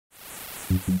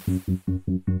I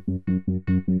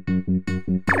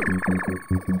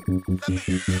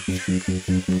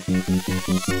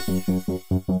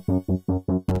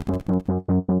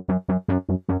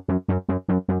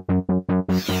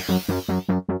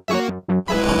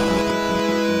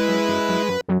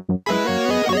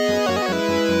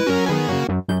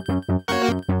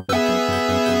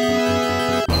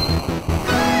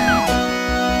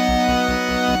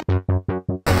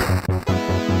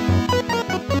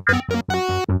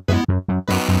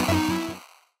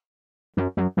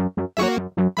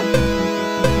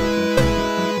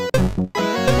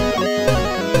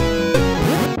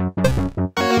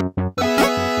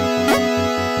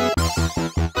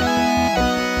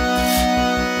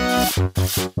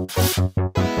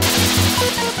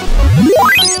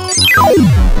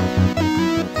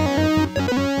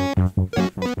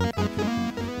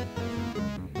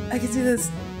can see this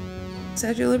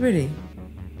Statue of Liberty,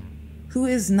 who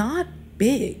is not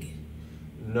big.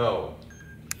 No.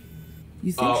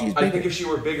 You think she's bigger? I think if she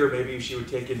were bigger, maybe she would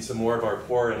take in some more of our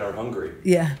poor and our hungry.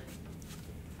 Yeah.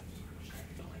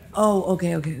 Oh,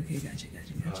 okay. Gotcha.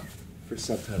 For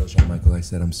subtitles, JonMichael, I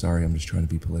said, I'm sorry, I'm just trying to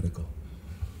be political.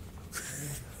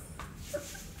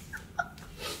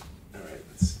 All right,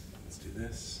 let's do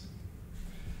this.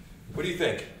 What do you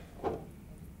think?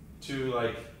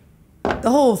 The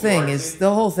whole thing is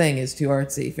too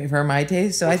artsy for my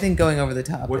taste. So I think going over the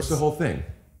top. What's the whole thing?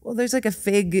 Well, there's like a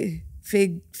fig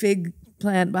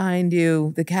plant behind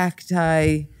you, the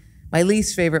cacti, my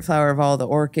least favorite flower of all, the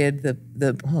orchid,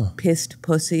 the pissed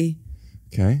pussy.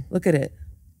 Okay. Look at it.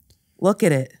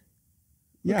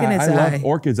 Yeah, I love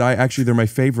orchids. They're my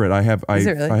favorite. Is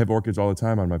it really? I have orchids all the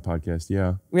time on my podcast.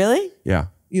 Yeah. Really? Yeah.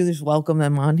 You just welcome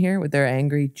them on here with their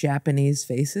angry Japanese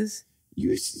faces?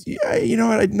 Yeah, you know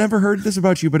what? I'd never heard this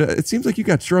about you, but it seems like you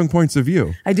got strong points of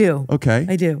view. I do. Okay.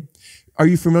 I do. Are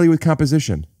you familiar with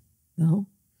composition? No.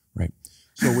 Right.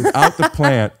 So without the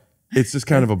plant, it's just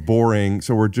kind of a boring,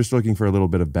 so we're just looking for a little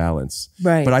bit of balance.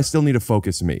 Right. But I still need to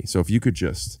focus me. So if you could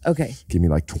just give me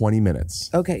like 20 minutes.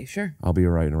 Okay, sure. I'll be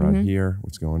right around here.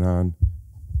 What's going on?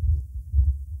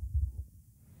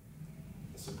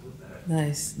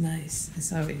 Nice. I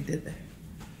saw what you did there.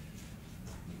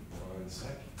 1 sec.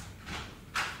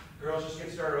 Girls, just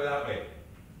get started without me.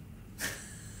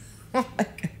 Oh my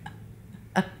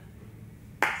God.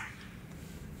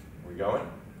 We're going.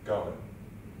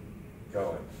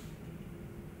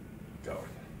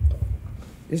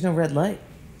 There's no red light.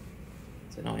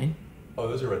 It's annoying. Oh,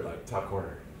 there's a red light, top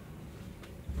corner.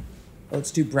 Oh, it's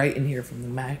too bright in here from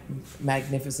the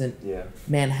magnificent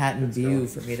Manhattan view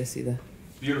for me to see the...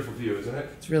 Beautiful view, isn't it?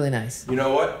 It's really nice. You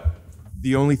know what?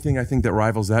 The only thing I think that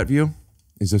rivals that view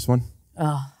is this one.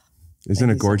 Oh. Isn't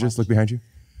it gorgeous? So look behind you.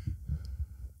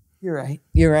 You're right.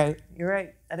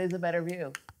 That is a better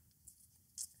view.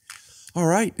 All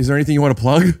right. Is there anything you want to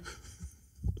plug?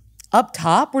 Up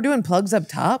top? We're doing plugs up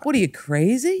top? What are you,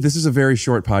 crazy? This is a very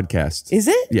short podcast. Is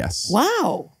it? Yes.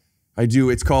 Wow. I do.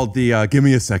 It's called the Give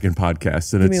Me a Second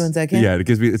podcast. And Give me 1 second? Yeah,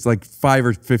 it's like 5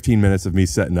 or 15 minutes of me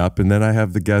setting up, and then I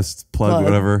have the guest plug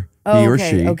whatever he or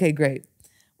she. Okay, great.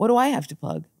 What do I have to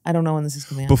plug? I don't know when this is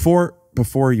coming out.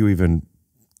 Before you even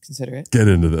consider it, get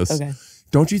into this. Okay.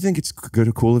 Don't you think it's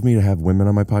cool of me to have women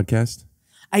on my podcast?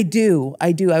 I do.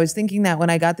 I was thinking that when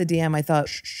I got the DM, I thought...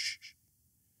 Shh.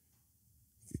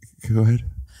 Go ahead.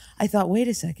 I thought, wait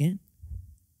a second.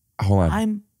 Hold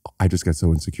on. I just got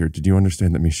so insecure. Did you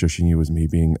understand that me shushing you was me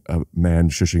being a man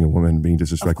shushing a woman, being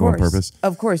disrespectful on purpose?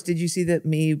 Of course. Did you see that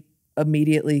me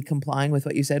immediately complying with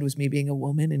what you said was me being a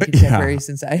woman in contemporary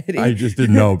society? I just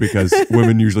didn't know because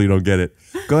women usually don't get it.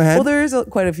 Go ahead. Well, there is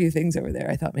quite a few things over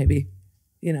there. I thought maybe,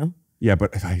 Yeah,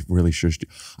 but if I really shushed you,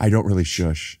 I don't really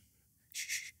shush.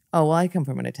 Oh, well, I come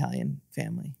from an Italian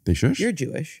family. They shush? You're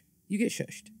Jewish. You get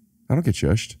shushed. I don't get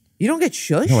shushed. You don't get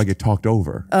shushed? No, I get talked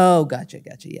over. Oh, gotcha.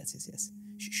 Yes.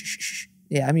 Shh.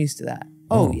 Yeah, I'm used to that.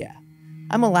 Oh, yeah.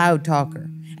 I'm a loud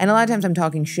talker. And a lot of times I'm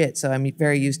talking shit, so I'm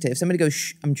very used to if somebody goes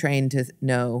shh, I'm trained to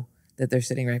know that they're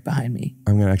sitting right behind me.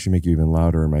 I'm going to actually make you even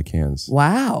louder in my cans.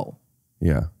 Wow.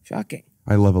 Yeah. Shocking.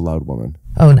 I love a loud woman.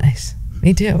 Oh, nice.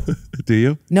 Me too. Do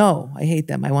you? No, I hate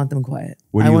them. I want them quiet.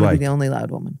 What do you I want to like? be the only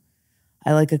loud woman.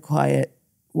 I like a quiet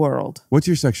world. What's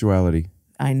your sexuality?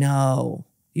 I know.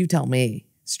 You tell me.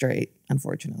 Straight,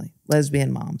 unfortunately.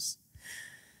 Lesbian moms.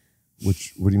 What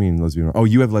do you mean lesbian? Oh,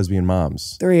 you have lesbian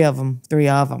moms. 3 of them.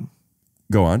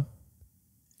 Go on.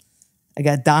 I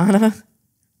got Donna,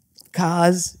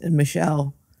 Kaz, and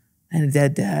Michelle, and a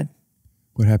dead dad.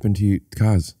 What happened to you,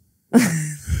 Kaz?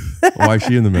 Why is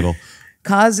she in the middle?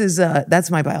 Kaz is, that's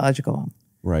my biological mom.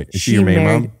 Right. Is she your main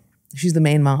mom? She's the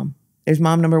main mom. There's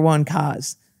mom number 1,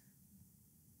 Kaz.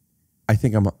 I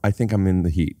think I'm in the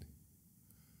heat.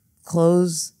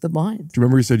 Close the blinds. Do you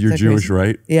remember you said you're Jewish, crazy?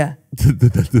 right? Yeah. Did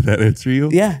that answer you?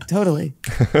 Yeah, totally.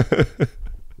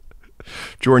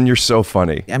 Jordan, you're so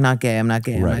funny. I'm not gay. I'm not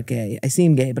gay. I'm Right. not gay. I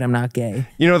seem gay, but I'm not gay.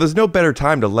 You know, there's no better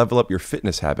time to level up your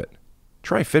fitness habit.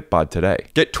 Try Fitbod today.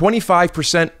 Get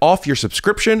 25% off your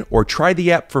subscription or try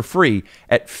the app for free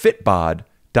at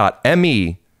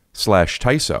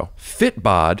fitbod.me/TYSO.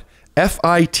 Fitbod,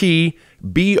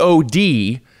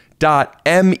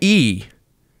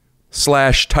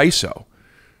 FITBOD.me/TYSO.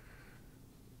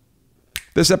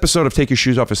 This episode of Take Your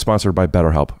Shoes Off is sponsored by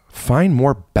BetterHelp. Find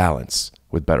more balance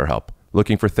with BetterHelp.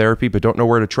 Looking for therapy but don't know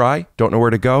where to try? Don't know where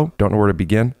to go? Don't know where to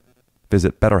begin?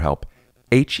 Visit BetterHelp,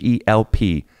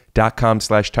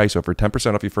 HELP.com/TYSO for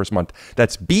 10% off your first month.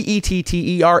 That's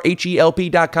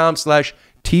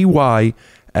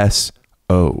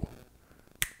BETTERHELP.com/TYSO.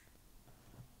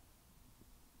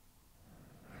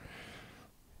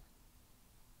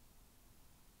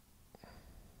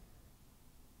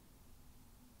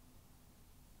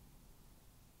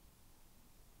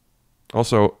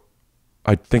 Also,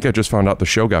 I think I just found out the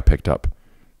show got picked up.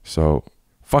 So,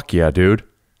 fuck yeah, dude.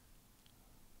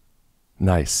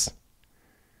 Nice.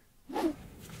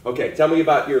 Okay, tell me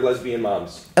about your lesbian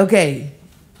moms. Okay.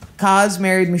 Kaz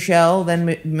married Michelle, then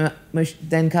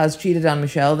Kaz cheated on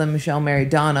Michelle, then Michelle married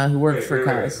Donna, who worked for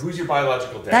Kaz. Who's your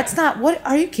biological dad? That's not, what,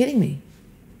 are you kidding me?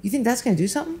 You think that's going to do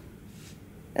something?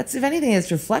 That's, if anything,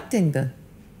 it's reflecting the,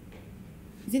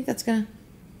 you think that's going to,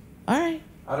 all right.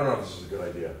 I don't know if this is a good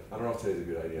idea. I don't know if today's a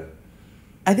good idea.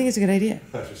 I think it's a good idea.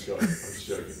 I'm just joking.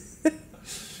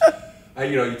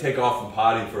 You take off from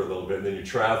potty for a little bit, and then you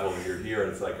travel, and you're here,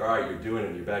 and it's like, all right, you're doing it,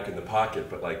 and you're back in the pocket,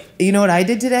 but like... You know what I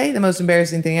did today? The most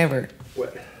embarrassing thing ever.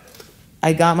 What?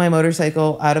 I got my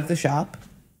motorcycle out of the shop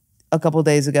a couple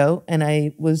days ago, and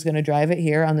I was going to drive it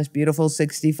here on this beautiful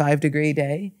 65-degree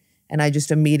day, and I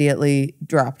just immediately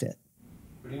dropped it.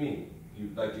 What do you mean?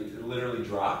 It literally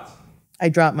dropped?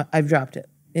 I've dropped it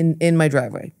in my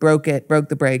driveway. Broke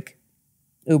the brake,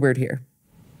 Ubered here.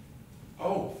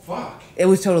 Oh, fuck. It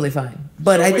was totally fine.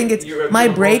 But So I wait, think it's, you're my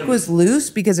brake broken- was loose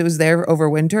because it was there over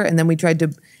winter, and then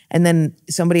and then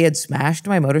somebody had smashed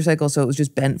my motorcycle, so it was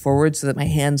just bent forward so that my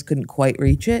hands couldn't quite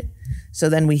reach it. So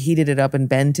then we heated it up and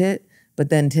bent it. But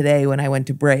then today when I went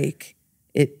to brake,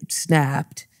 it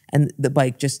snapped, and the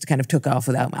bike just kind of took off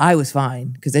without me. I was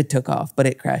fine because it took off, but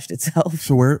it crashed itself.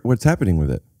 So what's happening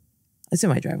with it? It's in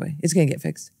my driveway. It's going to get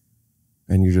fixed.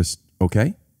 And you're just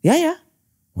okay? Yeah.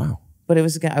 Wow. But I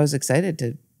was excited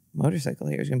to motorcycle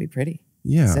here. It was going to be pretty.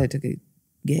 Yeah. So I took a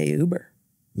gay Uber.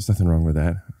 There's nothing wrong with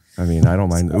that. I mean, I don't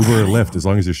mind Uber or Lyft as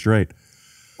long as you're straight.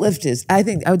 I would say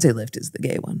Lyft is the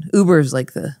gay one. Uber is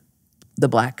like the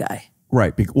black guy.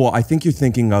 Right. Well, I think you're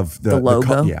thinking of the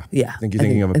logo. Yeah. Yeah. I think you're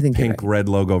thinking of a pink, red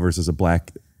logo versus a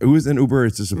black. Who is an Uber?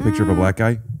 It's just a picture of a black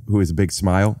guy who has a big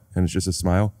smile, and it's just a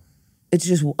smile. It's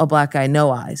just a black guy,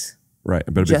 no eyes. Right.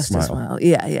 But a big smile. A smile.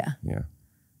 Yeah. Yeah.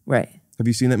 Right. Have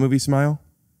you seen that movie, Smile?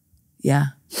 Yeah.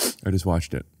 I just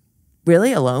watched it.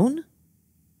 Really? Alone?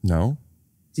 No.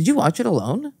 Did you watch it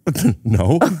alone?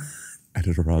 No. I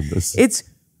did around this. It's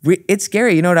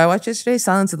scary. You know what I watched yesterday?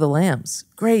 Silence of the Lambs.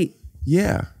 Great.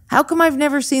 Yeah. How come I've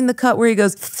never seen the cut where he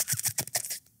goes,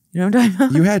 you know what I'm talking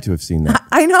about? You had to have seen that.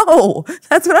 I know.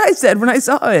 That's what I said when I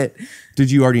saw it. Did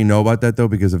you already know about that, though,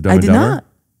 because of Dumb I and did Dumber? not.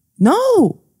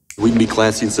 No. We can be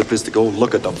classy and sophisticated.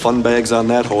 Look at the fun bags on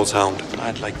that hose hound.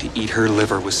 I'd like to eat her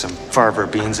liver with some farver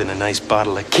beans and a nice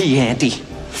bottle of Chianti.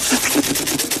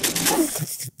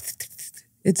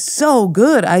 It's so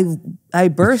good. I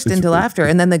burst into laughter.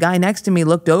 And then the guy next to me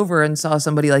looked over and saw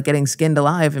somebody like getting skinned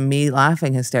alive and me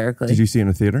laughing hysterically. Did you see it in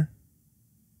a theater?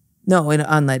 No,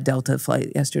 on that Delta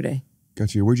flight yesterday.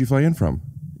 Gotcha. Where'd you fly in from?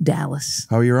 Dallas.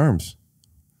 How are your arms?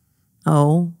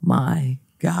 Oh my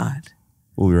God.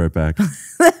 We'll be right back.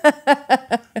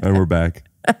 And we're back.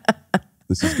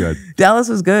 This is good. Dallas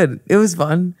was good. It was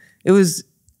fun. It was,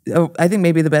 I think,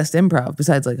 maybe the best improv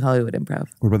besides like Hollywood improv.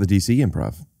 What about the DC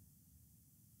improv?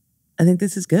 I think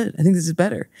this is good. I think this is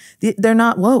better. They're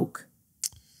not woke.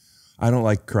 I don't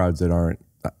like crowds that aren't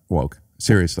woke.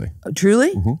 Seriously.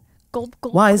 Truly? Mm-hmm. Gulp,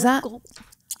 gulp, Why is gulp, that? gulp.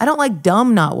 I don't like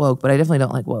dumb not woke, but I definitely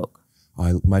don't like woke.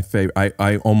 My favorite.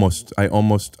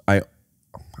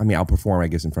 I mean, I'll perform, I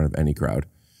guess, in front of any crowd.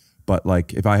 But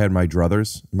like, if I had my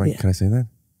druthers, can I say that?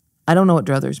 I don't know what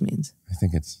druthers means. I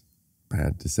think it's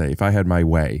bad to say. If I had my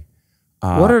way.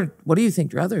 What do you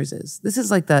think druthers is? This is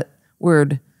like that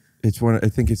word. It's one. I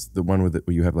think it's the one where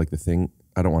you have like the thing.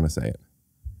 I don't want to say it.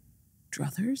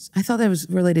 Druthers? I thought that was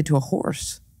related to a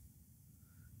horse.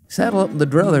 Saddle up the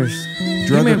druthers.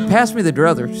 Druther- Pass me the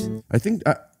druthers. I think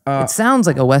It sounds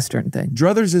like a Western thing.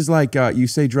 Druthers is like, you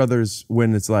say druthers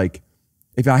when it's like,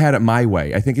 if I had it my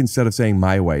way. I think instead of saying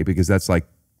my way, because that's like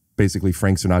basically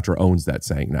Frank Sinatra owns that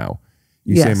saying now.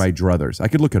 You say my druthers. I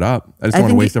could look it up. I just don't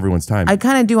want to waste everyone's time. I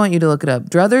kind of do want you to look it up.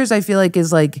 Druthers, I feel like,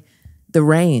 is like the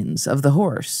reins of the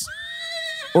horse.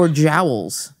 Or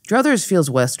jowls. Druthers feels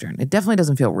Western. It definitely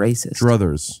doesn't feel racist.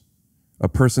 Druthers, a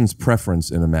person's preference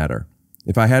in a matter.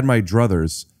 If I had my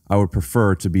druthers, I would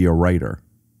prefer to be a writer.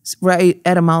 Right,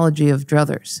 etymology of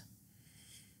druthers.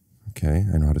 Okay,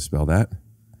 I know how to spell that.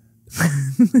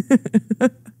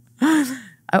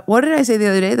 What did I say the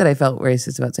other day that I felt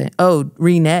racist about saying? Oh,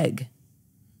 renege.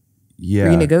 Yeah.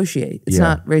 Renegotiate. It's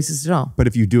not racist at all. But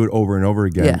if you do it over and over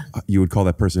again, you would call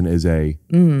that person as a...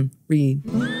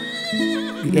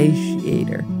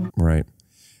 Renegotiator. Right.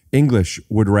 English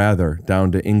would rather,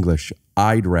 down to English.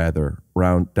 I'd rather,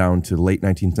 round down to late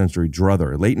 19th century,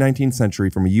 druther. Late 19th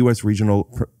century, from a U.S. regional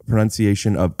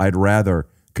pronunciation of I'd rather,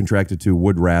 contracted to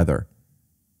would rather.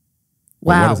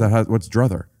 Wow. What is that? What's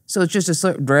druther? So it's just a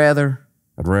slur. Rather.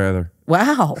 I'd rather.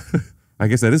 Wow. I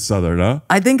guess that is Southern, huh?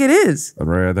 I think it is. I'd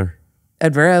rather.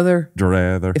 I'd rather.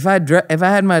 Drather. If I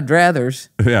had my drathers.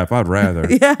 Yeah, if I'd rather.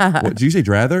 Yeah. What, did you say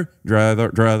drather?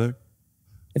 Drather.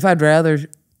 If I'd rather.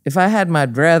 If I had my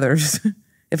drathers.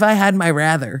 If I had my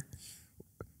rather.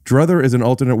 Druther is an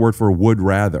alternate word for would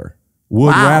rather. Would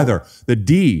rather. The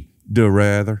D, de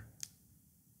rather.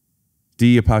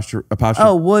 D apostrophe.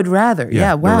 Oh, would rather.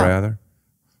 Yeah, wow. Rather.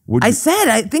 I said,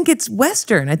 I think it's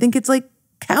Western. I think it's like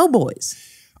cowboys.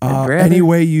 Any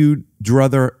way you'd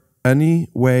druther have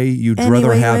it.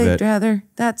 Druther.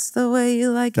 That's the way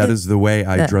you like it. That is the way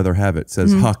I'd druther have it,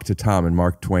 says Huck to Tom in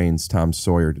Mark Twain's Tom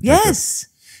Sawyer detective. Yes.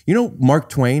 You know, Mark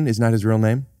Twain is not his real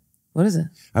name. What is it?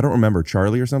 I don't remember,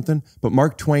 Charlie or something. But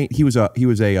Mark Twain, he was a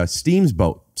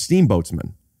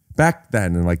steamboatsman. Back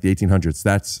then in like the 1800s,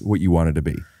 that's what you wanted to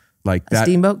be. Like that.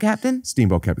 Steamboat captain?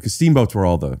 Steamboat captain. Because steamboats were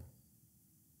all the,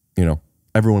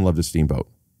 everyone loved a steamboat.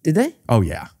 Did they? Oh,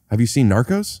 yeah. Have you seen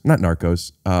Narcos? Not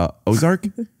Narcos. Ozark?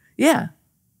 Yeah.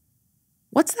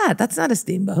 What's that? That's not a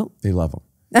steamboat. They love them.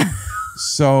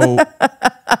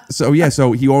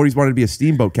 So he always wanted to be a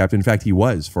steamboat captain. In fact, he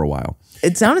was for a while.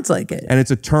 It sounds like it. And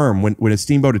it's a term. When a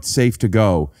steamboat is safe to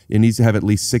go, it needs to have at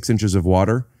least 6 inches of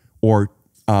water,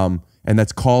 and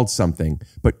that's called something.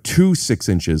 But 2 6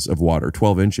 inches of water,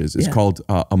 12 inches, is called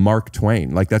a Mark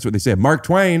Twain. Like that's what they say, Mark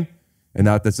Twain, and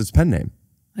now that's his pen name.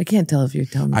 I can't tell if you're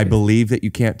telling me. I believe that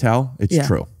you can't tell. It's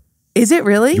true. Is it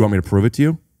really? Do you want me to prove it to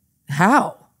you?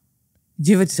 How?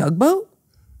 Do you have a tugboat?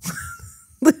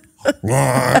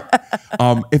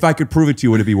 If I could prove it to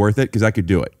you, would it be worth it? Because I could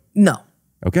do it. No.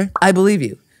 Okay. I believe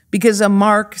you. Because a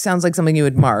mark sounds like something you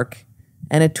would mark,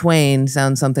 and a Twain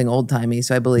sounds something old-timey,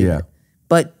 so I believe it.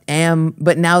 But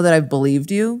now that I've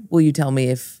believed you, will you tell me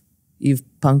if you've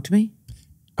punked me?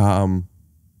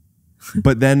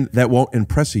 But then that won't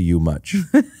impress you much.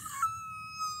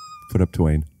 Put up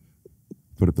Twain.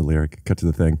 Put up the lyric. Cut to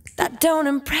the thing. That don't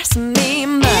impress me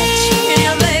much.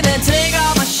 Yeah, baby, take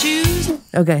off my shoes.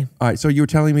 Okay. All right. So you were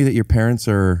telling me that your parents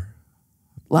are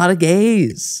a lot of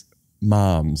gays.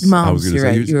 Moms. Moms. You're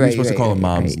right. You're supposed to call them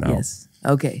moms now. Yes.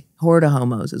 Okay. Horde of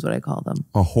homos is what I call them.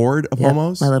 A horde of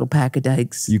homos? My little pack of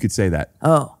dykes. You could say that.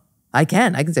 Oh, I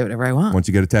can. I can say whatever I want. Once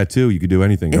you get a tattoo, you could do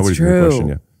anything. Nobody's going to question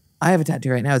you. I have a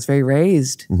tattoo right now. It's very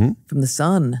raised from the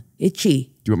sun.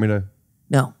 Itchy. Do you want me to?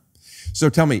 No. So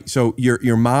tell me. So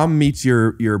your mom meets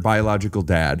your biological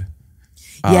dad.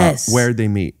 Yes. Where'd they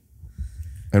meet?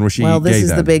 And was she Well, this gay is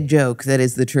then? the big joke that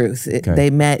is the truth. They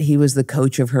met. He was the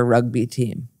coach of her rugby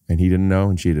team. And he didn't know,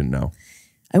 and she didn't know.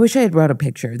 I wish I had brought a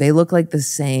picture. They look like the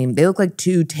same. They look like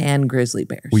 2 tan grizzly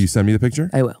bears. Will you send me the picture?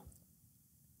 I will.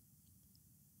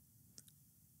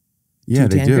 Yeah, 2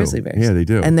 they tan do. grizzly bears. Yeah, they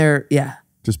do. And they're,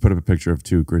 Just put up a picture of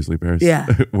 2 grizzly bears. Yeah.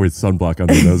 With sunblock on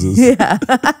their noses. Yeah.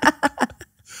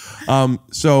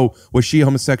 So was she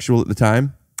homosexual at the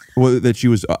time? That she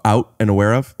was out and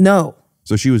aware of? No.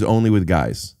 So she was only with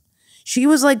guys? She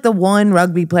was like the one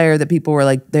rugby player that people were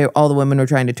like, all the women were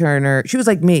trying to turn her. She was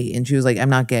like me. And she was like, I'm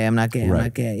not gay. I'm not gay. I'm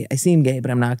not gay. I seem gay,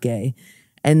 but I'm not gay.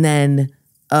 And then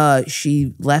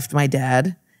she left my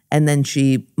dad. And then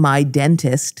my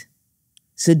dentist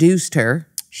seduced her.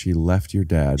 She left your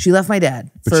dad. She left my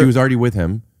dad. But she was already with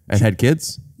him and had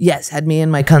kids? Yes, had me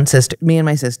and my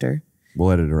sister.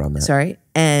 We'll edit her on that. Sorry.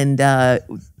 And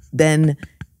then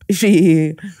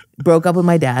she broke up with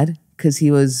my dad because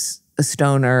he was a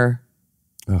stoner.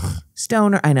 Ugh.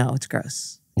 Stoner. I know, it's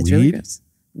gross. It's Weed? really gross.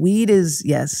 Weed is,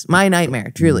 yes, my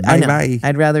nightmare, truly. I know. Bye.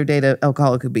 I'd rather date an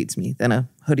alcoholic who beats me than a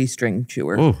hoodie string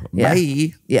chewer. Oh, yeah.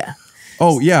 bye. Yeah.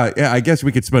 Oh, yeah. I guess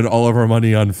we could spend all of our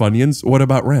money on Funyuns. What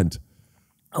about rent?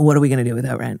 What are we going to do with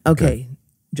that rent? Okay.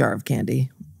 Jar of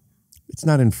candy. It's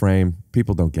not in frame.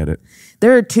 People don't get it.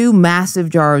 There are 2 massive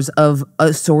jars of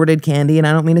assorted candy, and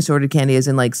I don't mean assorted candy as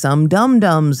in like some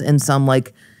Dum-Dums and some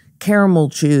like caramel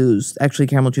chews. Actually,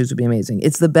 caramel chews would be amazing.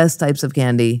 It's the best types of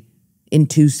candy in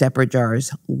 2 separate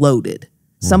jars, loaded.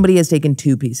 Somebody has taken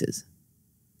 2 pieces.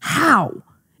 How?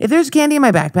 If there's candy in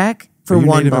my backpack for Are you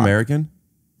 $1. Native American?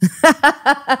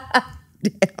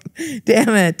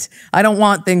 Damn it. I don't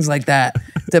want things like that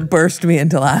to burst me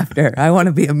into laughter. I want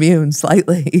to be immune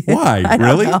slightly. Why? I don't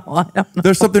Really? know. I don't know.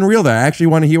 There's something real there. I actually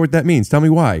want to hear what that means. Tell me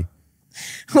why.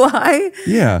 Why?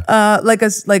 Yeah. Like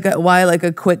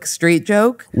a quick street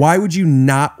joke? Why would you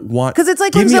not want? Because it's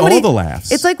like give when me somebody, all the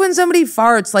laughs. It's like when somebody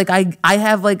farts. Like I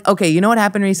have like, okay, you know what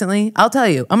happened recently? I'll tell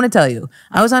you. I'm going to tell you.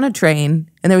 I was on a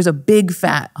train and there was a big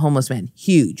fat homeless man,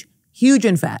 huge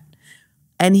and fat.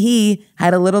 And he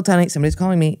had a little tiny, somebody's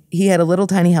calling me. He had a little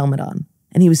tiny helmet on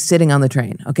and he was sitting on the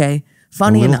train. Okay.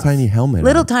 Funny enough. Tiny helmet.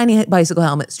 Little tiny bicycle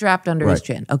helmet strapped under his Right.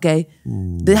 chin. Okay.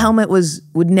 The helmet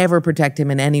would never protect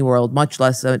him in any world, much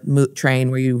less a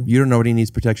train where you. You don't know what he needs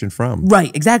protection from.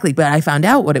 Right. Exactly. But I found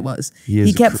out what it was. He He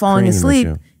has kept a falling cranium asleep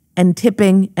issue. and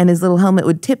tipping, and his little helmet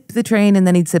would tip the train and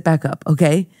then he'd sit back up.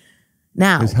 Okay.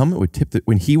 Now. His helmet would tip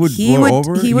when he would He blow would-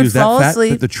 over. he would was fall that fat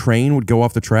asleep. that the train would go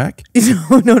off the track.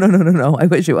 No. I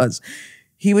wish it was.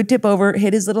 He would tip over,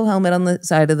 hit his little helmet on the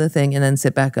side of the thing, and then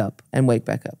sit back up and wake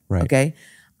back up. Right. Okay.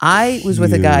 I was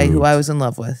with a guy who I was in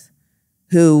love with,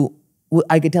 who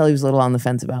I could tell he was a little on the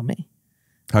fence about me.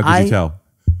 How could you tell?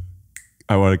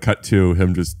 I want to cut to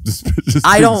him just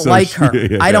I being don't so like her.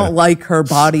 yeah. I don't like her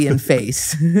body and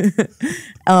face.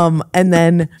 And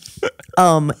then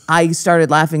I started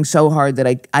laughing so hard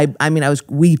that I mean I was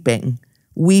weeping.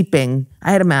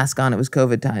 I had a mask on. It was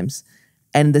COVID times.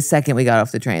 And the second we got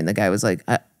off the train, the guy was like,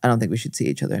 I don't think we should see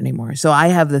each other anymore. So I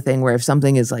have the thing where if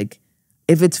something is like,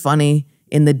 if it's funny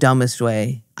in the dumbest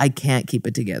way, I can't keep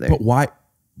it together. But why?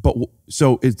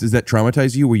 Does that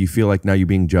traumatize you where you feel like now you're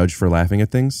being judged for laughing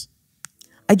at things?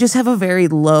 I just have a very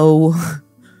low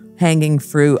hanging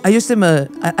fruit. I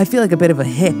feel like a bit of a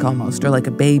hick almost, or like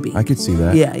a baby. I could see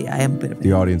that. Yeah, I am a bit of a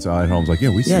The audience at home's like, yeah,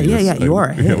 we see Yeah, this. you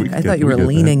are a Yeah, hick. I thought you were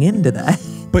leaning into that.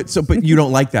 But you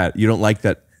don't like that. You don't like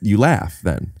that you laugh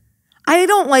then. I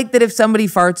don't like that if somebody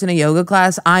farts in a yoga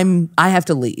class, I have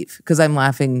to leave because I'm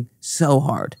laughing so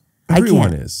hard.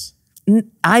 Everyone is.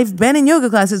 I've been in yoga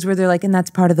classes where they're like, and that's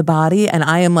part of the body, and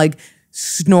I am like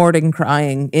snorting,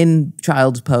 crying in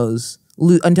child's pose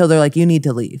until they're like, you need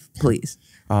to leave, please.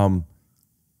 Can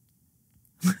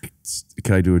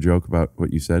I do a joke about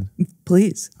what you said?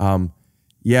 Please.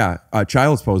 Yeah,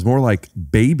 child's pose, more like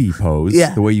baby pose.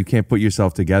 Yeah. The way you can't put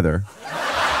yourself together.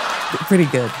 Pretty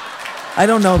good. I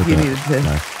don't know if you needed to,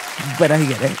 but I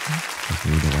get it.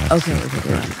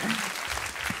 Okay.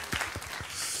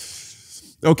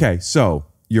 Okay, so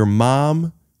your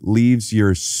mom leaves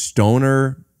your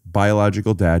stoner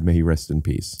biological dad, may he rest in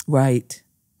peace. Right.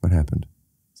 What happened?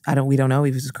 We don't know.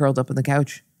 He was just curled up on the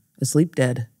couch, asleep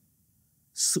dead.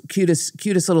 Cutest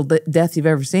little death you've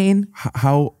ever seen.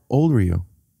 How old were you?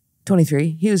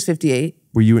 23. He was 58.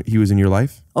 He was in your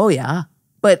life? Oh, yeah.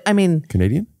 But, I mean,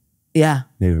 Canadian? yeah.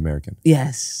 Native American?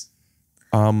 Yes.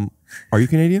 Are you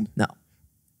Canadian? No.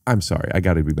 I'm sorry. I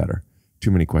got to be better.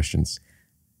 Too many questions.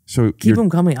 So Keep them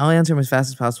coming. I'll answer them as fast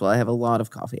as possible. I have a lot of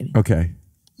coffee. Okay.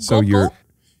 So Gulp.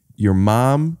 your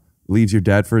mom leaves your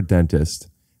dad for a dentist.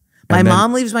 My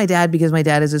mom leaves my dad because my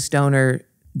dad is a stoner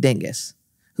dingus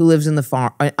who lives on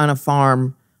a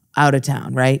farm out of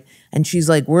town, right? And she's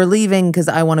like, we're leaving because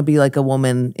I want to be like a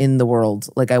woman in the world.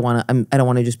 Like I don't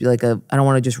want to just be like I don't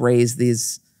want to just raise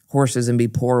these horses and be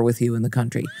poor with you in the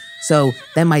country. So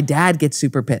then my dad gets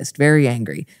super pissed, very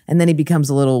angry. And then he becomes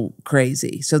a little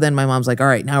crazy. So then my mom's like, all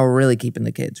right, now we're really keeping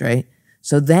the kids, right?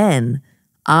 So then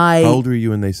How old were you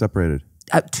when they separated?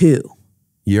 2.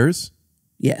 Years?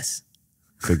 Yes.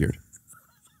 Figured.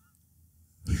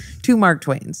 2 Mark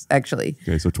Twains, actually.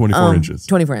 Okay, so 24 inches.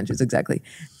 24 inches, exactly.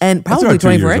 And That's probably about 2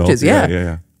 24 years old. inches, yeah.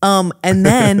 Yeah. And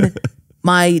then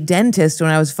my dentist, when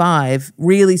I was 5,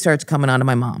 really starts coming on to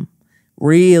my mom.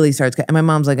 And my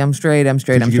mom's like, I'm straight. Did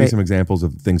you give me some examples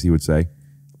of things he would say?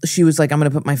 She was like, I'm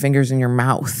going to put my fingers in your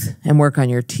mouth and work on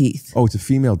your teeth. Oh, it's a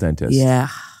female dentist. Yeah.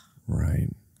 Right.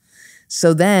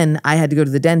 So then I had to go to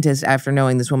the dentist after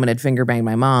knowing this woman had finger banged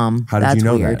my mom. How did That's you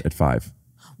know weird. that at 5?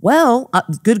 Well,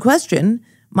 good question.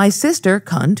 My sister,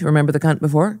 cunt, remember the cunt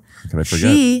before? Can I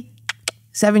forget? She,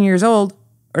 7 years old,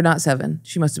 or not 7.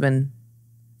 She must have been,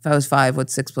 if I was 5,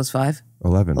 what's 6 plus 5?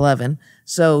 11. 11.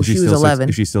 So Is she was still 11.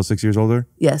 Is she still 6 years older?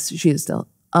 Yes, she is still.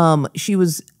 She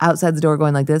was outside the door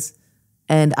going like this,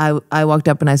 And I walked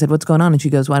up and I said, what's going on? And she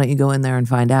goes, why don't you go in there and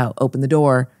find out? Open the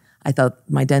door. I thought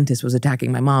my dentist was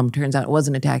attacking my mom. Turns out it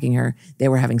wasn't attacking her. They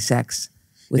were having sex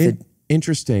with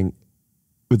Interesting.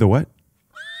 With the what?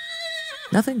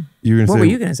 nothing. What were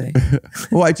you going to say?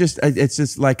 Well, it's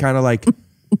just like kind of like,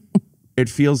 it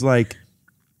feels like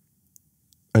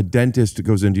a dentist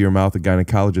goes into your mouth, a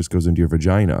gynecologist goes into your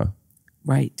vagina.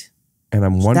 Right. And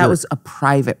I'm wondering. That was a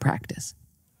private practice.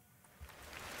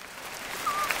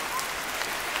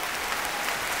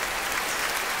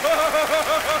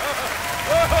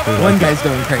 One guy's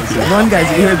going crazy. One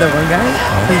guy's, you heard that one guy?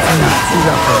 He's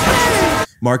up there.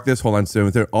 Mark this, hold on. So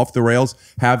if they're off the rails,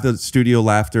 have the studio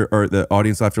laughter or the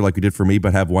audience laughter like we did for me,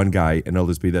 but have one guy and it'll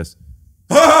just be this.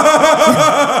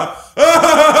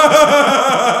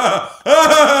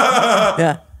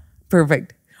 Yeah,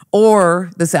 perfect. Or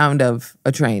the sound of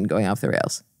a train going off the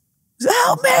rails.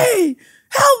 Help me!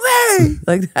 Help me!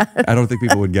 Like that. I don't think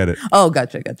people would get it. Oh,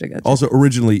 gotcha. Also,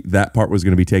 originally that part was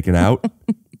going to be taken out,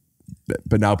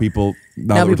 but now people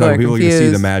Now that we're people talking, are people are going to see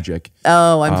the confused. magic.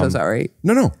 Oh, I'm so sorry.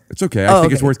 No, it's okay. I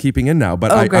think it's okay. worth keeping in now.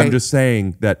 But Oh, I'm great. just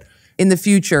saying that In the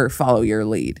future, follow your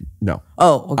lead. no.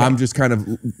 Oh, okay. I'm just kind of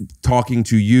talking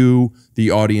to you, the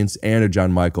audience, and a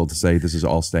JonMichael to say this is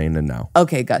all staying in now.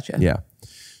 Okay, gotcha. Yeah.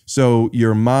 So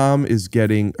your mom is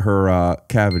getting her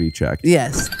cavity checked,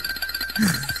 Yes.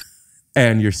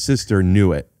 and your sister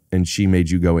knew it, and she made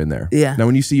you go in there. Yeah. Now,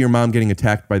 when you see your mom getting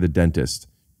attacked by the dentist,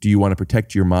 do you want to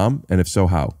protect your mom? And if so,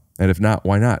 how? And if not,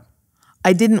 why not?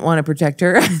 I didn't want to protect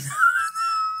her.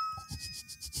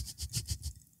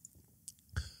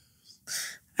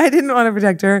 I didn't want to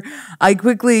protect her. I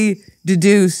quickly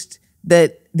deduced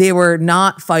that they were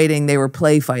not fighting, they were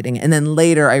play fighting. And then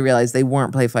later I realized they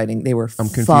weren't play fighting, they were I'm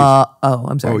confused. Oh,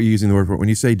 I'm sorry. Oh, you're using the word for when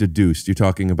you say deduced, you're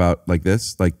talking about like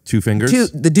this, like two fingers?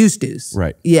 The deuce.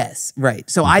 Right. Yes, right.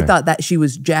 So I thought that she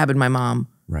was jabbing my mom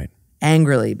Right.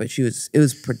 angrily, but it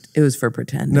was for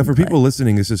pretend. Now, for play. people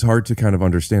listening, this is hard to kind of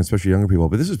understand, especially younger people,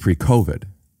 but this is pre-COVID.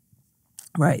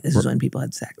 Right. This is when people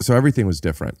had sex. So everything was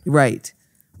different. Right.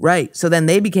 So then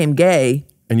they became gay.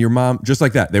 And your mom, just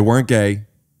like that, they weren't gay,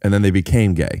 and then they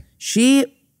became gay. She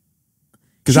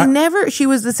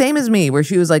was the same as me, where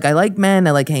she was like, I like men,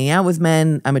 I like hanging out with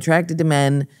men, I'm attracted to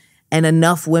men. And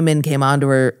enough women came onto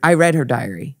her. I read her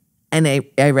diary. And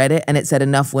I read it, and it said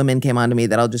enough women came onto me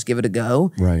that I'll just give it a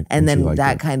go. Right. And And she then liked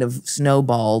that it. kind of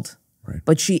snowballed. Right.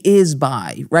 But she is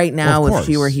bi. Right now, Well, of if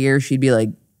she course. were here, she'd be like,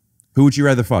 Who would you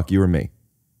rather fuck, you or me?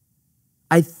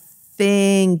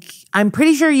 I'm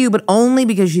pretty sure you, but only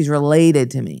because she's related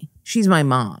to me. She's my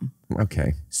mom.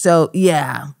 Okay. So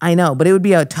yeah, I know, but it would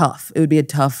be a tough. Is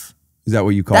that what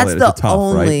you call That's it? the It's a tough,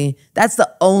 only. right? That's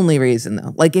the only reason,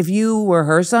 though. Like, if you were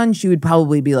her son, she would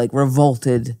probably be like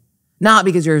revolted, not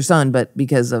because you're her son, but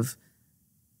because of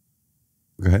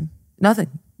Go ahead. nothing.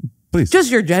 Please. Just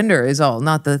your gender is all,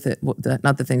 not the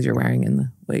things you're wearing and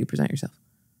the way you present yourself.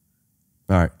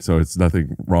 All right. So it's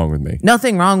nothing wrong with me.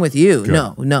 Nothing wrong with you.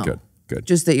 Good. No. Good.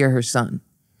 Just that you're her son.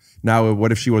 Now,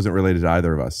 what if she wasn't related to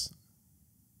either of us?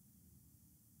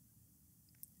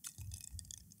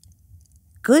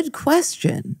 Good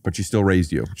question. But she still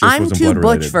raised you. Just I'm wasn't too blood butch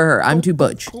related. for her. I'm too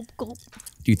butch. Do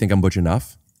you think I'm butch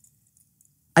enough?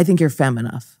 I think you're femme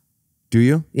enough. Do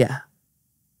you? Yeah.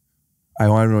 I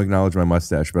want to acknowledge my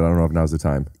mustache, but I don't know if now's the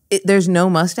time. There's no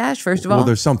mustache, first of all. Well,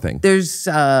 there's something. There's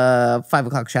 5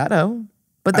 o'clock shadow,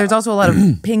 but there's also a lot of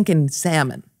pink and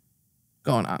salmon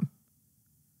going on.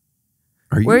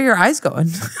 Where are your eyes going?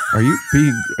 Are you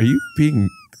being,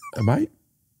 am I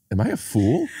a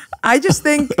fool? I just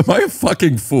think, Am I a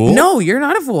fucking fool? no, you're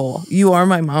not a fool. You are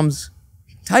my mom's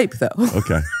type, though.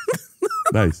 Okay.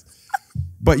 Nice.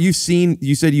 But you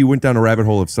said you went down a rabbit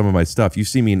hole of some of my stuff. You've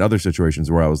seen me in other situations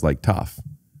where I was like tough.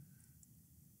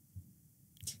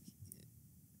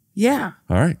 Yeah.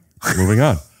 All right. Moving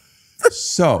on.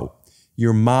 So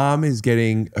your mom is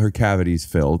getting her cavities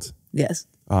filled Yes.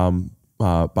 by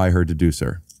her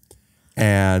deducer.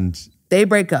 And They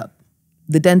break up.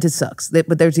 The dentist sucks,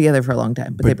 but they're together for a long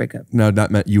time, but they break up. no,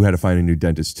 not meant you had to find a new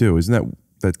dentist too. Isn't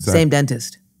that's Same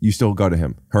dentist. You still go to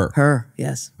him. Her.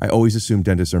 Yes. I always assume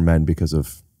dentists are men because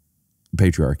of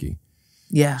patriarchy.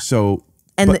 Yeah. So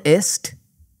And but- the ist?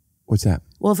 what's that?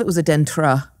 Well, if it was a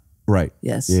dentra, Right.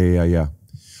 Yes. Yeah.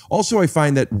 Also, I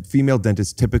find that female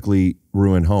dentists typically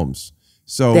ruin homes.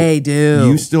 So They do.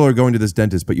 You still are going to this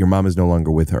dentist, but your mom is no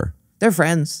longer with her. they're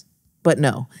friends, but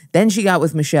no. Then she got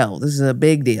with Michelle. This is a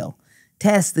big deal.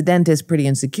 Tess, the dentist, pretty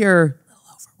insecure, a little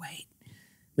overweight.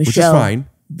 Michelle, Which is fine.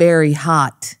 very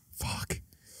hot. Fuck.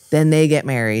 Then they get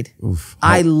married. Oof.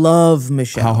 I love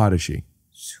Michelle. How hot is she?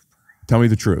 Super. Tell me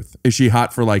the truth. Is she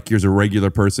hot for like, here's a regular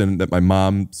person that my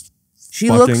mom's She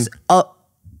fucking? looks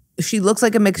She looks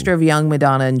like a mixture of young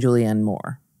Madonna and Julianne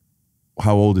Moore.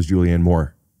 How old is Julianne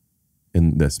Moore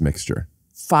in this mixture?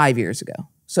 5 years ago.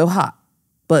 So hot,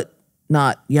 but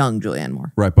not young Julianne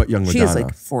Moore. Right, but young Madonna. She is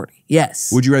like 40.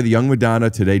 Yes. Would you rather young Madonna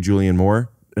today, Julianne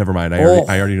Moore? Never mind. I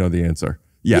already know the answer.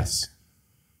 Yes.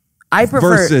 I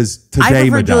prefer versus today I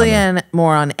prefer Madonna. Julianne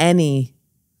Moore on any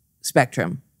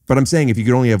spectrum. But I'm saying if you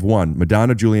could only have one,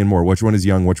 Madonna, Julianne Moore, which one is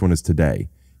young, which one is today?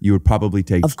 You would probably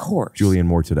take Of course. Julianne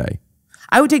Moore today.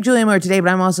 I would take Julianne Moore today, but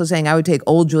I'm also saying I would take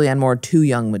old Julianne Moore to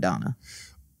young Madonna.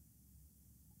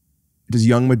 Does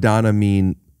young Madonna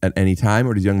mean at any time,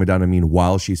 or does young Madonna mean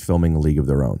while she's filming A League of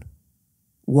Their Own?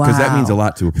 Wow. Because that means a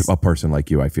lot to a person like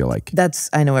you, I feel like.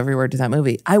 I know every word to that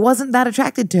movie. I wasn't that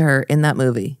attracted to her in that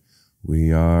movie.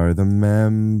 We are the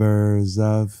members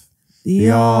of the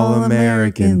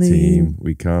All-American team.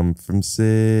 We come from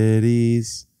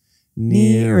cities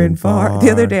near and far. The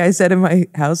other day I said in my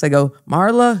house, I go,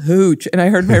 Marla Hooch. And I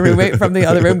heard my roommate from the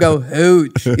other room go,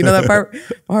 Hooch. You know that part?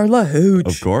 Marla Hooch.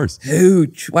 Of course.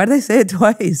 Hooch. Why did I say it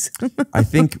twice? I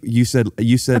think you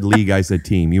said league, I said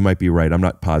team. You might be right. I'm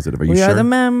not positive. Are you We sure? are the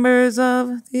members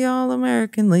of the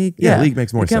All-American League. Yeah, league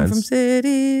makes more we come sense. from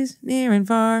cities near and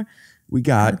far. We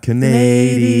got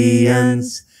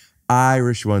Canadians,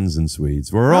 Irish ones, and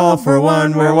Swedes. We're all for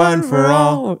one. We're one for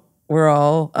all. We're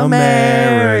all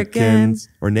Americans.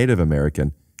 Or Native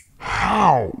American.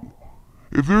 How?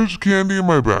 If there's candy in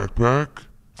my backpack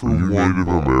for one Native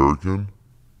American.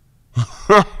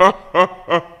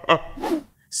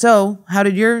 So, how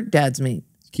did your dads meet?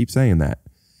 Keep saying that.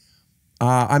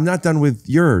 I'm not done with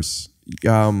yours.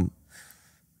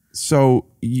 So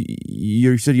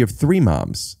you said you have 3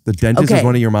 moms. The dentist is Okay.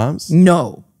 one of your moms?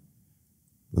 No.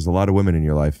 There's a lot of women in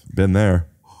your life. Been there.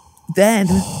 Then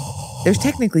there's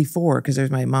technically 4 because there's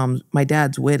my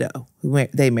dad's widow who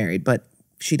they married, but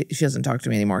she doesn't talk to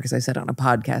me anymore because I said on a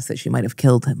podcast that she might have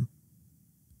killed him.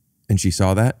 And she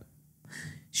saw that?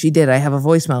 She did. I have a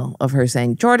voicemail of her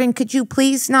saying, Jordan, could you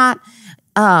please not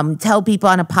tell people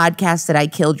on a podcast that I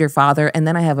killed your father? And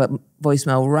then I have a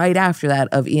voicemail right after that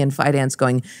of Ian Fidance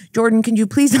going, Jordan, can you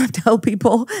please not tell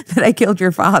people that I killed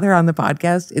your father on the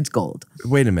podcast? It's gold.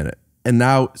 Wait a minute. And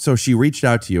now, so she reached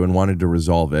out to you and wanted to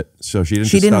resolve it. So she didn't.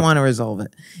 She didn't want to resolve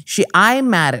it. I'm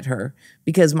mad at her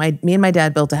because me and my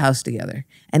dad built a house together.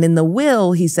 And in the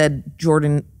will, he said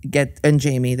Jordan and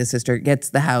Jamie, the sister, gets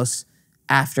the house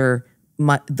after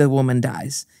the woman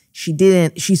dies. She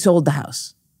didn't. She sold the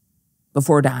house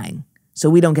before dying, so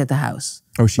we don't get the house.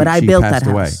 Oh, she I built passed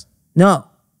that away. house. No,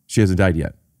 She hasn't died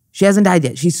yet. she hasn't died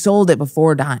yet. She sold it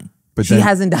before dying. But she then-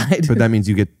 hasn't died. But that means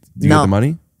you get do you No. get the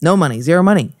money? No money, 0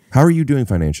 money. How are you doing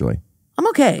financially? I'm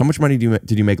okay. How much money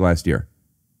did you make last year?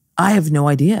 I have no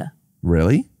idea.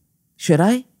 Really? Should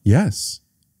I? Yes.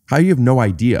 How you have no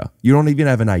idea? You don't even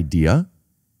have an idea?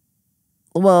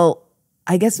 Well,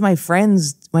 I guess my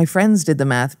friends did the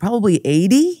math. Probably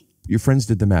 80. Your friends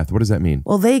did the math. What does that mean?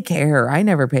 Well, they care. I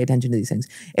never pay attention to these things.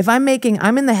 If I'm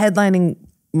in the headlining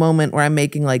moment where I'm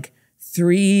making like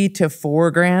 $3 to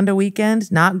 $4 grand a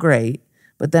weekend, not great.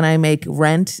 But then I make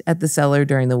rent at the cellar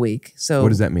during the week. So What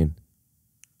does that mean?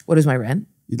 What is my rent?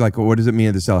 Like, what does it mean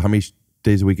at the cellar? How many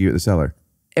days a week are you at the cellar?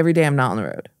 Every day I'm not on the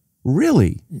road.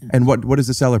 Really? Yeah. And what does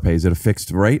the seller pay? Is it a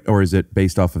fixed rate or is it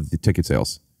based off of the ticket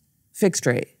sales? Fixed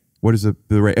rate. What is the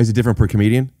rate? Is it different per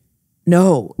comedian?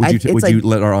 No. Would you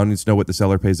let our audience know what the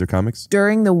seller pays their comics?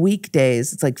 During the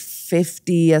weekdays, it's like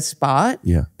 $50 a spot.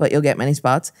 Yeah. But you'll get many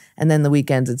spots. And then the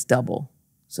weekends, it's double.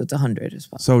 So it's $100 a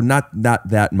spot. So not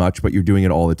that much, but you're doing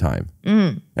it all the time.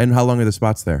 Mm. And how long are the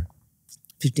spots there?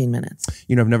 15 minutes.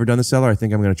 You know, I've never done the cellar. I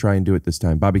think I'm going to try and do it this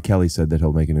time. Bobby Kelly said that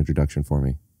he'll make an introduction for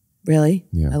me. Really?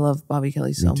 Yeah. I love Bobby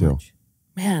Kelly so Me too. much.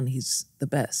 Man, he's the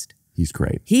best. He's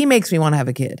great. He makes me want to have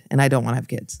a kid, and I don't want to have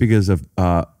kids. Because of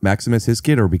Maximus, his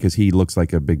kid, or because he looks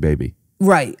like a big baby?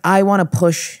 Right. I want to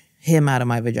push him out of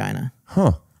my vagina.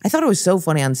 Huh. I thought it was so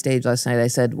funny on stage last night. I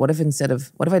said, what if I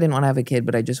didn't want to have a kid,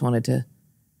 but I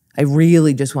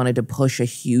really just wanted to push a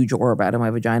huge orb out of my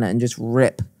vagina and just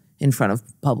rip in front of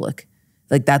public.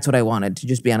 Like, that's what I wanted, to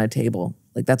just be on a table.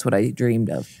 Like, that's what I dreamed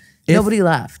of. Nobody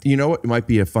laughed. You know what might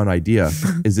be a fun idea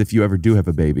is if you ever do have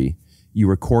a baby, you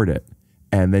record it,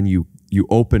 and then you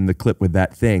open the clip with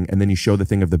that thing, and then you show the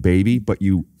thing of the baby, but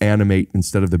you animate,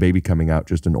 instead of the baby coming out,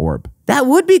 just an orb. That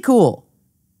would be cool.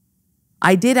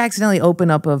 I did accidentally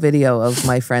open up a video of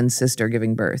my friend's sister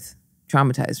giving birth.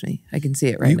 Traumatized me. I can see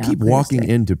it right now. You keep clear as walking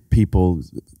day. into people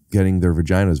getting their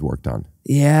vaginas worked on.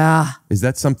 Yeah. Is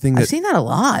that something that, I've seen that a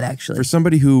lot, actually. for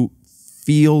somebody who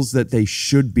feels that they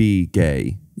should be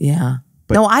gay, Yeah.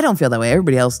 But- No, I don't feel that way.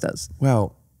 Everybody else does.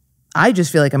 well, I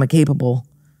just feel like I'm a capable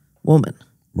woman,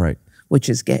 right. which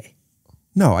is gay.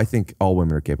 No, I think all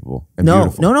women are capable and No,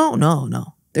 beautiful.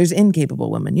 no. There's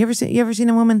incapable women. You ever seen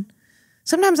a woman?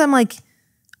 Sometimes I'm like,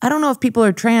 I don't know if people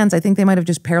are trans. I think they might have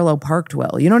just parallel parked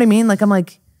well. You know what I mean? Like I'm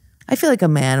like, I feel like a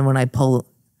man when I pull.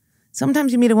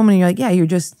 Sometimes you meet a woman and you're like, yeah, you're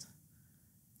just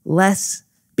less.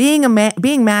 Being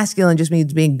masculine just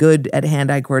means being good at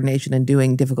hand-eye coordination and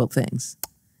doing difficult things.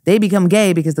 They become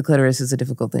gay because the clitoris is a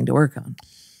difficult thing to work on.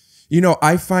 You know,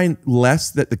 I find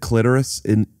less that the clitoris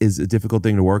is a difficult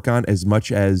thing to work on as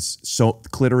much as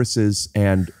clitorises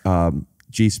and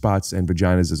G-spots and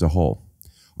vaginas as a whole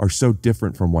are so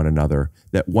different from one another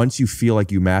that once you feel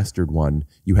like you mastered one,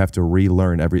 you have to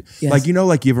relearn every... Yes. Like, you know,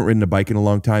 like you haven't ridden a bike in a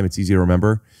long time, it's easy to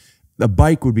remember. A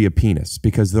bike would be a penis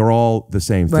because they're all the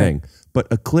same thing. But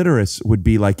a clitoris would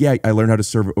be like, yeah, I learned how to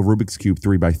serve a Rubik's Cube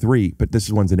 3x3, but this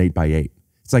one's an 8x8.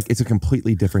 It's like, it's a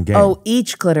completely different game. Oh,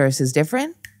 each clitoris is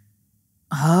different?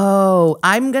 Oh,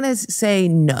 I'm going to say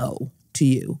no to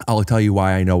you. I'll tell you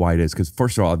why I know why it is. Because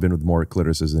first of all, I've been with more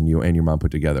clitorises than you and your mom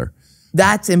put together.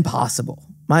 That's impossible.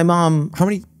 My mom... How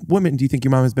many women do you think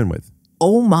your mom has been with?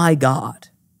 Oh my God.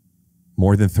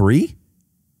 More than 3?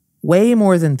 Way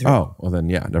more than 3. Oh, well then,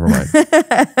 yeah, never mind.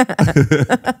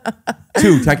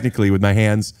 2, technically, with my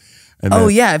hands. And Oh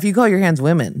then, yeah, if you call your hands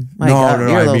women. My God, no.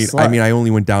 you're a little I slut. mean, I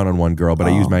only went down on one girl, but I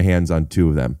used my hands on 2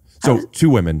 of them. So 2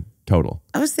 women total.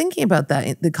 I was thinking about that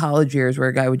in the college years where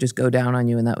a guy would just go down on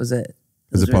you and that was it.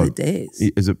 Those were the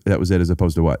days. That was it as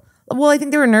opposed to what? Well, I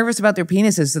think they were nervous about their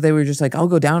penises, so they were just like, I'll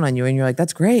go down on you. And you're like,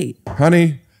 that's great.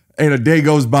 Honey, ain't a day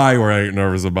goes by where I ain't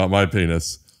nervous about my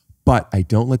penis. But I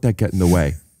don't let that get in the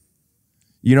way.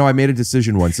 You know, I made a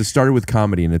decision once. It started with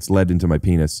comedy and it's led into my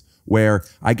penis where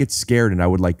I get scared and I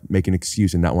would like make an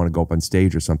excuse and not want to go up on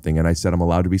stage or something. And I said, I'm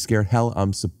allowed to be scared. Hell,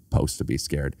 I'm supposed to be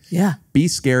scared. Yeah. Be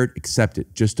scared, accept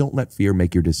it. Just don't let fear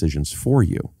make your decisions for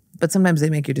you. But sometimes they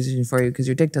make your decision for you because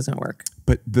your dick doesn't work.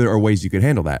 But there are ways you can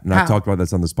handle that. And How? I've talked about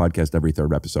this on this podcast every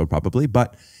 3rd episode probably.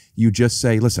 But you just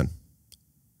say, listen,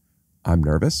 I'm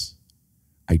nervous.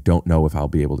 I don't know if I'll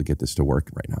be able to get this to work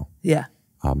right now. Yeah.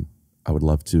 I would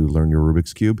love to learn your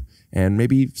Rubik's Cube and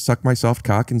maybe suck my soft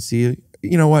cock and see,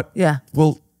 you know what? Yeah.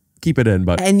 We'll keep it in,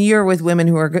 but. And you're with women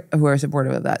who are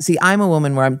supportive of that. See, I'm a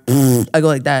woman where I go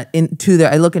like that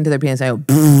I look into their penis and I go,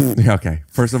 Yeah, okay.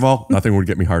 First of all, nothing would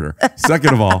get me harder.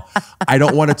 Second of all, I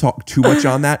don't want to talk too much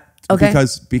on that Okay.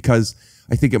 because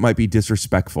I think it might be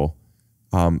disrespectful.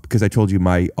 Because I told you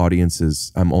my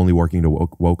audiences, I'm only working to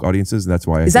woke audiences, and that's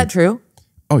why. Is that true?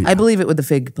 Oh yeah, I believe it with the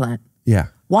fig plant. Yeah.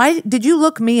 Why did you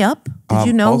look me up? Did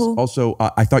you know who? Also,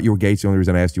 I thought you were gay. It's the only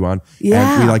reason I asked you on.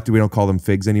 Yeah. And we don't call them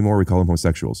figs anymore. We call them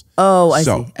homosexuals. Oh, I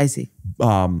So, see.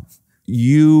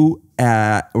 You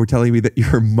were telling me that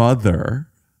your mother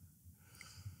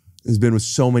has been with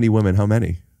so many women. How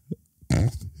many?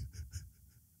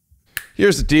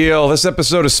 Here's the deal. This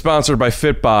episode is sponsored by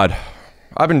FitBod.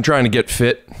 I've been trying to get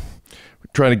fit,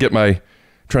 trying to get my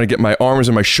arms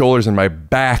and my shoulders and my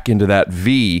back into that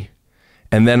V.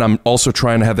 And then I'm also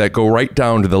trying to have that go right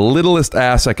down to the littlest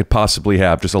ass I could possibly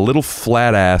have. Just a little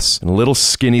flat ass and little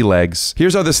skinny legs.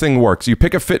 Here's how this thing works. You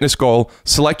pick a fitness goal,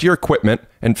 select your equipment,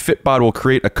 and FitBod will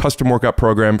create a custom workout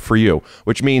program for you,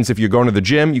 which means if you're going to the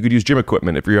gym, you could use gym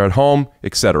equipment. If you're at home,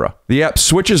 etc. The app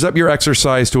switches up your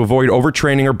exercise to avoid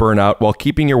overtraining or burnout while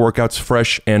keeping your workouts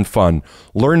fresh and fun.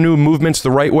 Learn new movements the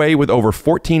right way with over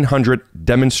 1,400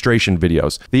 demonstration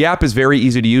videos. The app is very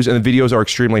easy to use and the videos are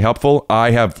extremely helpful. I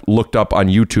have looked up on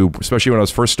YouTube, especially when I was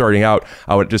first starting out,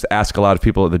 I would just ask a lot of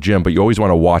people at the gym, but you always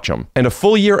want to watch them. And a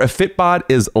full year of FitBod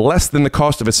is less than the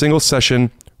cost of a single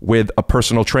session with a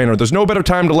personal trainer. There's no better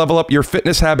time to level up your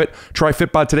fitness habit. Try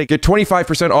FitBod today. Get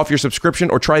 25% off your subscription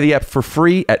or try the app for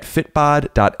free at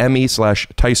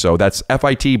fitbod.me/TYSO. That's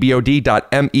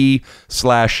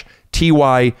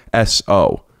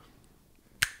fitbod.me/TYSO.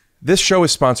 This show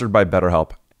is sponsored by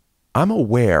BetterHelp. I'm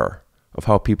aware of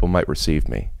how people might receive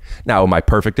me. Now, am I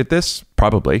perfect at this?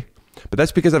 Probably. But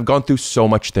that's because I've gone through so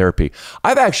much therapy.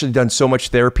 I've actually done so much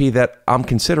therapy that I'm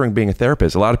considering being a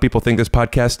therapist. A lot of people think this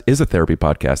podcast is a therapy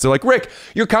podcast. They're like, Rick,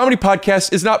 your comedy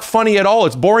podcast is not funny at all.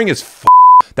 It's boring as f***.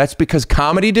 That's because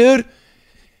comedy, dude,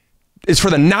 is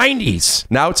for the 90s.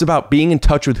 Now it's about being in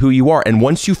touch with who you are. And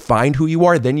once you find who you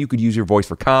are, then you could use your voice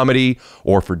for comedy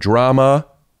or for drama.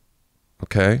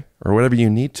 Okay? Or whatever you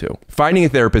need to. Finding a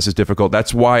therapist is difficult.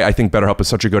 That's why I think BetterHelp is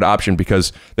such a good option,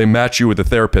 because they match you with a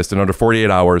therapist in under 48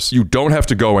 hours. You don't have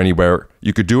to go anywhere.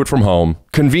 You could do it from home.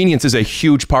 Convenience is a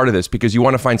huge part of this because you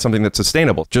want to find something that's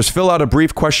sustainable. Just fill out a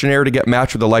brief questionnaire to get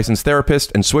matched with a licensed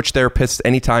therapist and switch therapists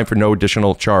anytime for no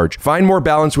additional charge. Find more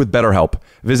balance with BetterHelp.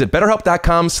 Visit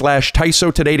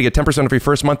betterhelp.com/TYSO today to get 10% off your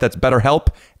first month. That's BetterHelp,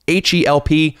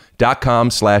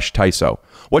 HELP.com/TYSO.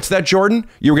 What's that, Jordan?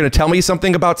 You were going to tell me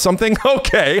something about something?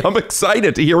 Okay, I'm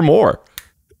excited to hear more.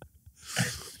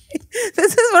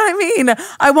 This is what I mean.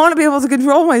 I want to be able to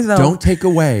control myself. Don't take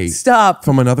away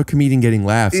from another comedian getting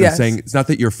laughs and saying, it's not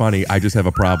that you're funny, I just have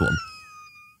a problem.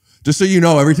 Just so you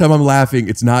know, every time I'm laughing,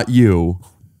 it's not you.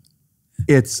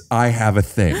 It's I have a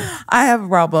thing. I have a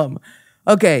problem.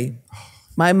 Okay.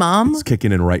 My mom it's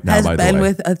kicking in right now, has by the way. been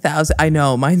with 1,000. I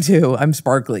know, mine too. I'm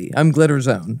sparkly. I'm glitter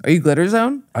zone. Are you glitter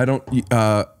zone? I don't.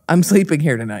 I'm sleeping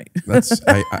here tonight. That's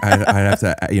I have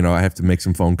to. I have to make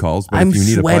some phone calls. But I'm if you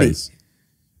need sweaty. a place,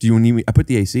 do you need me? I put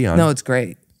the AC on. No, it's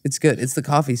great. It's good. It's the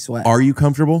coffee sweat. Are you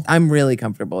comfortable? I'm really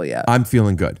comfortable. Yeah. I'm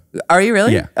feeling good. Are you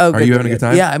really? Yeah. Oh, Are you having a good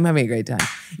time? Yeah, I'm having a great time.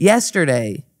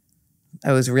 Yesterday,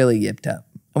 I was really yipped up.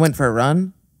 I went for a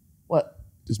run. What?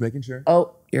 Just making sure.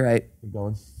 Oh, you're right. Keep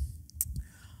going.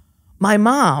 My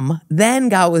mom then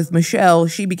got with Michelle.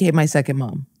 She became my second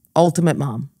mom. Ultimate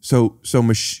mom. So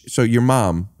your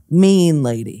mom, mean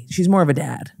lady. She's more of a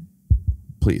dad.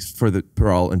 Please,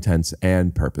 for all intents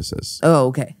and purposes. Oh,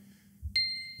 okay.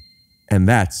 And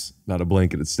that's not a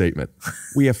blanketed statement.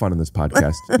 We have fun in this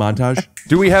podcast. Montage.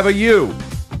 Do we have a you?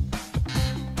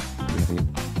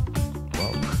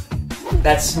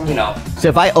 That's, you know. So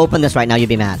if I open this right now, you'd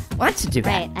be mad. Why don't you do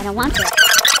that? Right, I don't want to.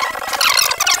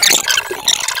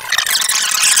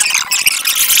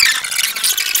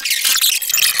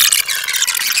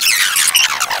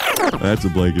 That's a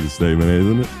blanket statement,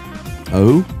 isn't it?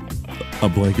 Oh, a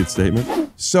blanket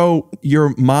statement. So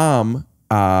your mom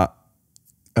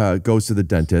goes to the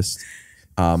dentist,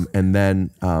 and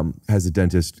then has the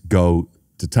dentist go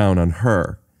to town on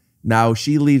her. Now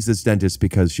she leaves this dentist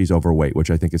because she's overweight,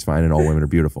 which I think is fine, and all women are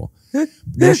beautiful.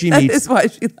 Then she meets. That is why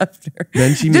she left her.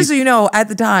 Then she just so you know, at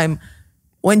the time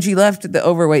when she left the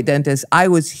overweight dentist, I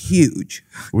was huge.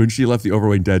 When she left the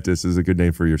overweight dentist is a good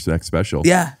name for your next special.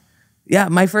 Yeah. Yeah,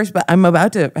 my first, I'm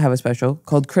about to have a special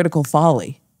called Critical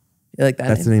Folly. You like that?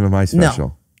 That's the name of my special.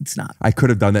 No, it's not. I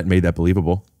could have done that and made that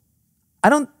believable. I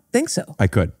don't think so. I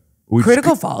could.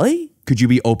 Critical Folly? Could you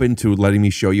be open to letting me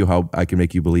show you how I can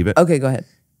make you believe it? Okay, go ahead.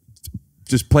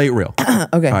 Just play it real.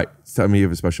 Okay. All right. Tell me you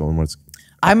have a special and what's.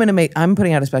 I'm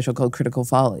putting out a special called Critical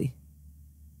Folly.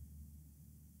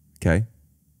 Okay.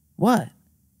 What?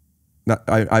 No,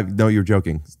 I know you're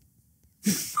joking.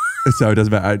 So it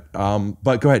doesn't matter.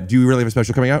 But go ahead. Do you really have a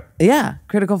special coming out? Yeah,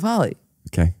 Critical Folly.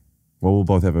 Okay. Well, we'll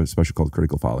both have a special called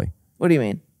Critical Folly. What do you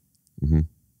mean?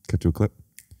 Cut to a clip.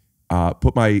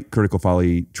 Put my Critical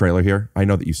Folly trailer here. I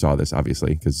know that you saw this,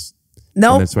 obviously, because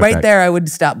no, right there, I would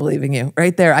stop believing you.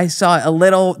 Right there, I saw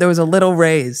there was a little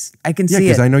raise. I can see it. Yeah,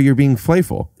 because I know you're being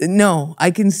playful. No,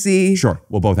 I can see. Sure,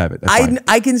 we'll both have it. That's fine.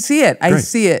 I can see it. I Great.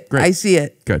 see it. Great. I see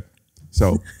it. Good.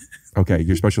 So, okay,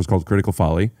 your special is called Critical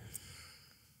Folly.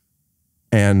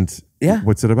 And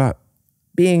what's it about?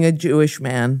 Being a Jewish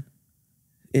man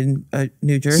in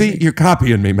New Jersey. See, you're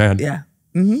copying me, man. Yeah.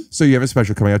 So you have a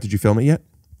special coming out. Did you film it yet?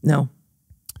 No.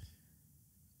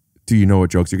 Do you know what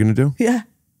jokes you're going to do? Yeah.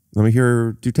 Let me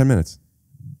do 10 minutes.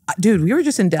 Dude, we were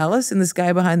just in Dallas and this guy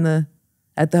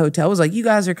at the hotel was like, you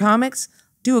guys are comics?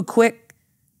 Do a quick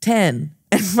 10.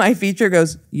 And my feature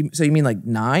goes, so you mean like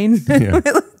 9? Yeah.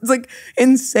 It's like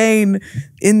insane.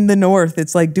 In the North,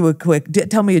 it's like, do a quick,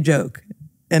 tell me a joke.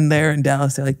 And there in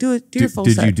Dallas, they're like, do your full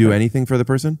set. Did you do anything for the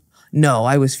person? No,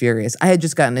 I was furious. I had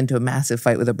just gotten into a massive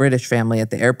fight with a British family at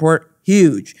the airport.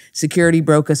 Huge. Security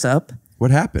broke us up. What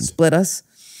happened? Split us.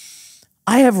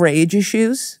 I have rage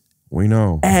issues. We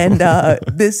know. And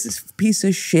this piece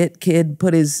of shit kid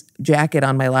put his jacket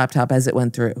on my laptop as it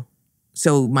went through.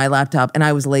 So my laptop, and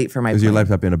I was late for my Is your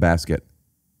laptop in a basket?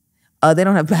 They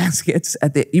don't have baskets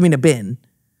you mean a bin?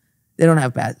 They don't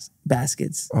have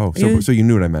baskets. Oh, so you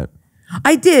knew what I meant.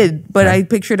 I did, but I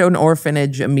pictured an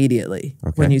orphanage immediately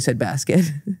when you said basket.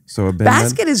 So a bin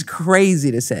basket is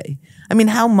crazy to say. I mean,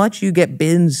 how much you get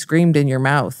bins screamed in your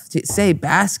mouth. To say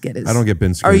basket is... I don't get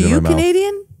bins screamed in my mouth. Are you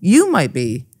Canadian? You might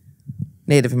be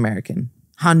Native American.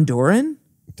 Honduran?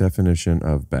 Definition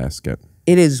of basket.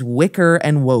 It is wicker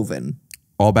and woven.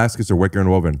 All baskets are wicker and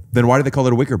woven. Then why do they call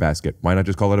it a wicker basket? Why not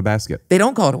just call it a basket? They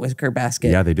don't call it a wicker basket.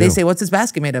 Yeah, they do. They say, what's this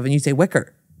basket made of? And you say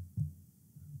wicker.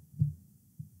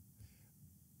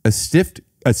 A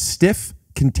stiff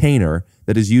container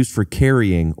that is used for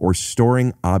carrying or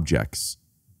storing objects.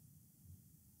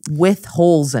 With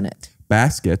holes in it.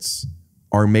 Baskets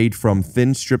are made from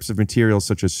thin strips of material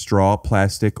such as straw,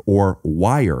 plastic, or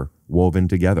wire woven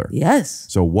together. Yes.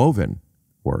 So woven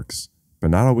works, but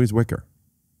not always wicker.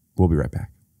 We'll be right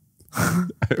back.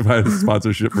 If I had a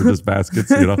sponsorship for just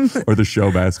baskets, or the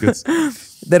show baskets.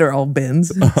 That are all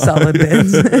bins, solid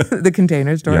bins, the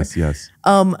container store. Yes.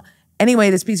 Anyway,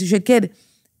 this piece of shit kid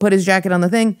put his jacket on the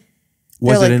thing.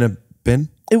 Was it in a bin?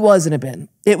 It was in a bin.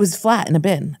 It was flat in a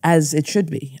bin, as it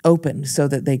should be, open so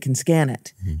that they can scan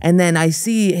it. And then I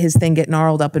see his thing get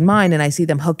gnarled up in mine, and I see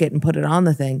them hook it and put it on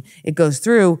the thing. It goes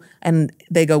through, and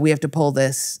they go, we have to pull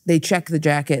this. They check the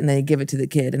jacket, and they give it to the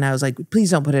kid. And I was like,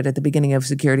 please don't put it at the beginning of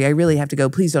security. I really have to go.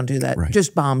 Please don't do that. Right.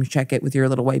 Just bomb check it with your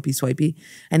little wipey swipey.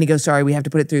 And he goes, sorry, we have to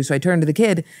put it through. So I turn to the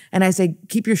kid, and I say,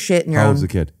 keep your shit in your How own. old was the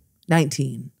kid?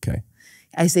 19. Okay.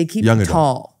 I say, keep Young it adult.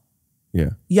 tall.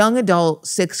 Yeah. Young adult,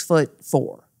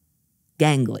 6'4",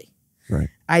 gangly. Right.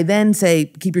 I then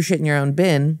say, keep your shit in your own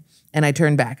bin, and I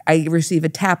turn back. I receive a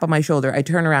tap on my shoulder. I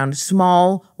turn around,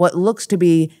 small, what looks to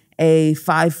be a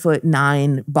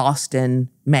 5'9" Boston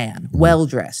man,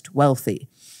 well-dressed, wealthy.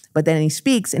 But then he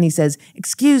speaks and he says,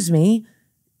 excuse me,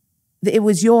 it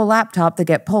was your laptop that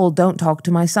get pulled. Don't talk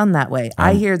to my son that way.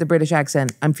 I hear the British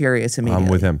accent. I'm furious immediately.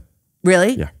 I'm with him.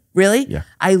 Really? Yeah. Really? Yeah.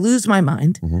 I lose my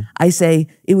mind. I say,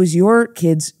 it was your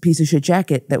kid's piece of shit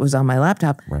jacket that was on my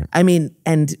laptop. Right. I mean,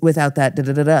 and without that,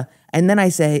 da-da-da-da. And then I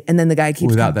say, and then the guy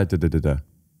keeps Without that, da-da-da-da.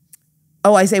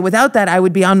 Oh, I say, without that, I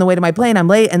would be on the way to my plane. I'm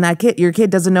late, and that kid, your kid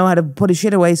doesn't know how to put his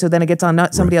shit away, so then it gets on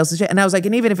somebody else's shit. And I was like,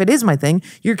 and even if it is my thing,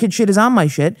 your kid's shit is on my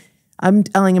shit. I'm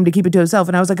telling him to keep it to himself.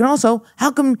 And I was like, and also,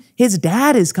 how come his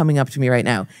dad is coming up to me right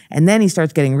now? And then he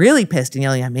starts getting really pissed and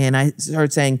yelling at me. And I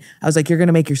start saying, I was like, you're going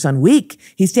to make your son weak.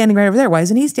 He's standing right over there. Why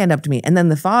doesn't he stand up to me? And then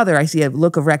the father, I see a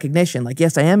look of recognition, like,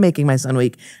 yes, I am making my son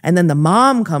weak. And then the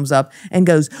mom comes up and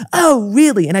goes, oh,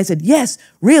 really? And I said, yes,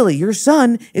 really. Your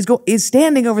son is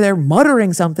standing over there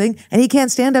muttering something, and he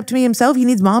can't stand up to me himself. He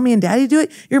needs mommy and daddy to do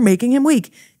it. You're making him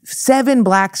weak. 7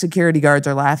 black security guards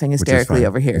are laughing hysterically fine.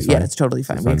 over here. It's Yeah, fine. it's totally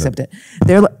fine. It's We fine accept it.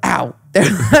 They're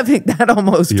laughing. That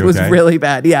almost You was okay? really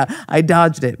bad. Yeah, I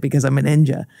dodged it because I'm a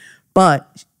ninja.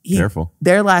 But Careful.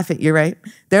 They're laughing. You're right.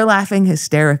 They're laughing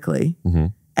hysterically.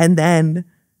 And then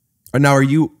Now, are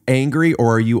you angry,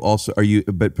 or are you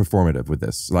a bit performative with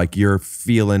this? Like, you're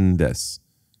feeling this?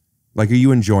 Like, are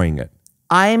you enjoying it?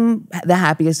 I'm the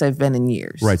happiest I've been in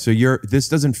years. Right. So this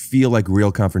doesn't feel like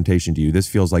real confrontation to you. This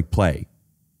feels like play.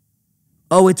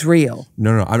 Oh, it's real.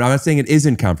 No. I'm not saying it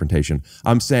isn't confrontation.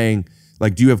 I'm saying,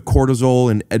 like, do you have cortisol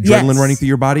and adrenaline Yes. running through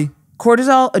your body?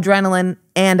 Cortisol, adrenaline,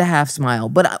 and a half smile.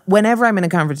 But whenever I'm in a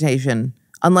confrontation,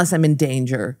 unless I'm in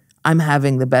danger, I'm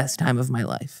having the best time of my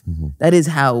life.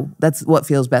 That's what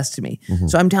feels best to me.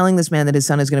 So I'm telling this man that his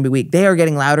son is going to be weak. They are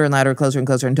getting louder and louder, closer and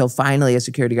closer, until finally a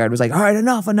security guard was like, all right,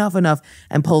 enough,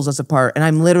 and pulls us apart. And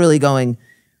I'm literally going,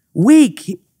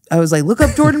 weak. I was like, look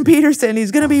up Jordan Peterson.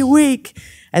 He's going to be weak.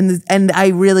 And I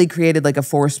really created like a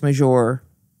force majeure.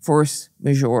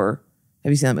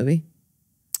 Have you seen that movie?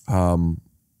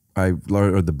 I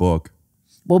read the book.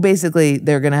 Well, basically,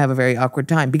 they're going to have a very awkward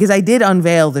time because I did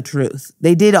unveil the truth.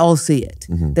 They did all see it,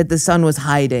 that the son was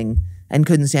hiding and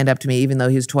couldn't stand up to me, even though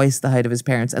he was twice the height of his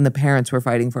parents, and the parents were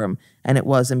fighting for him. And it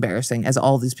was embarrassing as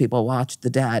all these people watched the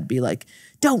dad be like,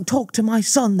 don't talk to my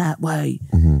son that way.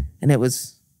 And it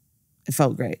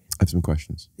felt great. I have some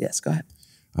questions. Yes, go ahead.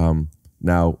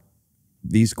 Now,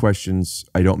 these questions,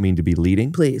 I don't mean to be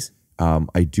leading. Please.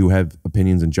 I do have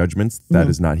opinions and judgments. That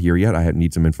is not here yet. I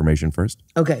need some information first.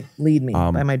 Okay, lead me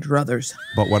by my druthers.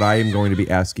 But what I am going to be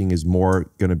asking is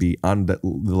more going to be on the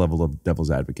level of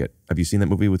devil's advocate. Have you seen that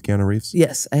movie with Keanu Reeves?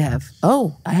 Yes, I have.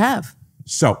 Oh, I have.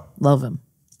 So, Love him.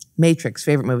 Matrix,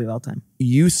 favorite movie of all time.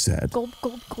 you said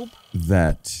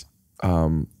that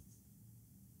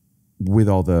with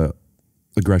all the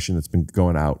aggression that's been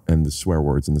going out and the swear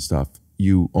words and the stuff,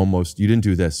 you didn't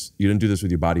do this. You didn't do this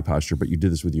with your body posture, but you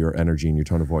did this with your energy and your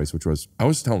tone of voice, which was, I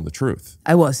was telling the truth.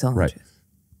 I was telling the truth.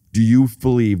 Do you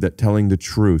believe that telling the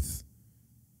truth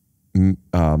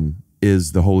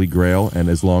is the holy grail, and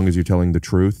as long as you're telling the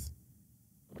truth,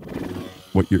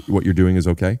 what you're doing is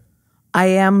okay? I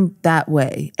am that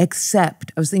way,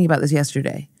 except I was thinking about this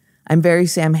yesterday. I'm very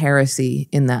Sam Harris-y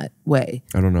in that way.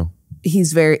 I don't know.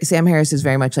 Sam Harris is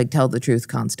very much like tell the truth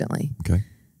constantly. Okay.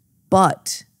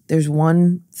 But there's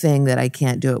one thing that I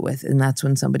can't do it with, and that's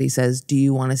when somebody says, do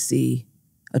you want to see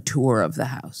a tour of the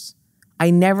house? I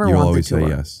never You'll want the always tour. say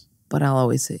yes. But I'll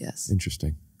always say yes.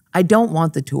 Interesting. I don't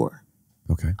want the tour.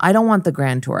 Okay. I don't want the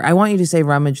grand tour. I want you to say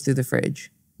rummage through the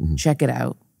fridge. Check it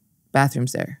out.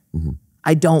 Bathroom's there.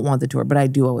 I don't want the tour, but I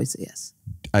do always say yes.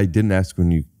 I didn't ask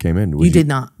when you came in. You did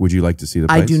not. Would you like to see the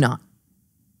place? I do not.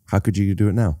 How could you do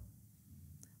it now?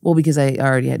 Well, because I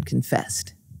already had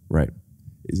confessed. Right.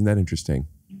 Isn't that interesting?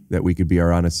 That we could be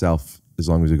our honest self as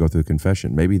long as we go through the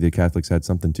confession. Maybe the Catholics had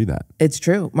something to that. It's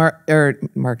true. Norm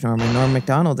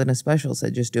MacDonald in a special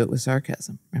said, just do it with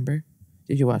sarcasm. Remember?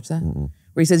 Did you watch that?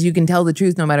 where he says you can tell the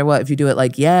truth no matter what if you do it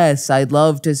like, yes, I'd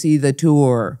love to see the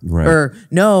tour. Right. Or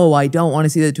no, I don't want to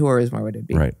see the tour is more what it'd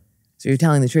be. Right. So you're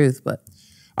telling the truth, but.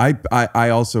 I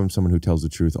also am someone who tells the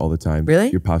truth all the time.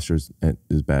 Really? Your posture is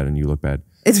bad and you look bad.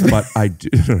 It's but I do,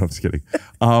 no, I'm just kidding.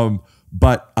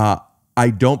 But I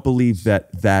don't believe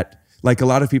that like a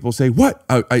lot of people say, what?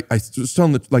 I was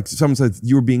telling like someone said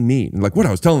you were being mean. And like, what?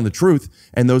 I was telling the truth.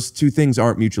 And those two things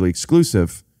aren't mutually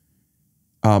exclusive,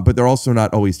 but they're also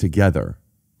not always together.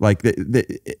 Like,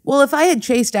 well, if I had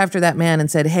chased after that man and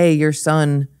said, hey, your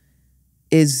son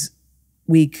is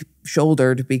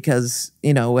weak-shouldered because,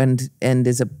 you know, and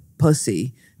is a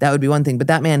pussy, that would be one thing. But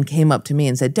that man came up to me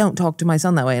and said, don't talk to my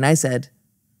son that way. And I said,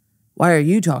 why are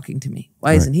you talking to me?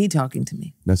 Why isn't he talking to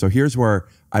me? Now, so here's where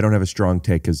I don't have a strong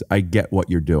take because I get what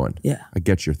you're doing. Yeah. I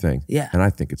get your thing. Yeah. And I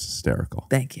think it's hysterical.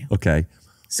 Thank you. Okay.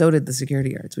 So did the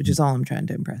security guards, which is all I'm trying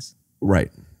to impress.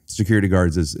 Right. Security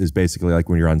guards is basically like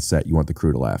when you're on set, you want the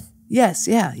crew to laugh. Yes,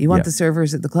 yeah. You want the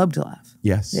servers at the club to laugh.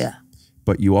 Yes. Yeah.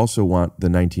 But you also want the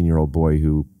 19-year-old boy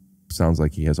who sounds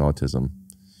like he has autism.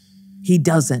 He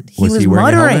doesn't. He Was was he wearing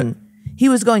a muttering. helmet? He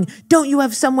was going, don't you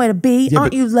have somewhere to be? Yeah,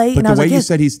 Aren't you late? But And the I was way like, you yes.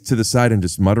 said he's to the side and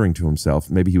just muttering to himself,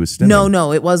 maybe he was stimming.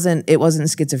 No, it wasn't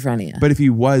schizophrenia. But if he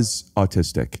was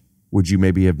autistic, would you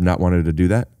maybe have not wanted to do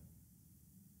that?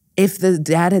 If the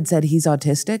dad had said he's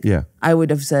autistic, Yeah. I would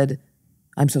have said,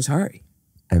 I'm so sorry.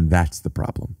 And that's the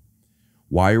problem.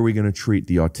 Why are we going to treat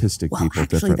the autistic Well, people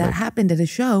actually, differently? that happened at a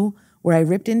show where I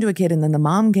ripped into a kid, and then the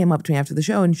mom came up to me after the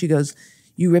show and she goes,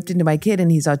 you ripped into my kid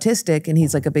and he's autistic and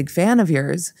he's like a big fan of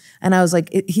yours. And I was like,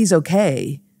 he's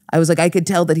okay. I was like, I could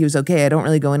tell that he was okay. I don't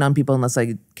really go in on people unless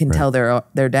I can tell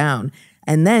they're down.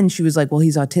 And then she was like, well,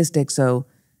 he's autistic, so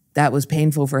that was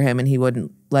painful for him and he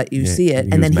wouldn't let you see it.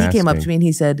 he And was then he came up masking. to me and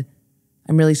he said,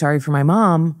 I'm really sorry for my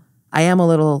mom. I am a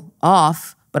little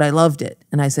off, but I loved it.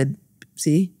 And I said,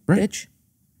 see, bitch?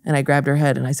 And I grabbed her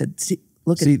head and I said, see,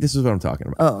 look See, at this is what I'm talking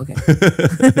about. Oh, okay.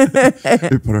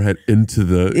 They put her head into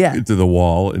the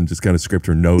wall and just kind of scraped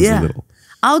her nose a little.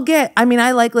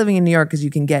 I like living in New York because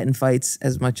you can get in fights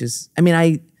as much as,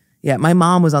 my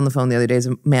mom was on the phone the other day.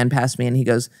 A man passed me and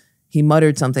he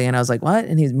muttered something and I was like, what?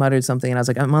 And he muttered something and I was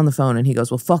like, I'm on the phone. And he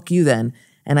goes, well, fuck you then.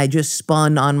 And I just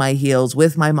spun on my heels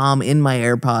with my mom in my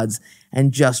AirPods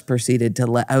and just proceeded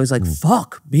to I was like,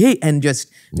 fuck me. And just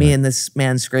me and this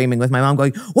man screaming with my mom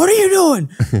going, what are you doing?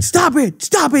 Stop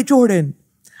it, Jordan.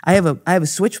 I have a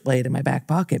switchblade in my back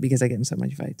pocket because I get in so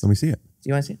many fights. Let me see it. Do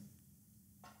you want to see it?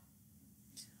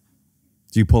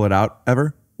 Do you pull it out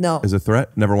ever? No. As a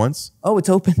threat? Never once? Oh, it's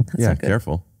open. That's Yeah, not good.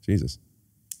 careful. Jesus.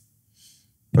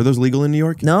 Are those legal in New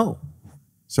York? No.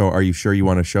 So are you sure you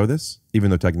want to show this? Even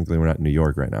though technically we're not in New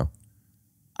York right now.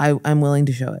 I'm willing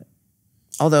to show it.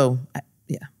 Although,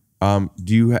 yeah.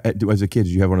 Do you, as a kid,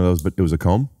 did you have one of those, but it was a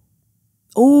comb?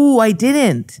 Oh, I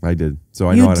didn't. I did. So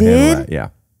I You know how to handle did? that. Yeah.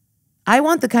 I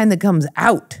want the kind that comes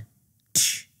out.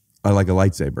 I like a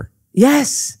lightsaber.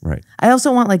 Yes. Right. I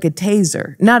also want like a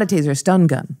taser. Not a taser, a stun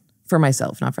gun for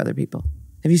myself, not for other people.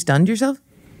 Have you stunned yourself?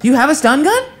 You have a stun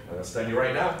gun? I'm gonna stun you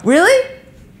right now. Really?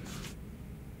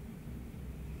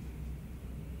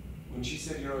 When she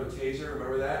said, you know, a taser,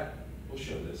 remember that? We'll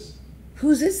show this.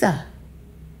 Whose is that?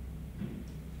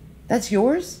 That's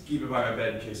yours? Keep it by my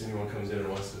bed in case anyone comes in and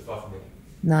wants to fuck me.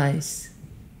 Nice.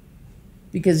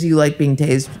 Because you like being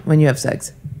tased when you have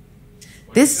sex.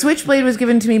 This switchblade was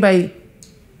given to me by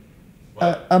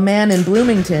a man in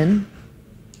Bloomington,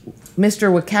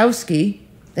 Mr. Wachowski.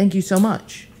 Thank you so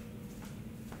much.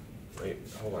 Wait,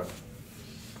 hold on.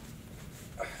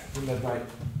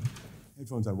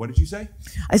 Headphones on. What did you say?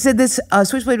 I said this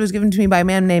switchblade was given to me by a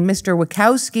man named Mr.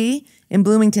 Wachowski in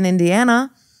Bloomington,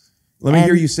 Indiana. Let me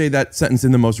hear you say that sentence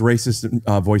in the most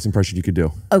racist voice impression you could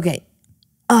do. Okay.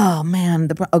 Oh man.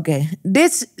 Okay.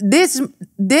 This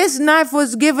knife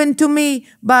was given to me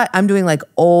by. I'm doing like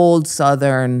old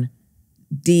Southern,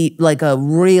 deep, like a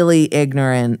really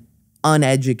ignorant,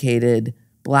 uneducated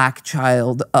black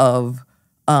child of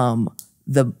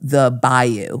the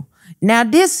bayou. Now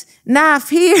this knife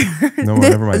here. No,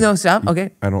 never mind. No, stop.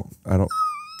 Okay. I don't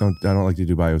like to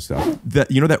do bio stuff.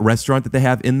 You know that restaurant that they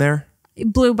have in there?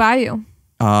 Blue Bayou.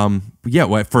 Yeah,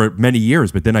 well, for many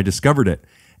years, but then I discovered it.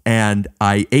 And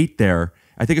I ate there.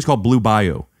 I think it's called Blue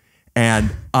Bayou. And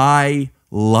I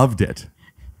loved it.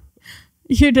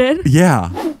 You did?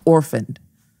 Yeah. Orphaned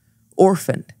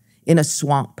in a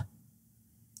swamp.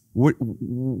 What?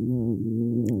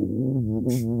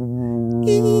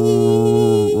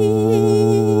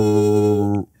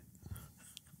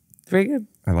 Very good.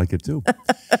 I like it too.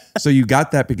 So you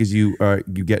got that because you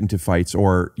get into fights,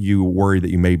 or you worry that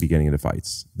you may be getting into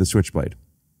fights. The switchblade.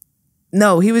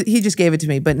 No, he just gave it to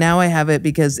me, but now I have it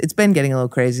because it's been getting a little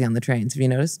crazy on the trains. Have you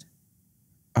noticed?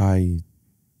 I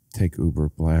take Uber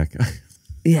Black.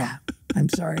 Yeah, I'm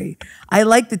sorry. I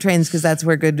like the trains because that's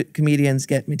where good comedians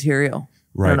get material.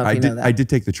 Right. I don't know if you know that. I did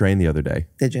take the train the other day.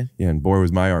 Did you? Yeah, and boy,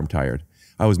 was my arm tired.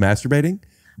 I was masturbating,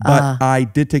 but I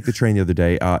did take the train the other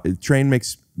day. The train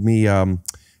makes me, I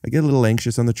get a little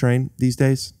anxious on the train these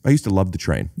days. I used to love the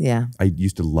train. Yeah. I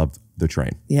used to love the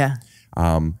train. Yeah.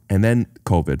 And then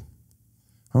COVID.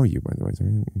 How are you, by the way?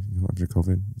 After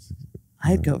COVID? I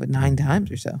had COVID 9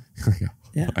 times or so.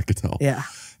 Yeah, I could tell. Yeah.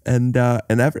 And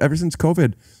ever since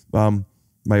COVID, my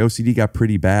OCD got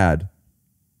pretty bad.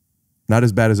 Not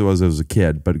as bad as it was a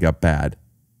kid, but it got bad.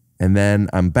 And then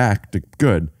I'm back to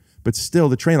good. But still,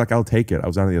 the train, like, I'll take it. I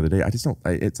was on it the other day. I just don't,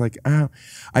 it's like,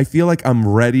 I feel like I'm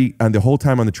ready. And the whole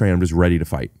time on the train, I'm just ready to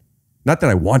fight. Not that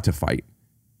I want to fight.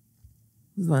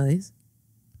 With one of these.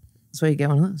 That's why you get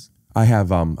one of those. I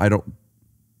have, I don't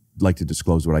like to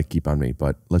disclose what I keep on me,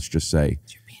 but let's just say.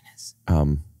 It's your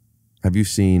penis. Have you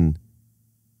seen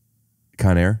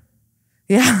Con Air?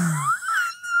 Yeah.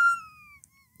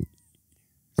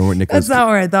 That's not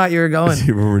where I thought you were going.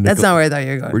 That's not where I thought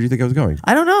you were going. Where do you think I was going?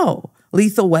 I don't know.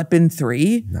 Lethal Weapon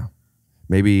 3? No.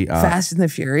 Maybe. Fast and the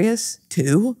Furious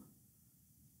 2?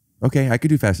 Okay, I could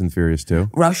do Fast and Furious 2.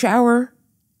 Rush Hour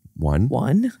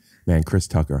 1. Man, Chris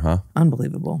Tucker, huh?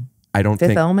 Unbelievable. I don't Fifth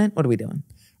think. Element? What are we doing?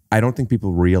 I don't think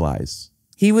people realize.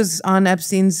 He was on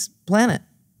Epstein's planet.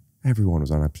 Everyone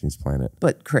was on Epstein's planet.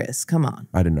 But Chris, come on.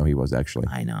 I didn't know he was actually.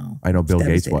 I know. I know It's Bill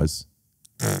Gates devastating. was.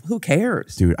 Who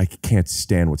cares? Dude, I can't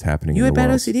stand what's happening You in had the bad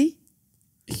world. OCD?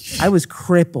 I was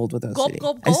crippled with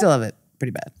OCD. I still have it pretty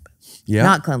bad. Yeah?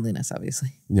 Not cleanliness,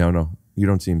 obviously. No. You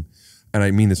don't seem, and I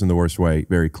mean this in the worst way,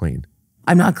 very clean.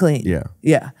 I'm not clean. Yeah.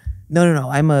 Yeah. No.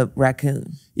 I'm a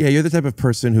raccoon. Yeah, you're the type of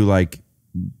person who like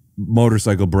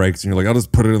motorcycle brakes and you're like, I'll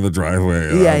just put it in the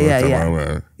driveway.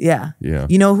 Yeah. Yeah.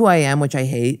 You know who I am, which I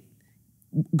hate?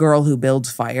 Girl who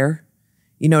builds fire.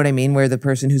 You know what I mean? Where the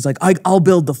person who's like, I'll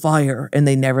build the fire, and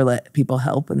they never let people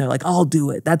help, and they're like, I'll do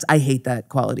it. I hate that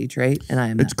quality trait, and I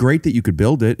am. It's great that you could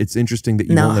build it. It's interesting that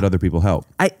you won't let other people help.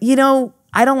 I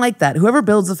don't like that. Whoever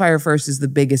builds the fire first is the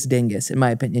biggest dingus, in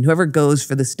my opinion. Whoever goes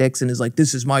for the sticks and is like,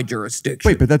 this is my jurisdiction.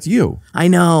 Wait, but that's you. I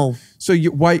know. So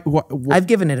why I've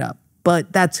given it up,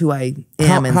 but that's who I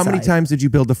am inside. How many times did you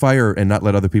build the fire and not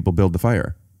let other people build the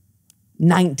fire?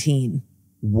 19.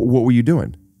 What were you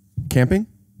doing? Camping?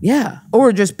 Yeah.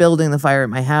 Or just building the fire at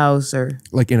my house, or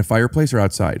Like in a fireplace or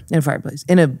outside? in a fireplace,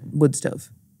 in a wood stove.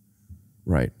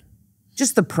 Right.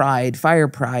 Just the pride. Fire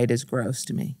pride is gross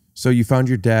to me. So you found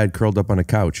your dad curled up on a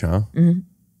couch, huh? Mm-hmm.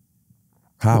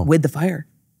 How? With the fire.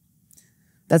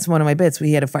 That's one of my bits.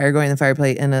 We had a fire going in the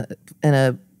fireplace and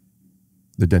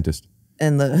The dentist.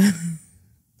 the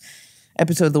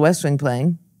episode of The West Wing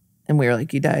playing, and we were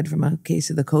like, you died from a case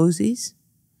of the cozies?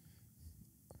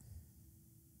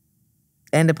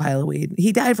 And a pile of weed.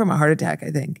 He died from a heart attack,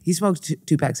 I think. He smoked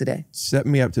two packs a day. Set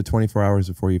me up to 24 hours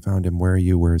before you found him. Where are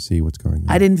you? Where is he? What's going on?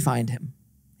 I didn't find him.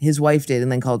 His wife did, and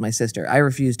then called my sister. I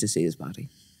refused to see his body.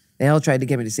 They all tried to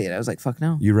get me to see it. I was like, fuck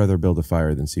no. You'd rather build a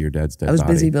fire than see your dad's dead I was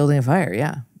body. busy building a fire,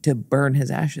 yeah, to burn his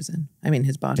ashes in. I mean,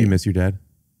 his body. Do you miss your dad?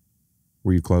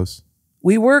 Were you close?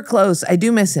 We were close. I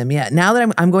do miss him, yeah. Now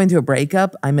that I'm going through a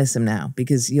breakup, I miss him now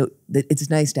because it's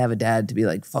nice to have a dad to be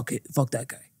like, fuck it, fuck that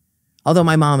guy. Although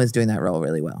my mom is doing that role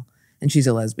really well. And she's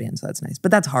a lesbian, so that's nice. But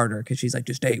that's harder because she's like,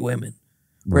 just date women.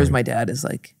 Whereas my dad is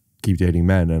like, keep dating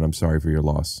men, and I'm sorry for your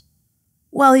loss.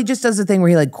 well, he just does the thing where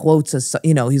he like quotes us,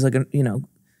 he's like,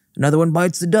 another one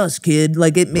bites the dust, kid.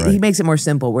 Like he makes it more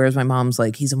simple. Whereas my mom's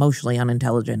like, he's emotionally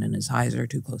unintelligent and his eyes are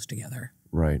too close together.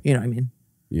 Right. You know what I mean?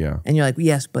 Yeah. And you're like,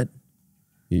 yes, but.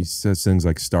 He says things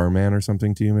like Starman or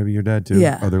something to you, maybe your dad too?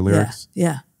 Yeah. Other lyrics?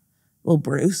 Yeah. Little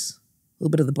Bruce, a little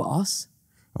bit of the boss.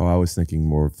 Oh, I was thinking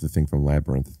more of the thing from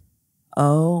Labyrinth.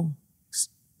 Oh,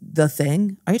 The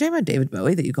Thing? Are you talking about David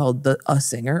Bowie that you called a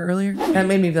singer earlier? That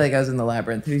made me feel like I was in The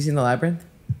Labyrinth. Have you seen The Labyrinth?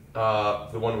 The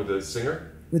one with the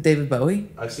singer? With David Bowie?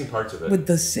 I've seen parts of it. With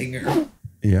the singer.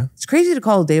 Yeah. It's crazy to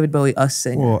call David Bowie a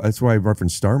singer. Well, that's why I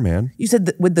referenced Starman. You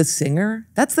said with the singer?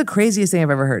 That's the craziest thing I've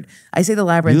ever heard. I say The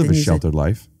Labyrinth. You live and a you sheltered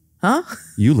life. Huh?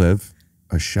 You live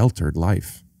a sheltered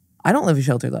life. I don't live a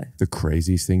sheltered life. The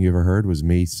craziest thing you ever heard was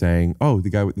me saying, "Oh,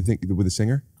 the guy with the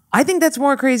singer." I think that's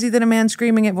more crazy than a man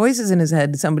screaming at voices in his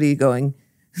head. Somebody going,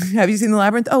 "Have you seen The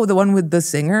Labyrinth?" Oh, the one with the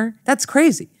singer. That's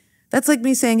crazy. That's like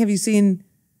me saying, "Have you seen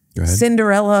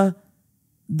Cinderella,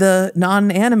 the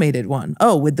non-animated one?"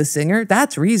 Oh, with the singer.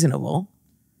 That's reasonable.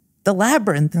 The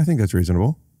Labyrinth. I think that's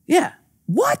reasonable. Yeah.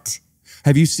 What?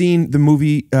 Have you seen the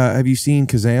movie? Have you seen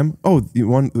Kazam? Oh,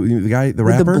 the guy, the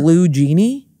rapper, with the blue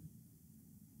genie.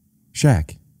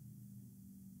 Shaq.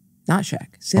 Not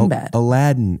Shaq. Sinbad.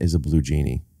 Aladdin is a blue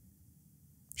genie.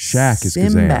 Shaq is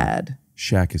Kazam. Sinbad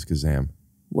Shaq is Kazam.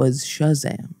 was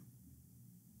Shazam.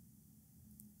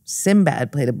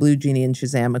 Sinbad played a blue genie in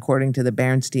Shazam according to the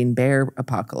Bernstein Bear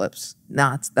apocalypse.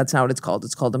 That's not what it's called.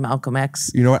 It's called a Malcolm X.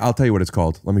 You know what? I'll tell you what it's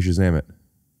called. Let me Shazam it.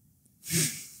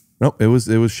 Nope, it was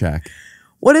Shaq.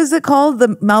 What is it called?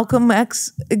 The Malcolm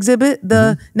X exhibit?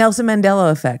 The Nelson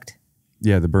Mandela effect.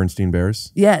 Yeah, the Bernstein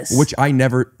Bears. Yes. Which I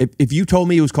never, if you told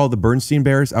me it was called the Bernstein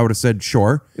Bears, I would have said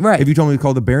sure. Right. If you told me it was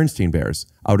called the Bernstein Bears,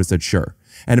 I would have said sure.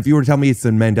 And if you were to tell me it's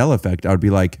the Mandela effect, I would be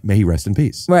like, may he rest in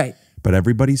peace. Right. But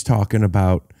everybody's talking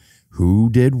about who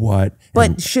did what.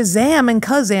 But Shazam and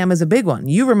Kazam is a big one.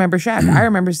 You remember Shaq. I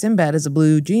remember Sinbad as a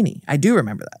blue genie. I do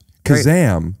remember that.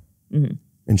 Kazam and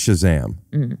Shazam.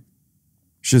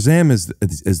 Shazam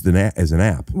is an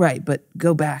app. Right, but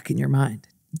go back in your mind.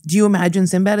 Do you imagine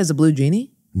Sinbad as a blue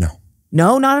genie? No.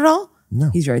 No, not at all?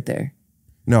 No. He's right there.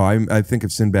 No, I think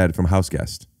of Sinbad from House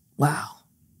Guest. Wow.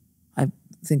 I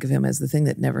think of him as the thing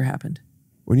that never happened.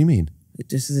 What do you mean?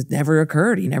 It never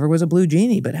occurred. He never was a blue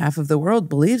genie, but half of the world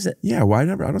believes it. Yeah, why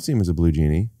never? I don't see him as a blue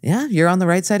genie. Yeah, you're on the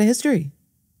right side of history.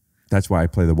 That's why I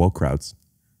play the woke crowds.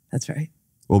 That's right.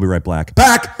 We'll be right back.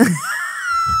 Back!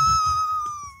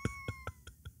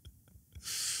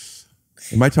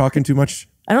 Am I talking too much?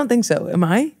 I don't think so. Am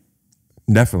I?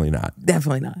 Definitely not.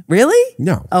 Definitely not. Really?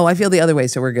 No. Oh, I feel the other way,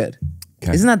 so we're good.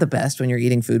 Okay. Isn't that the best when you're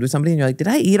eating food with somebody and you're like, did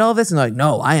I eat all this? And they're like,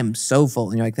 no, I am so full.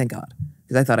 And you're like, thank God.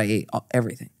 Because I thought I ate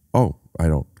everything. Oh, I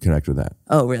don't connect with that.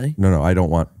 Oh, really? No, I don't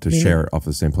want to share off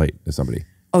the same plate as somebody.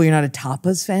 Oh, you're not a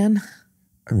tapas fan?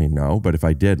 I mean, no, but if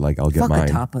I did, like, I'll get Fuck mine.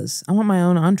 a tapas. I want my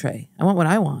own entree. I want what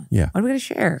I want. Yeah. Why do we got to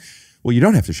share? Well, you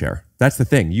don't have to share. That's the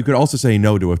thing. You could also say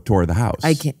no to a tour of the house.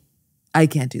 I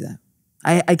can't do that.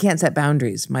 I can't set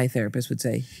boundaries, my therapist would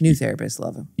say. New therapists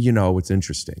love him. You know, it's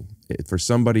interesting. For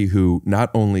somebody who not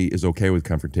only is okay with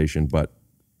confrontation, but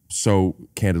so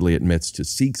candidly admits to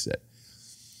seeks it,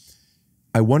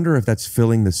 I wonder if that's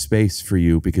filling the space for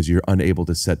you because you're unable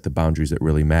to set the boundaries that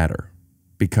really matter.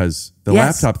 Because the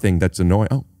laptop thing, that's annoying.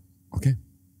 Oh, okay.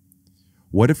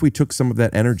 What if we took some of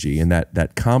that energy and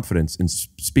that confidence in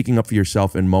speaking up for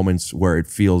yourself in moments where it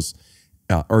feels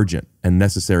urgent and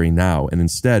necessary now, and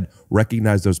instead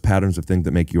recognize those patterns of things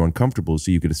that make you uncomfortable so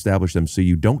you could establish them so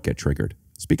you don't get triggered?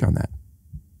 Speak on that.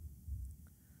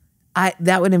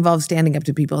 That would involve standing up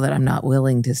to people that I'm not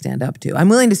willing to stand up to. I'm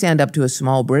willing to stand up to a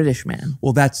small British man.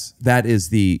 Well, that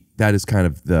is kind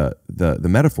of the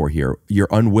metaphor here. Your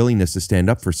unwillingness to stand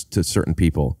up to certain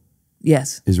people,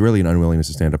 yes, is really an unwillingness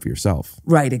to stand up for yourself.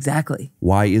 Right, exactly.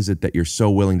 Why is it that you're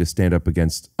so willing to stand up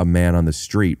against a man on the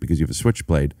street because you have a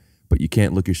switchblade, but you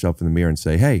can't look yourself in the mirror and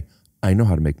say, "Hey, I know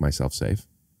how to make myself safe"?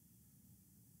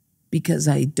 Because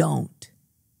I don't.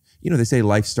 You know, they say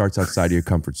life starts outside of your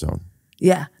comfort zone.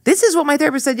 Yeah. This is what my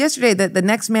therapist said yesterday, that the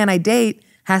next man I date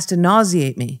has to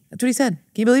nauseate me. That's what he said.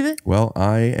 Can you believe it? Well,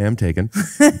 I am taken,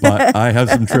 but I have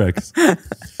some tricks.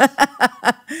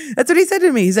 That's what he said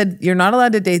to me. He said, you're not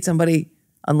allowed to date somebody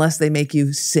unless they make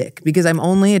you sick, because I'm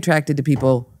only attracted to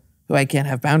people who I can't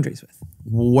have boundaries with.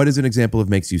 What is an example of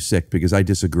makes you sick? Because I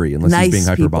disagree, unless he's being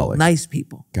hyperbolic. Nice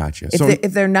people. Gotcha.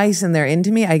 If they're nice and they're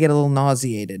into me, I get a little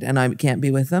nauseated and I can't be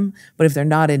with them. But if they're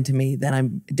not into me, then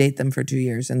I date them for 2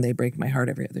 years and they break my heart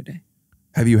every other day.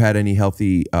 Have you had any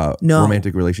healthy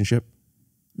romantic relationship?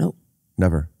 Nope.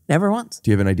 Never? Never once. Do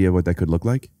you have an idea of what that could look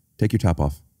like? Take your top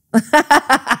off.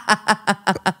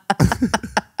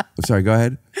 Sorry, go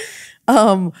ahead.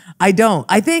 I don't.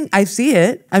 I think I see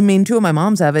it. I mean, 2 of my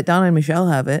moms have it. Donna and Michelle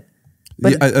have it.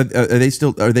 But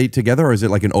are they together, or is it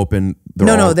like an open?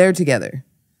 No, they're together.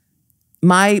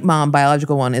 My mom,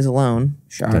 biological one, is alone.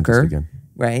 Shocker. Again.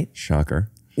 Right.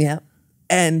 Shocker. Yeah.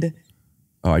 And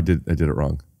I did it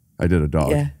wrong. I did a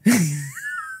dog. yeah.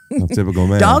 Typical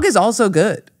man. Dog is also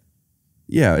good.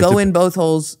 Yeah. Go in both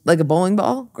holes like a bowling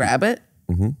ball, grab it.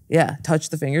 Mm-hmm. Yeah. Touch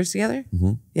the fingers together.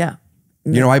 Mm-hmm. Yeah.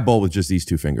 You know, I bowl with just these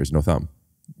 2 fingers, no thumb.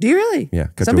 Do you really? Yeah.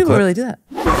 Some people really do that.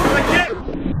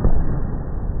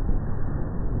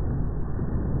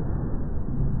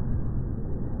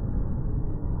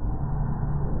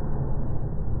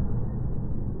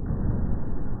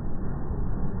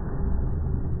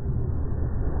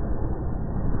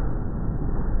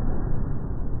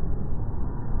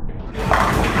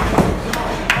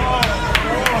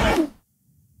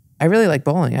 I really like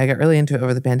bowling. I got really into it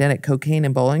over the pandemic. Cocaine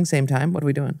and bowling, same time. What are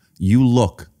we doing? You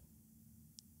look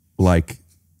like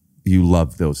you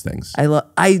love those things.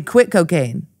 I quit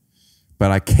cocaine. But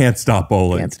I can't stop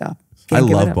bowling. Can't stop. I Can't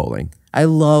give it love up. bowling. I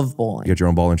love bowling. You got your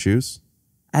own ball and shoes?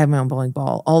 I have my own bowling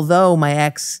ball. Although my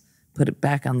ex put it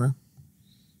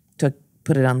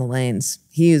put it on the lanes.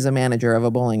 He is a manager of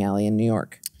a bowling alley in New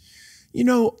York. You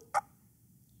know,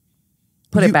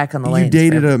 Put it back on the lanes. You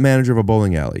dated a manager of a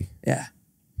bowling alley. Yeah.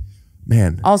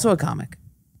 Man. Also a comic.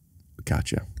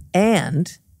 Gotcha.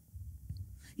 And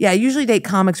yeah, I usually date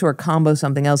comics who are combo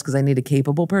something else because I need a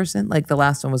capable person. Like the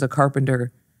last one was a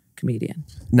carpenter comedian.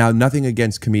 Now, nothing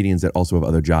against comedians that also have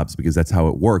other jobs, because that's how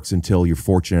it works until you're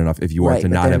fortunate enough, if you are, to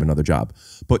not have another job.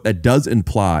 But that does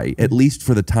imply, at least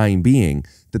for the time being,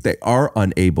 that they are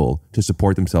unable to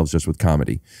support themselves just with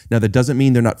comedy. Now, that doesn't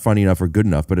mean they're not funny enough or good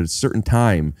enough, but at a certain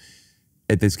time,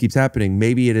 if this keeps happening,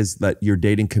 maybe it is that you're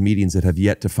dating comedians that have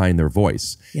yet to find their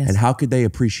voice. Yes. And how could they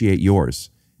appreciate yours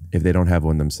if they don't have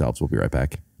one themselves? We'll be right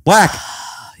back. Black!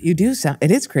 You do sound, it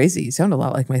is crazy. You sound a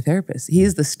lot like my therapist. He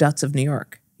is the Stutz of New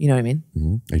York. You know what I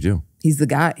mean? I do. He's the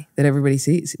guy that everybody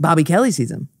sees. Bobby Kelly sees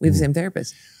him. We have the same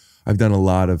therapist. I've done a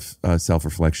lot of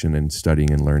self-reflection and studying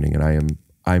and learning, and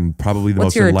I'm probably the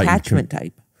most enlightened. What's your attachment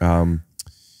type?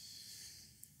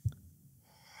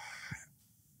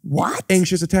 What?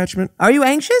 Anxious attachment. Are you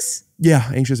anxious? Yeah,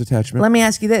 anxious attachment. Let me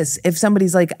ask you this. If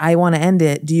somebody's like, I want to end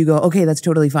it, do you go, okay, that's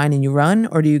totally fine, and you run?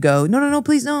 Or do you go, no,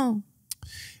 please, no?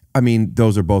 I mean,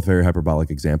 those are both very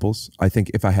hyperbolic examples. I think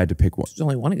if I had to pick one. There's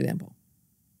only one example.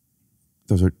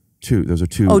 Those are two.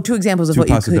 Oh, two examples of what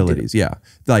possibilities. You could do.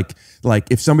 Yeah.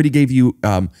 Like if somebody gave you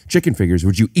chicken fingers,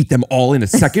 would you eat them all in a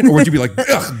second? Or would you be like,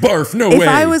 ugh, barf, no way? If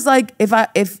I was like, if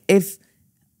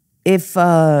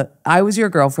I was your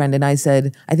girlfriend and I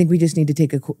said, I think we just need to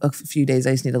take a few days,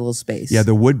 I just need a little space. Yeah,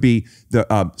 there would be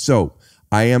so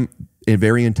I am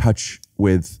very in touch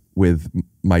with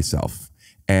myself,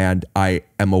 and I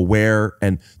am aware,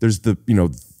 and there's the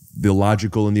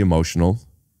logical and the emotional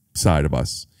side of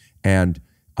us, and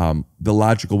the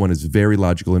logical one is very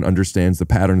logical and understands the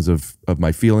patterns of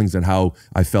my feelings and how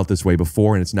I felt this way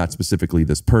before, and it's not specifically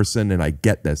this person, and I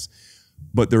get this.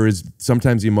 But there is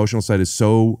sometimes the emotional side is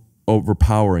so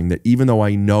overpowering that even though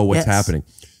I know what's happening,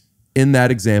 in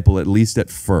that example, at least at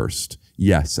first,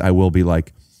 yes, I will be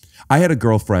like, I had a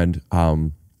girlfriend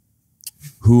of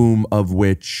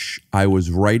which I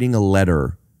was writing a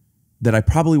letter that I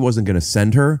probably wasn't going to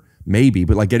send her, maybe,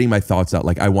 but like getting my thoughts out,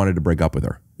 like I wanted to break up with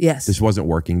her. Yes. This wasn't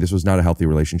working. This was not a healthy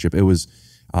relationship. It was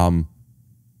an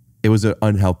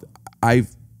unhealthy.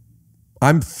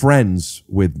 I'm friends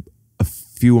with a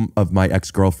few of my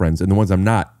ex-girlfriends, and the ones I'm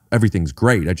not, everything's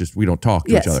great. we don't talk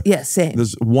to each other. Yes, same.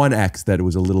 There's one ex that it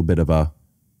was a little bit of a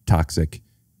toxic,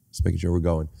 just making sure we're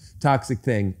going, toxic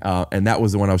thing. And that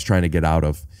was the one I was trying to get out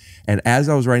of. And as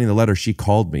I was writing the letter, she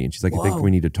called me and she's like, I think we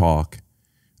need to talk.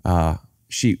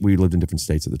 We lived in different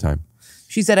states at the time.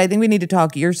 She said, I think we need to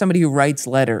talk. You're somebody who writes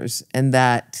letters, and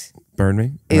that burn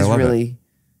me. Is really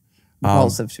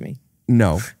repulsive to me.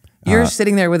 No. You're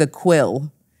sitting there with a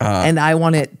quill, and I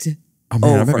want it over.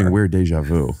 I'm having weird deja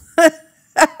vu.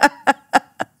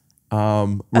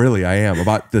 Really, I am,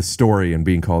 about this story and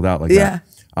being called out like that.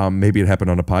 Maybe it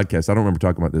happened on a podcast. I don't remember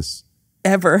talking about this.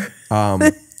 Ever.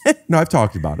 No, I've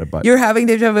talked about it, but you're having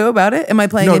deja vu about it? Am I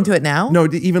playing into it now? No,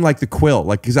 even like the quill,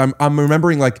 like, because I'm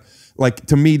remembering like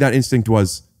to me that instinct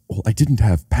was, well, I didn't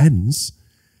have pens,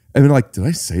 and then like, did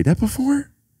I say that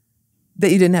before?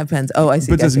 That you didn't have pens? Oh, I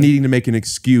see. But just needing to make an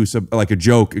excuse, like a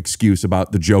joke excuse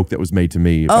about the joke that was made to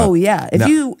me. Oh yeah,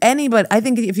 I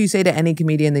think if you say to any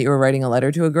comedian that you were writing a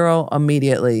letter to a girl,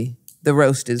 immediately the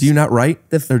roast is. Do you not write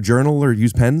a journal or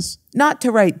use pens? Not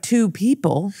to write to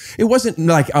people. It wasn't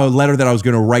like a letter that I was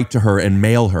going to write to her and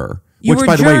mail her. You which, were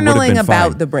by the way, would have journaling been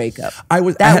about fine. the breakup.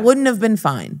 That wouldn't have been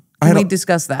fine. Can we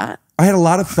discuss that? I had a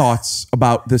lot of thoughts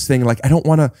about this thing. Like, I don't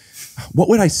want to. What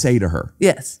would I say to her?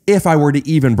 Yes. If I were to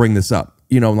even bring this up,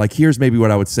 like here's maybe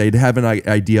what I would say, to have an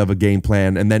idea of a game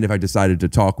plan, and then if I decided to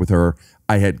talk with her,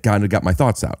 I had kind of got my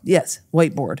thoughts out. Yes,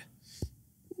 whiteboard.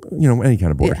 Any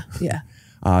kind of board. Yeah.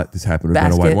 This happened to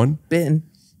have been a white one. Bin.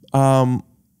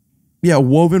 Yeah,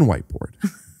 woven whiteboard.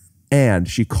 And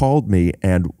she called me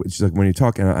and she's like, when you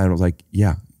talk, and I was like,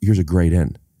 yeah, here's a great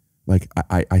end. Like,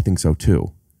 I think so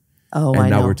too. Oh, and I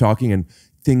know. now we're talking and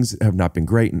things have not been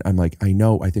great. And I'm like, I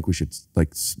know, I think we should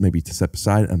like maybe step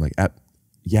aside. I'm like,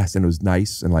 yes. And it was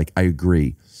nice. And like, I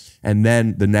agree. And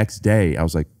then the next day I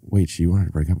was like, wait, she wanted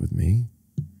to break up with me?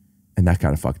 And that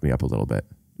kind of fucked me up a little bit.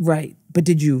 Right. But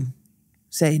did you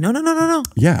say, no?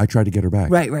 Yeah, I tried to get her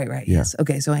back. Right. Yeah. Yes.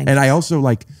 Okay, so and I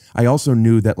also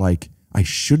knew that like I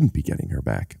shouldn't be getting her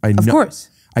back. Of course.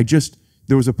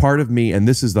 There was a part of me, and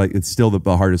this is like, it's still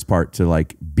the hardest part to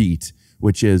like beat,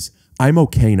 which is I'm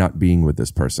okay not being with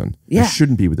this person. Yeah. I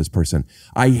shouldn't be with this person.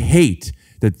 I hate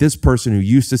that this person who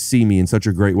used to see me in such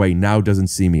a great way now doesn't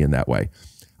see me in that way.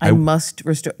 I must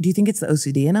restore. Do you think it's the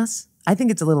OCD in us? I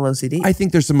think it's a little OCD. I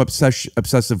think there's some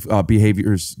obsessive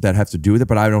behaviors that have to do with it,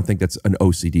 but I don't think that's an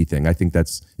OCD thing. I think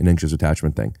that's an anxious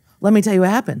attachment thing. Let me tell you what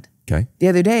happened. Okay. The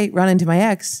other day, run into my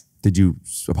ex. Did you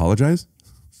apologize?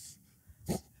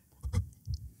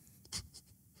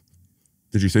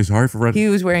 Did you say sorry for running? He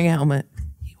was wearing a helmet.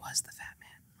 He was the fat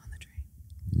man on the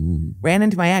train. Ran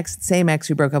into my ex, same ex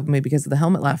who broke up with me because of the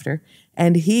helmet laughter.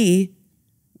 And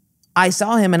I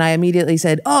saw him and I immediately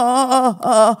said,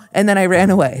 oh, and then I ran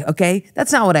away, okay?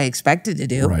 That's not what I expected to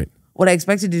do. Right. What I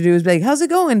expected to do was be like, how's it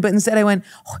going? But instead I went,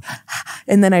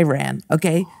 and then I ran,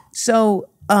 okay? So,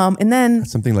 and then...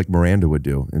 That's something like Miranda would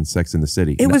do in Sex and the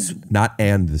City. It was... Not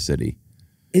and the City.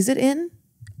 Is it in?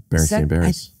 Berenstain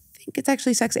Bears. I think it's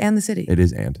actually Sex and the City. It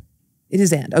is and. It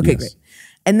is and. Okay, Yes. great.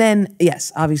 And then,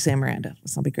 yes, obviously I'm Miranda.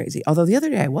 Let's not be crazy. Although the other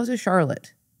day I was a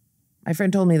Charlotte. My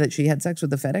friend told me that she had sex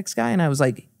with the FedEx guy, and I was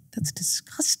like, that's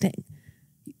disgusting.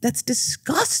 That's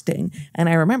disgusting. And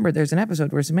I remember there's an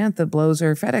episode where Samantha blows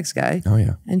her FedEx guy. Oh,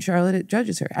 yeah. And Charlotte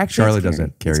judges her. Actually, Charlotte it's Carrie.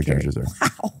 doesn't. Carrie It's Carrie. judges her.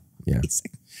 Wow. Yeah.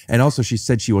 Amazing. And also she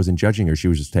said she wasn't judging her. She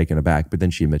was just taken aback. But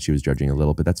then she admits she was judging a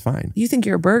little bit. That's fine. You think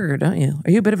you're a burger, don't you?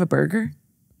 Are you a bit of a burger?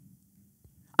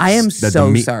 I am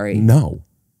sorry. No.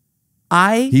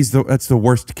 That's the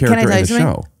worst character in the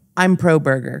show. I'm pro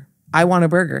burger. I want a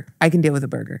burger. I can deal with a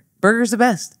burger. Burger's the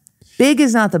best. Big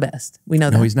is not the best. We know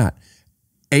that. No, he's not.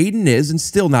 Aiden is, and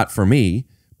still not for me,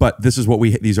 but this is what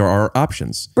these are our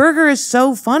options. Burger is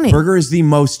so funny. Burger is the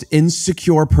most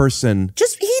insecure person.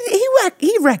 Just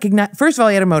he recognized. First of all,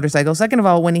 he had a motorcycle. Second of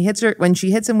all, when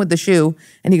she hits him with the shoe,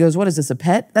 and he goes, "What is this? A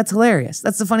pet?" That's hilarious.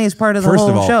 That's the funniest part of the First whole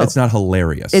of all, show. it's not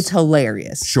hilarious. It's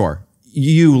hilarious. Sure,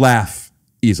 you laugh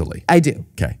easily. I do.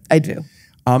 Okay, I do.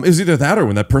 It was either that or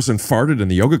when that person farted in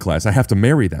the yoga class. I have to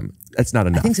marry them. That's not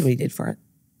enough. I think somebody did fart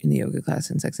in the yoga class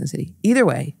in Sex and the City. Either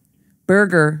way,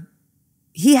 Burger,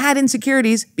 he had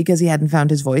insecurities because he hadn't found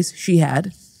his voice. She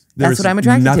had. That's what I'm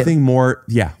attracted to. Nothing more.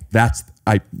 Yeah, that's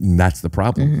the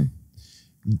problem. Mm-hmm.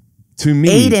 To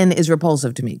me, Aiden is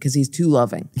repulsive to me because he's too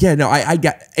loving. Yeah, no, I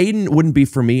get Aiden wouldn't be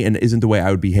for me and isn't the way I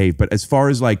would behave. But as far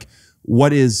as like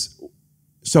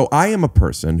so I am a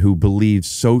person who believes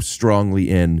so strongly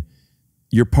in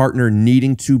your partner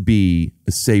needing to be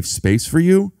a safe space for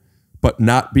you, but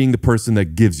not being the person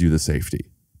that gives you the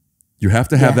safety. You have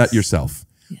to have that yourself.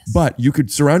 Yes. But you could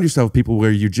surround yourself with people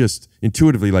where you just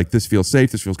intuitively like, this feels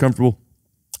safe, this feels comfortable.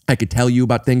 I could tell you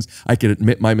about things. I could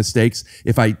admit my mistakes.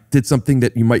 If I did something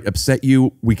that you might upset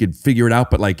you, we could figure it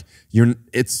out. But like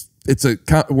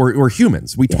we're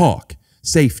humans. We talk.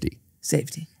 Safety.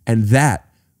 And that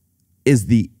is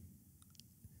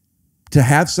to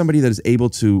have somebody that is able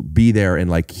to be there and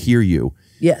like hear you.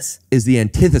 Yes. Is the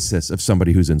antithesis of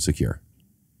somebody who's insecure.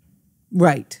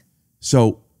 Right.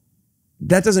 So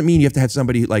that doesn't mean you have to have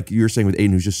somebody like you're saying with Aiden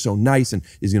who's just so nice and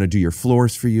is going to do your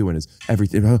floors for you and is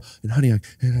everything. And honey,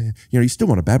 you still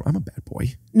want I'm a bad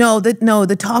boy. No,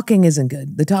 the talking isn't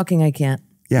good. The talking I can't.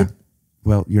 Yeah.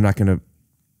 Well, you're not going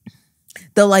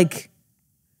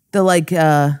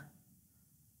to.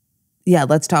 Yeah,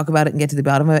 let's talk about it and get to the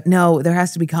bottom of it. No, there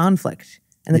has to be conflict.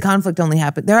 And the conflict only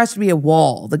happens. There has to be a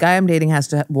wall. The guy I'm dating has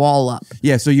to wall up.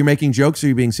 Yeah, so you're making jokes or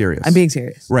you're being serious? I'm being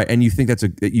serious. Right, and you think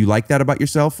you like that about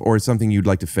yourself or it's something you'd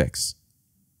like to fix?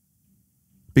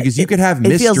 Because you could have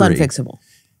mystery. It feels unfixable.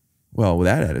 Well, with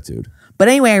that attitude. But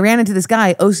anyway, I ran into this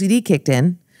guy, OCD kicked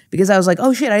in because I was like,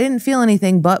 oh shit, I didn't feel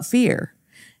anything but fear.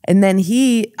 And then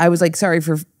I was like, sorry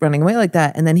for running away like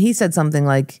that. And then he said something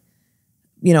like,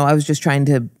 I was just trying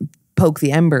to poke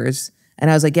the embers. And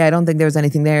I was like, yeah, I don't think there was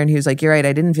anything there. And he was like, you're right,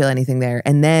 I didn't feel anything there.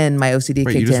 And then my OCD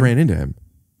kicked in. You just ran into him.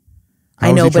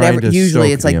 I know, but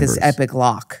usually it's like this epic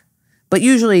lock. But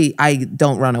usually I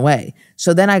don't run away.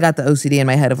 So then I got the OCD in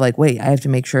my head of like, wait, I have to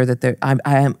make sure that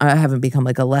I haven't become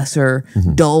like a lesser,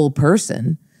 dull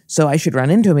person. So I should run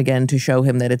into him again to show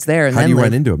him that it's there. And how do you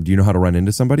run into him? Do you know how to run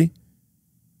into somebody?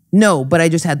 No, but I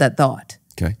just had that thought.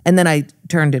 Okay. And then I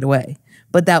turned it away.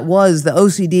 But the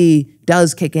OCD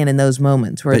does kick in those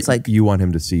moments where it's like... You want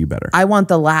him to see you better. I want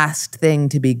the last thing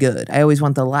to be good. I always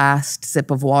want the last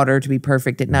sip of water to be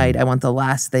perfect at night. I want the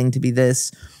last thing to be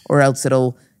this, or else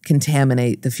it'll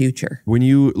contaminate the future. When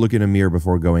you look in a mirror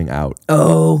before going out...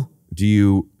 Oh. Do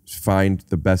you find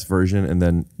the best version and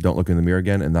then don't look in the mirror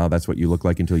again, and now that's what you look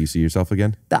like until you see yourself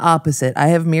again? The opposite. I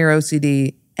have mirror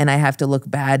OCD, and I have to look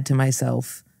bad to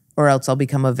myself, or else I'll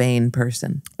become a vain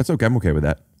person. That's okay. I'm okay with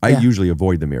that. I usually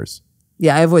avoid the mirrors.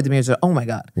 Yeah, I avoid the mirrors. Oh my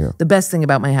God. Yeah. The best thing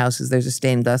about my house is there's a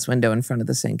stained glass window in front of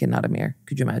the sink and not a mirror.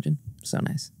 Could you imagine? So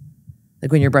nice.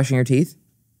 Like when you're brushing your teeth.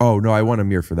 Oh, no, I want a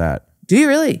mirror for that. Do you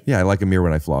really? Yeah, I like a mirror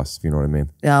when I floss, if you know what I mean.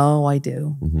 Oh, I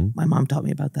do. My mom taught me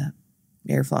about that.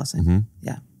 Mirror flossing.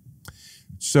 Yeah.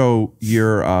 So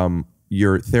you're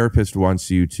your therapist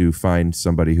wants you to find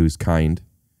somebody who's kind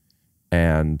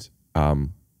and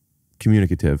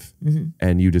communicative,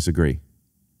 and you disagree.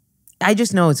 I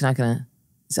just know it's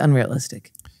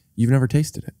unrealistic. You've never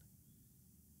tasted it.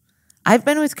 I've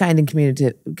been with kind and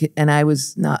communicative, and I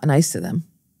was not nice to them.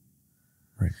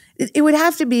 Right. It would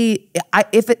have to be,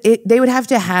 they would have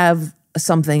to have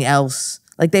something else.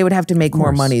 Like they would have to make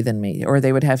more money than me, or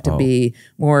they would have to be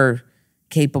more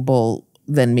capable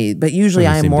than me. But usually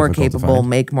I am more capable,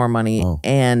 make more money,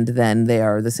 and then they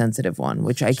are the sensitive one,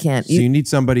 which I can't. So you need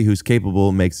somebody who's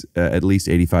capable, makes at least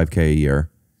 $85K a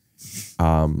year.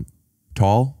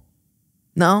 Tall?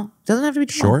 No, doesn't have to be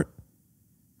tall. Short?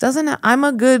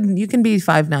 You can be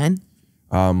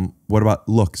 5'9". What about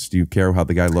looks? Do you care how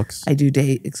the guy looks? I do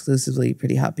date exclusively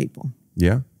pretty hot people.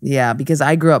 Yeah? Yeah, because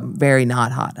I grew up very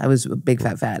not hot. I was a big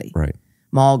fat fatty. Right.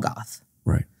 Mall goth.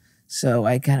 Right. So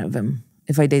I kind of am,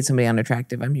 if I date somebody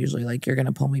unattractive, I'm usually like, you're going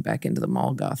to pull me back into the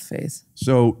mall goth phase.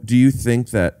 So do you think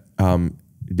that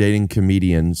dating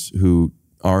comedians who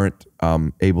aren't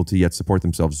able to yet support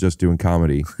themselves just doing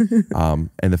comedy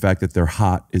and the fact that they're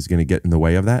hot is going to get in the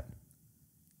way of that?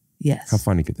 Yes. How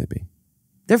funny could they be?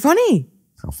 They're funny.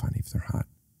 How funny if they're hot?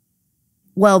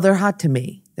 Well, they're hot to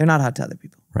me. They're not hot to other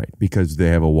people. Right. Because they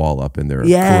have a wall up in their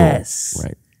Yes.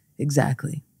 Right.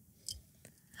 Exactly.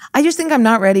 I just think I'm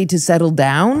not ready to settle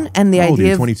down. And the How old are idea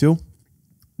you, of 22?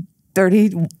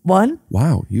 31.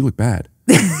 Wow, you look bad.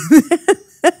 I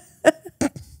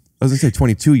was gonna say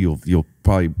 22. You'll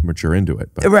probably mature into it.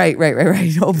 But. Right.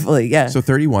 Hopefully, yeah. So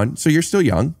 31. So you're still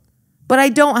young. But I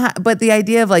don't. But the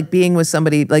idea of like being with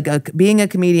somebody, like being a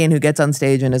comedian who gets on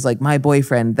stage and is like my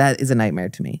boyfriend, that is a nightmare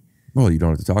to me. Well, you don't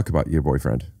have to talk about your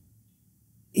boyfriend.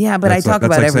 Yeah, but that's I talk like,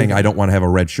 about that's like everything. saying I don't want to have a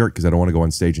red shirt because I don't want to go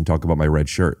on stage and talk about my red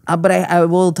shirt. But I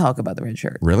will talk about the red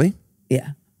shirt. Really?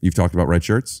 Yeah. You've talked about red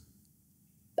shirts?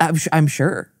 I'm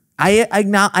sure. I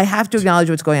have to acknowledge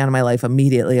what's going on in my life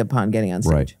immediately upon getting on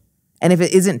stage. Right. And if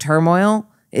it isn't turmoil,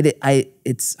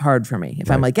 it's hard for me.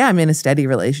 If I'm like, yeah, I'm in a steady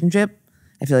relationship,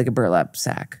 I feel like a burlap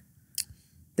sack.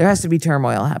 There has to be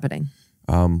turmoil happening.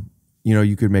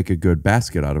 You could make a good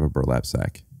basket out of a burlap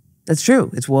sack. That's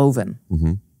true. It's woven.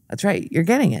 Mm-hmm. That's right. You're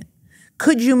getting it.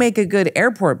 Could you make a good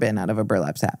airport bin out of a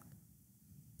burlap sack?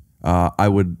 I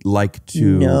would like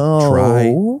to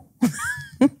try.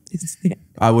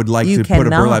 I would like to put a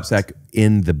burlap sack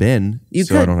in the bin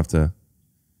I don't have to.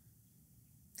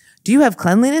 Do you have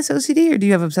cleanliness OCD or do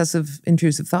you have obsessive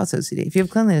intrusive thoughts OCD? If you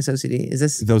have cleanliness OCD, is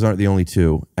this? Those aren't the only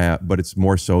two, but it's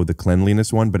more so the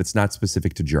cleanliness one, but it's not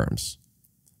specific to germs.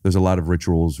 There's a lot of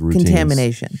rituals, routines.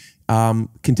 Contamination.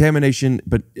 Contamination,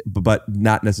 but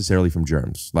not necessarily from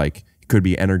germs. Like it could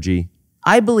be energy.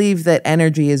 I believe that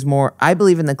energy is more, I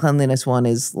believe in the cleanliness one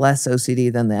is less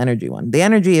OCD than the energy one. The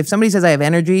energy, if somebody says I have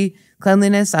energy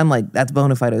cleanliness, I'm like, that's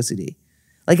bona fide OCD.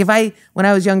 Like when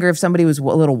I was younger, if somebody was a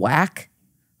little whack,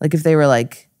 like if they were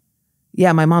like,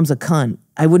 yeah, my mom's a cunt,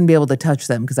 I wouldn't be able to touch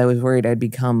them because I was worried I'd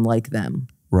become like them.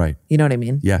 Right. You know what I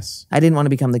mean? Yes. I didn't want to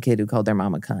become the kid who called their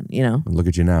mom a cunt, you know? And look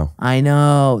at you now. I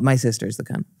know. My sister's the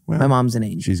cunt. Well, my mom's an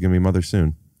angel. She's going to be a mother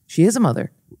soon. She is a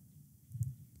mother.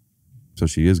 So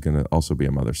she is going to also be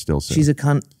a mother still soon. She's a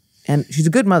cunt. And she's a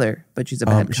good mother, but she's a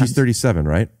bad cunt. She's 37,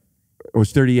 right? Or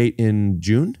was 38 in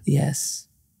June? Yes.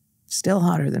 Still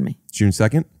hotter than me. June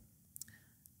 2nd?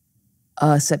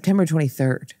 September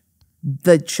 23rd.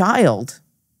 The child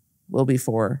will be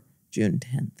for June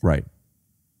 10th. Right.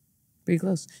 Pretty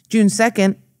close. June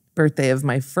 2nd, birthday of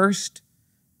my first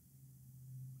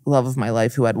love of my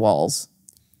life who had walls.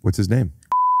 What's his name?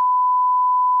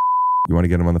 You want to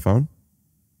get him on the phone?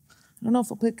 I don't know if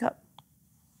he'll pick up.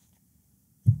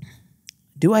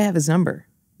 Do I have his number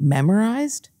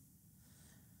memorized?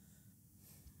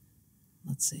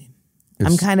 Let's see.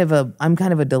 I'm kind of a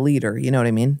deleter. You know what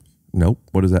I mean? Nope.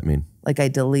 What does that mean? Like I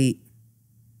delete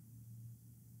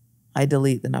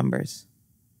the numbers.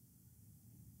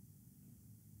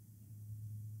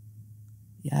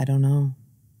 Yeah, I don't know.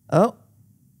 Oh,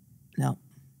 no.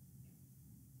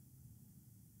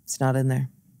 It's not in there.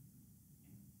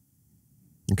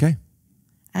 Okay.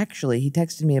 Actually, he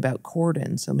texted me about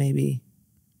Corden, so maybe.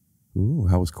 Ooh,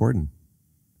 how was Corden?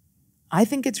 I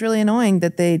think it's really annoying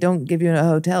that they don't give you a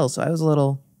hotel, so I was a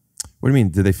little... What do you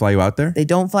mean? Did they fly you out there? They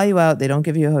don't fly you out. They don't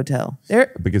give you a hotel.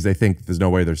 Because they think there's no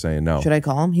way they're saying no. Should I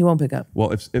call him? He won't pick up.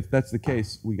 Well, if that's the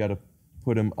case, we got to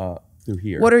put him through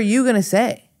here. What are you going to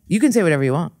say? You can say whatever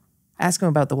you want. Ask him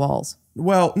about the walls.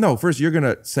 Well, no. First, you're going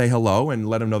to say hello and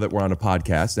let him know that we're on a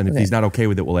podcast. And if he's not okay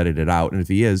with it, we'll edit it out. And if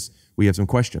he is, we have some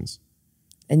questions.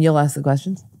 And you'll ask the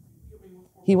questions?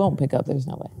 He won't pick up. There's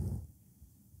no way.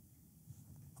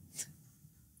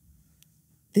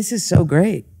 This is so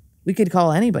great. We could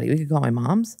call anybody. We could call my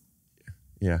mom's.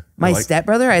 Yeah. My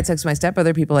stepbrother. I had sex with my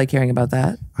stepbrother. People like hearing about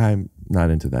that. I'm not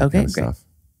into that kind of stuff.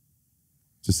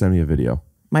 Just send me a video.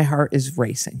 My heart is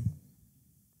racing.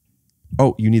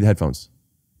 Oh, you need the headphones.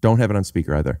 Don't have it on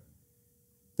speaker either.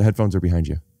 The headphones are behind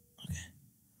you.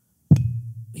 Okay.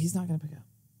 He's not going to pick up.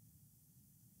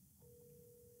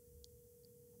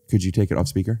 Could you take it off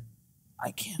speaker?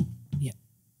 I can. Yeah.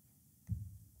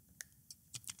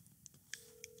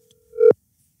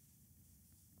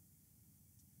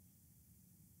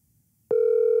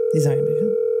 He's not going to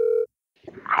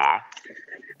pick up. Hello?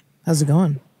 How's it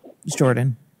going? It's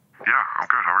Jordan. Yeah, I'm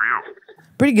good. How are you?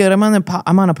 Pretty good. I'm on a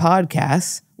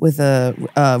podcast with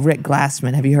Rick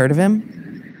Glassman. Have you heard of him?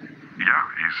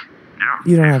 Yeah,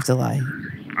 You don't have to lie. No,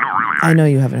 really. I know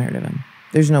you haven't heard of him.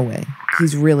 There's no way. Okay.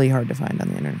 He's really hard to find on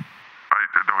the internet. I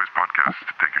know his podcast,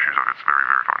 Take Your Shoes Off. It's very,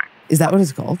 very funny. Is that what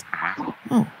it's called?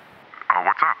 Mm-hmm. Oh.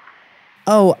 What's up?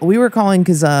 Oh, we were calling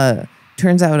because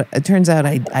turns out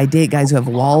I date guys who have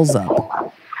walls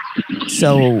up.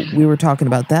 So we were talking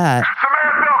about that.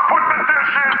 Samantha, put the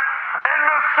dishes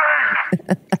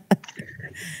in the sink!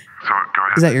 So, go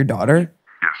ahead. Is that your daughter?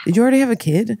 Yes. Did you already have a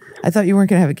kid? I thought you weren't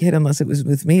going to have a kid unless it was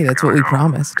with me. That's what we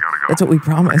promised. That's what we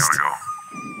promised.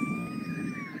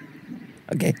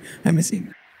 Okay, I miss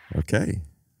you. Okay.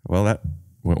 Well, that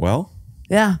went well.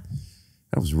 Yeah.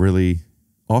 That was really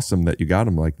awesome that you got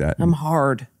him like that. I'm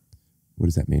hard. What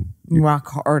does that mean? I'm rock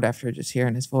hard after just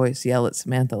hearing his voice yell at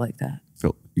Samantha like that.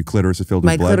 Your clitoris is filled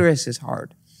My with blood? My clitoris is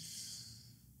hard.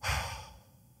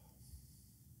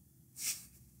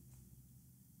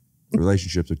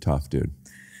 Relationships are tough, dude.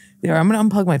 Yeah, I'm going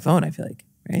to unplug my phone, I feel like,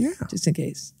 right? Yeah. Just in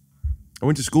case. I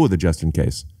went to school with a just in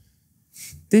case.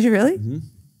 Did you really? Mm-hmm.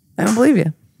 I don't believe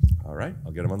you. All right.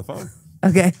 I'll get him on the phone.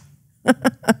 Okay.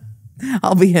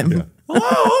 I'll be him. Yeah.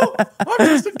 Hello, I'm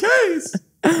just in case.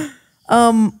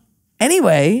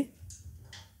 Anyway,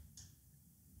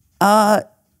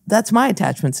 that's my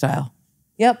attachment style.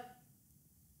 Yep.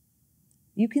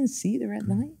 You can see the red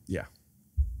light? Yeah.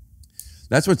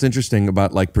 That's what's interesting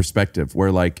about like perspective,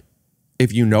 where like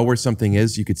if you know where something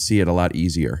is, you could see it a lot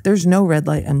easier. There's no red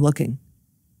light. I'm looking.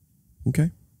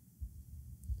 Okay.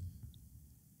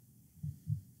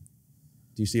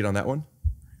 Do you see it on that one?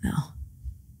 No.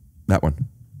 That one.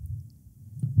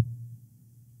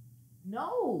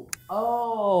 No.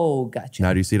 Oh, gotcha.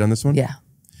 Now do you see it on this one? Yeah.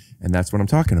 And that's what I'm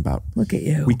talking about. Look at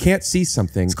you. We can't see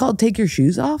something. It's called Take Your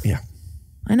Shoes Off? Yeah.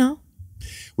 I know.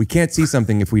 We can't see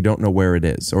something if we don't know where it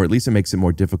is, or at least it makes it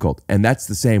more difficult. And that's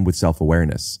the same with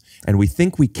self-awareness. And we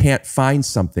think we can't find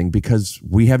something because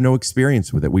we have no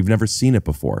experience with it. We've never seen it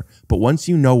before. But once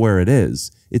you know where it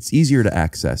is, it's easier to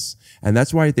access. And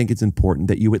that's why I think it's important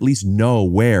that you at least know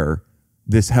where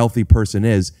this healthy person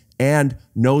is and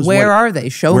knows where are they?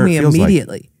 Show me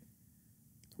immediately. Like.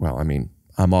 Well, I mean,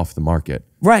 I'm off the market.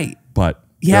 Right. But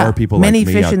yeah, there are people many like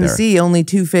me fish out in the there. sea, only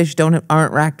 2 fish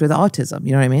aren't racked with autism.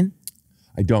 You know what I mean?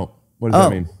 I don't. What does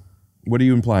that mean? What are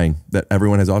you implying? That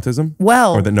everyone has autism?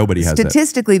 Well, or that nobody has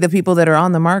statistically, the people that are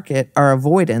on the market are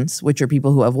avoidance, which are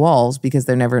people who have walls because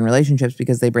they're never in relationships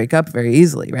because they break up very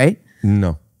easily, right?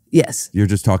 No. Yes. You're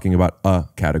just talking about a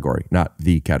category, not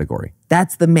the category.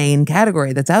 That's the main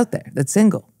category that's out there, that's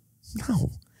single.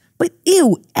 No. But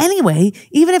ew, anyway,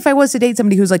 even if I was to date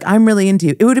somebody who's like, I'm really into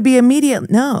you, it would be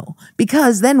immediate no.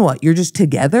 Because then what? You're just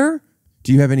together?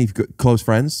 Do you have any close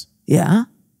friends? Yeah.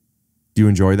 Do you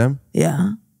enjoy them?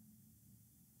 Yeah.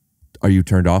 Are you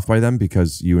turned off by them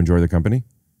because you enjoy their company?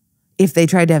 If they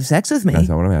tried to have sex with me. That's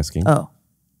not what I'm asking. Oh.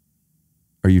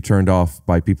 Are you turned off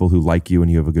by people who like you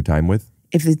and you have a good time with?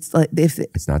 If it's like,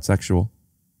 it's not sexual.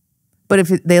 But if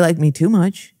they like me too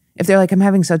much, if they're like, I'm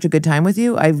having such a good time with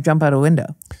you, I jump out a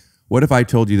window. What if I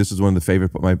told you this is one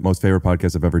of my most favorite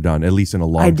podcasts I've ever done, at least in a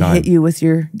long time? I'd hit you with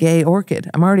your gay orchid.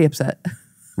 I'm already upset.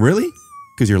 Really?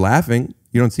 Because you're laughing.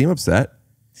 You don't seem upset.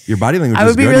 Your body language I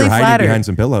would is be good. really You're hiding flattered. behind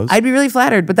some pillows. I'd be really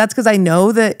flattered, but that's because I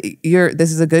know that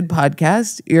this is a good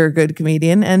podcast, you're a good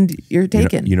comedian, and you're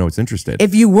taken. You know it's interested.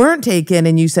 If you weren't taken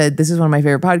and you said, this is one of my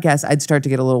favorite podcasts, I'd start to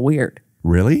get a little weird.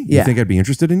 Really? Yeah. You think I'd be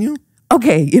interested in you?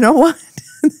 Okay, you know what?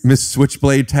 Miss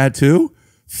Switchblade Tattoo?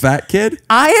 Fat kid?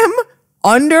 I am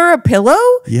under a pillow.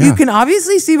 Yeah. You can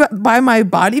obviously see by my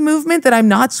body movement that I'm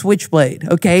not Switchblade,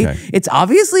 okay? It's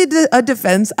obviously a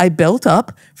defense I built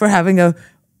up for having a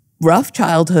rough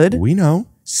childhood. We know.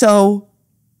 So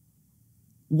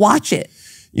watch it.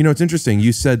 You know, it's interesting.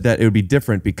 You said that it would be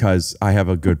different because I have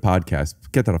a good podcast.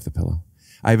 Get that off the pillow.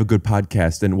 I have a good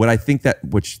podcast. And what I think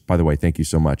which, by the way, thank you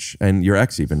so much. And your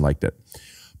ex even liked it.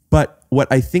 But what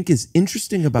I think is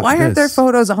interesting about Why aren't there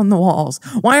photos on the walls?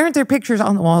 Why aren't there pictures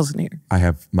on the walls in here? I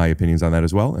have my opinions on that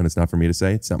as well. And it's not for me to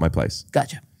say. It's not my place.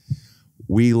 Gotcha.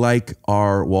 We like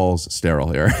our walls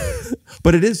sterile here.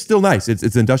 But it is still nice.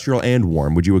 It's industrial and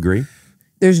warm. Would you agree?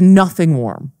 There's nothing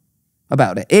warm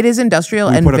about it. It is industrial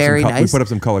and very nice. We put up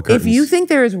some color curtains. If you think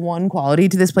there is one quality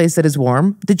to this place that is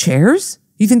warm, the chairs.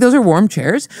 You think those are warm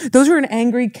chairs? Those are an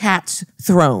angry cat's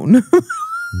throne.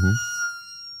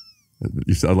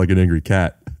 You sound like an angry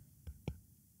cat.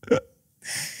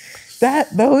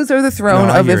 Those are the throne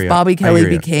of if Bobby Kelly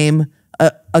became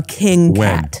a king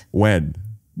cat. When?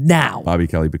 Now. Bobby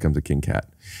Kelly becomes a king cat.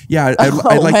 Yeah,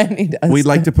 we'd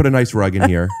like to put a nice rug in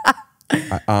here.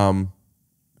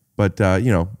 But I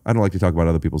don't like to talk about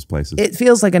other people's places. It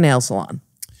feels like a nail salon.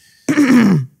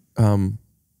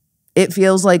 It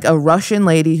feels like a Russian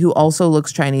lady who also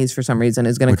looks Chinese for some reason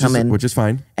is going to come in, which is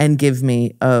fine, and give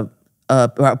me a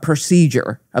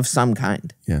procedure of some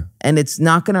kind. Yeah, and it's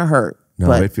not going to hurt. No,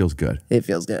 but it feels good. It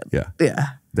feels good. Yeah,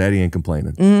 yeah. Daddy ain't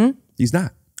complaining. He's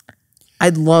not.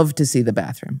 I'd love to see the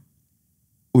bathroom.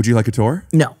 Would you like a tour?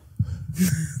 No.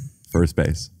 First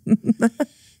base.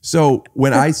 So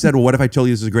when I said, well, what if I told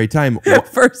you this is a great time?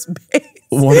 First base.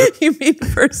 You mean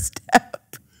first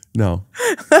step? No.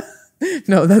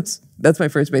 No, that's my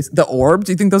first base. The orbs?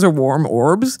 You think those are warm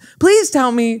orbs? Please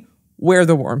tell me where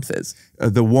the warmth is.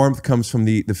 The warmth comes from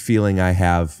the feeling I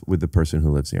have with the person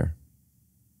who lives here.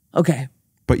 Okay.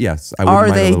 But yes, I wouldn't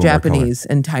mind a they little Japanese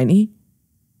and tiny?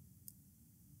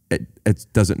 It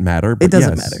doesn't matter. But it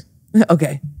doesn't matter.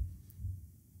 Okay.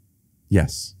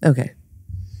 Yes. Okay.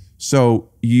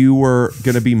 So you were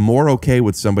going to be more okay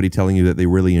with somebody telling you that they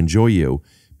really enjoy you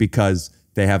because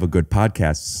they have a good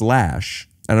podcast /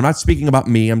 and I'm not speaking about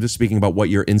me, I'm just speaking about what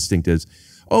your instinct is.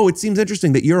 Oh, it seems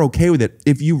interesting that you're okay with it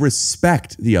if you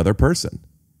respect the other person.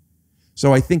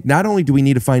 So I think not only do we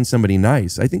need to find somebody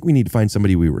nice, I think we need to find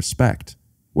somebody we respect,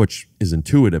 which is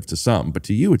intuitive to some, but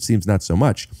to you it seems not so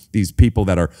much. These people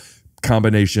that are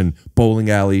combination bowling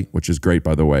alley, which is great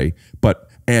by the way,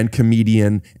 and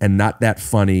comedian and not that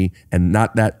funny and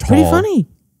not that tall. Pretty funny.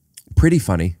 Pretty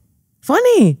funny.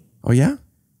 Funny. Oh yeah?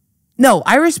 No,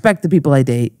 I respect the people I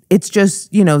date. It's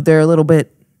just, they're a little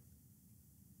bit.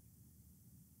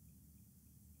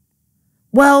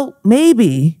 Well,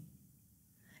 maybe.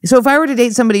 So if I were to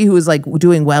date somebody who was like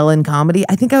doing well in comedy,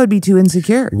 I think I would be too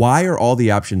insecure. Why are all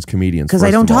the options comedians? Because I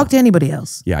don't talk to anybody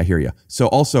else. Yeah, I hear you. So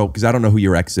also, because I don't know who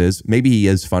your ex is, maybe he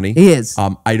is funny. He is.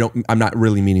 I'm not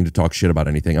really meaning to talk shit about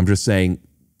anything. I'm just saying,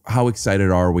 how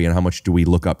excited are we and how much do we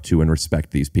look up to and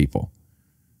respect these people?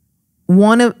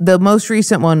 One of the most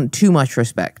recent one, too much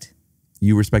respect.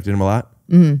 You respected him a lot?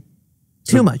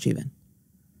 Too much even.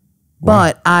 Wow.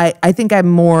 But I think I have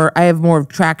more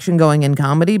traction going in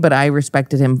comedy, but I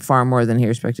respected him far more than he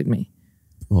respected me.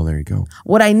 Well, there you go.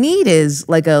 What I need is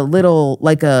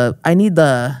I need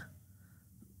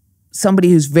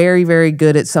somebody who's very, very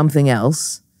good at something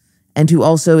else and who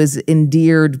also is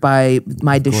endeared by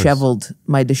my disheveled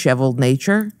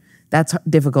nature. That's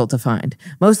difficult to find.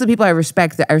 Most of the people I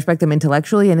respect them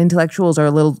intellectually, and intellectuals are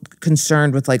a little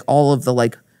concerned with like all of the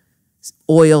like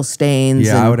oil stains.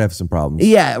 Yeah, I would have some problems.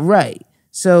 Yeah, right.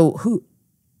 So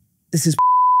this is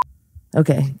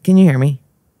okay. Can you hear me?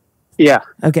 Yeah.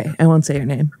 Okay, I won't say your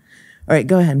name. All right,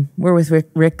 go ahead. We're with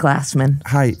Rick Glassman.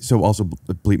 Hi. So also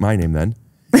bleep my name then.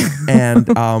 And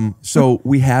so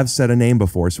we have said a name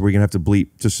before, so we're gonna have to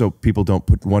bleep just so people don't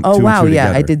put one. Oh two wow, and two yeah,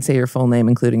 together. I did say your full name,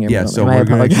 including your middle name. So we're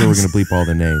gonna make sure we're gonna bleep all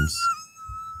the names.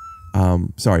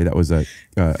 Sorry, that was a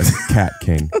cat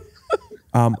king.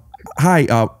 Hi,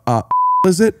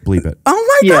 is it? Bleep it.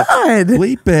 Oh my God.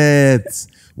 Bleep it.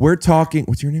 We're talking.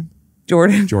 What's your name?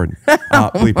 Jordan.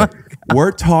 Bleep it.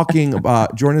 We're talking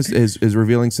about Jordan is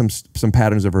revealing some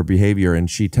patterns of her behavior, and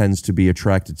she tends to be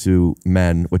attracted to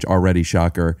men, which already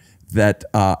shocker, that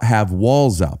have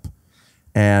walls up.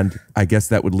 And I guess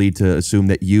that would lead to assume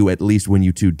that you, at least when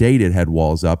you two dated, had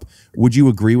walls up. Would you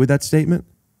agree with that statement?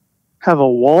 Have a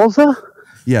walza?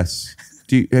 Yes.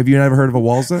 Have you never heard of a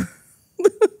walza?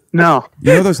 No.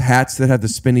 You know those hats that have the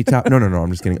spinny top? No,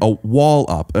 I'm just kidding. A wall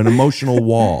up, an emotional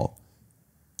wall.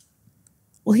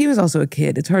 Well, he was also a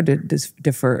kid. It's hard to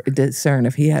discern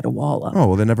if he had a wall up. Oh,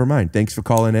 well, then never mind. Thanks for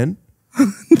calling in.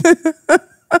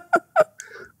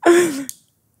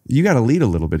 You got to lead a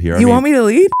little bit here. You want me to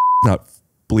lead? Not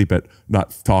bleep it,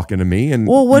 not talking to me. And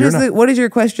well, what is your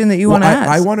question that you want to ask?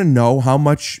 I want to know how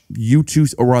much you two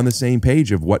are on the same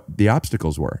page of what the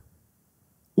obstacles were.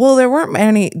 Well, there weren't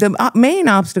many. The main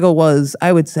obstacle was,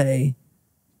 I would say,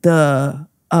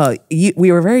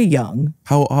 we were very young.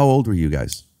 How old were you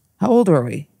guys? How old were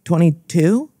we?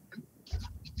 22?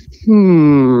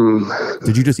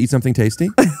 Did you just eat something tasty?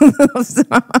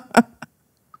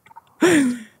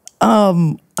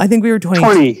 I think we were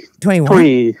 20.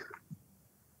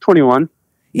 21.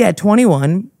 Yeah,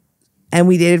 21. And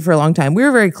we dated for a long time. We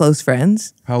were very close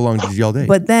friends. How long did y'all date?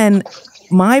 But then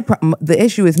the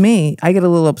issue with me, I get a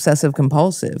little obsessive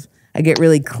compulsive. I get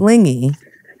really clingy.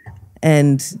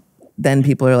 And then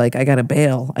people are like, I got to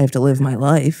bail. I have to live my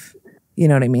life. You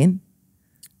know what I mean?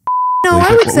 No,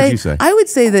 What would you say? I would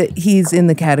say that he's in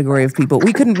the category of people.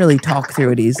 We couldn't really talk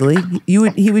through it easily.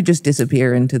 He would just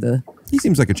disappear into the. He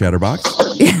seems like a chatterbox.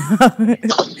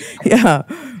 Yeah.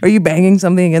 Are you banging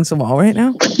something against the wall right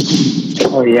now?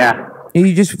 Oh, yeah. Are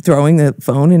you just throwing the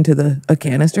phone into a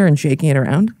canister and shaking it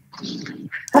around?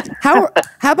 How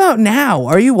about now?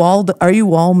 Are you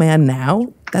wall man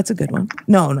now? That's a good one.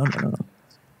 No.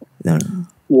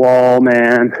 Wall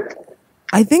man.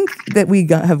 I think that we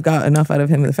have got enough out of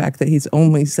him, the fact that he's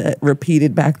only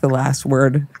repeated back the last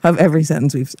word of every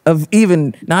sentence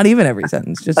not even every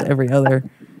sentence, just every other.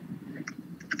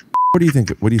 What do you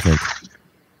think?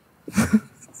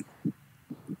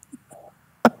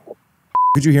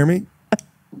 Could you hear me?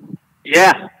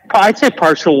 Yeah. I'd say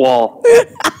partial wall.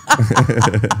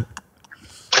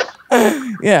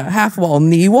 Yeah, half wall,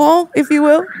 knee wall, if you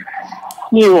will.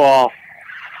 Knee wall.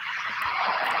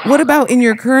 What about in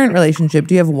your current relationship?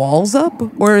 Do you have walls up,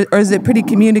 or is it pretty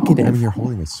communicative? I mean, you're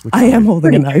holding a switch. I am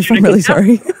holding a knife. I'm really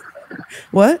sorry.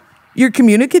 What? You're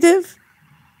communicative?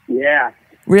 Yeah.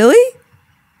 Really?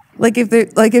 Like if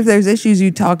there's issues, you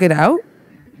talk it out?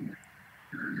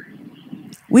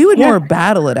 We would more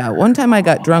battle it out. One time I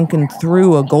got drunk and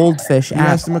threw a goldfish You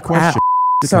asked him a question.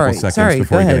 Sorry, Before he go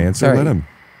could ahead. answer. Sorry. Let him.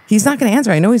 He's not going to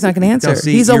answer. I know he's not going to answer. Now,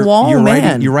 see, he's a wall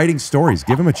man. You're writing stories.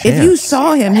 Give him a chance. If you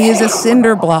saw him, he is a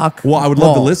cinder block. Well, I would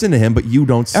love to listen to him, but you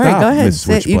don't stop. All right, go ahead.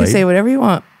 Miss You can say whatever you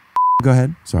want. Go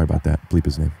ahead. Sorry about that. Bleep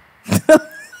his name.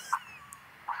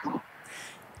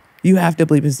 You have to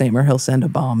bleep his name or he'll send a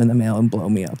bomb in the mail and blow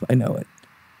me up. I know it.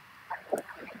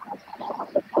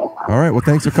 All right. Well,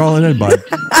 thanks for calling in, bud.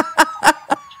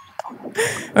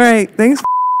 All right. Thanks.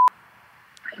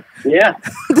 Yeah.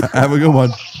 Have a good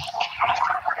one.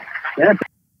 Yeah.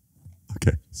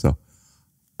 Okay. So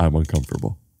I'm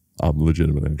uncomfortable. I'm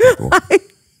legitimately uncomfortable.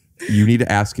 You need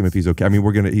to ask him if he's okay. I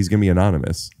mean, he's gonna be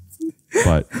anonymous,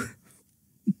 but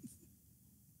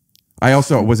I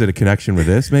also, was it a connection with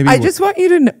this? Maybe I just want you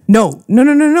to know.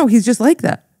 No. He's just like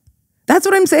that. That's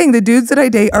what I'm saying. The dudes that I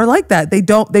date are like that.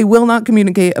 They will not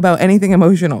communicate about anything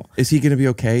emotional. Is he going to be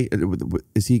okay?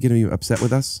 Is he going to be upset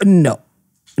with us? No,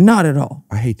 not at all.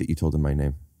 I hate that you told him my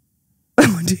name.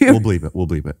 Do you? We'll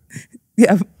bleep it.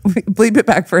 Yeah, bleep it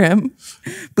back for him.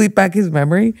 Bleep back his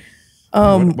memory.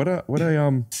 For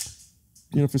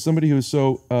somebody who's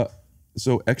so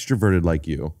extroverted like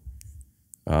you.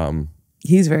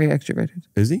 He's very extroverted.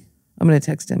 Is he? I'm going to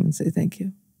text him and say thank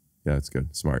you. Yeah, that's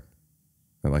good. Smart.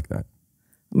 I like that.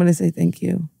 I'm going to say thank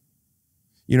you.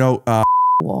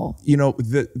 Wall.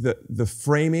 The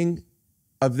framing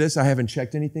of this, I haven't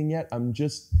checked anything yet.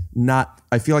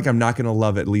 I feel like I'm not going to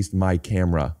love at least my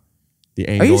camera. The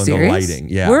angle and the lighting.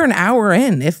 Yeah. We're an hour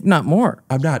in, if not more.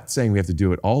 I'm not saying we have to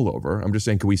do it all over. I'm just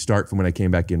saying, can we start from when I came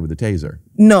back in with the taser?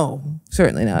 No,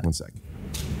 certainly not. 1 sec.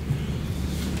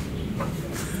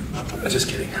 Just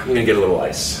kidding. I'm gonna get a little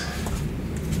ice.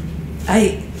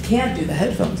 I can't do the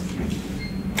headphones.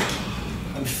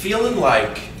 I'm feeling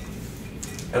like,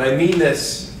 and I mean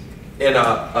this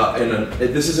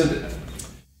this isn't.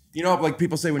 Like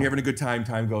people say, when you're having a good time,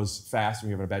 time goes fast. When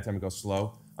you're having a bad time, it goes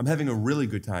slow. I'm having a really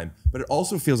good time, but it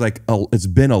also feels like it's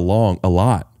been a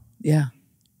lot. Yeah.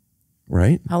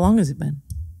 Right? How long has it been?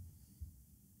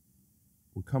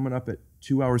 We're coming up at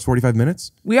 2 hours, 45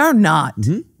 minutes. We are not.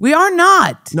 Mm-hmm. We are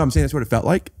not. No, I'm saying that's what it felt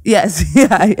like. Yes.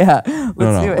 Yeah.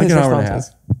 Let's see what like his an hour and response a half.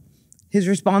 was. His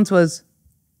response was,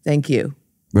 thank you.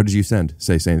 What did you send?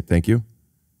 Saying thank you?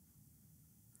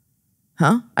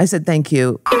 Huh? I said thank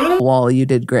you. Wall, you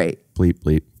did great.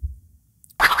 Bleep.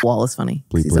 Wall is funny.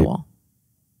 Bleep, He's a bleep. wall.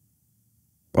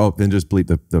 Oh, then just bleep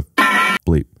the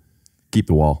bleep. Keep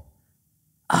the wall.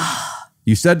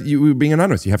 You said you were being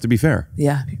anonymous. You have to be fair.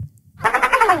 Yeah.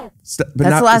 That's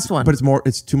the last one. But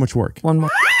it's too much work. One more.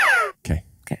 Okay.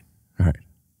 All right.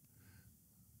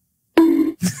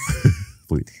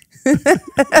 Bleep.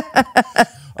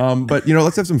 But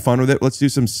let's have some fun with it. Let's do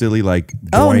some silly,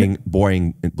 boring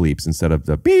bleeps instead of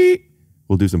the beep.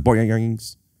 We'll do some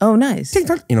boings. Oh, nice.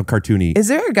 Cartoony. Is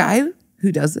there a guy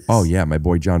who does this? Oh yeah, my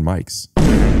boy JonMichael.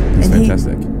 He's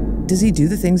fantastic. Does he do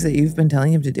the things that you've been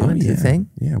telling him to do into the thing?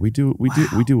 Yeah, we do. We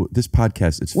do. This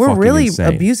podcast, it's We're fucking really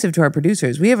insane. abusive to our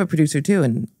producers. We have a producer too,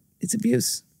 and it's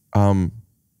abuse.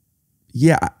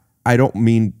 Yeah, I don't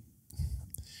mean.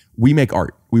 We make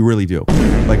art. We really do.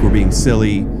 We're being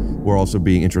silly. We're also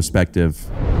being introspective.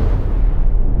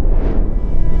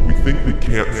 We think we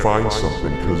can't find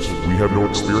something because we have no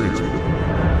experience with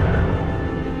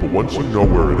it. But once you know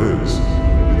where it is,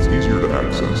 it's easier to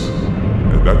access.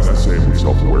 And that's the same with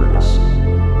self-awareness.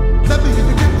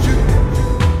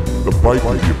 The bite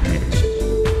may be a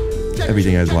penis.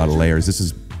 Everything has a lot of layers. This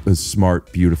is a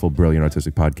smart, beautiful, brilliant,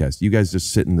 artistic podcast. You guys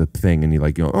just sit in the thing and you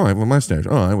like, oh, I have a mustache.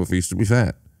 Oh, I refuse to be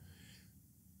fat.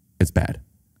 It's bad.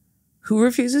 Who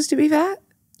refuses to be fat?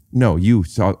 No, you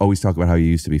always talk about how you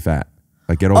used to be fat.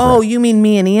 Like, get over it. Oh, you mean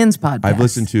me and Ian's podcast? I've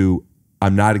listened to,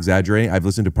 I'm not exaggerating, I've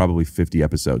listened to probably 50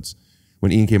 episodes.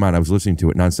 When Ian came on, I was listening to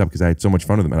it nonstop because I had so much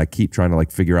fun with him, and I keep trying to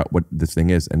like figure out what this thing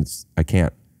is, and I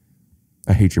can't.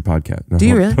 I hate your podcast. No, Do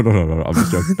you really? No. I'm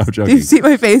just joking. I'm joking. Did you see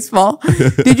my face fall?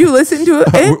 Did you listen to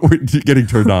it? We're getting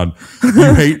turned on.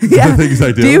 You hate the things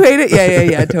I do? Do you hate it?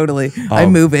 Yeah, totally. I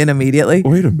move in immediately.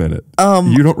 Wait a minute.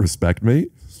 You don't respect me?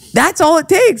 That's all it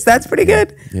takes. That's pretty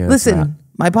good. Yeah, listen,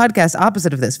 my podcast,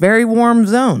 opposite of this, very warm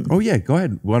zone. Oh, yeah, go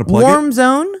ahead. Want to plug Warm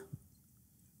zone?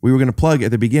 We were going to plug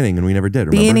at the beginning, and we never did,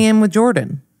 remember? Being Ian with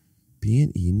Jordan.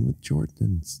 Being Ian with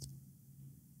Jordan.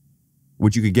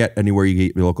 Which you could get anywhere you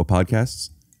get your local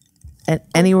podcasts?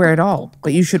 Anywhere at all.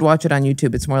 But you should watch it on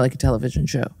YouTube. It's more like a television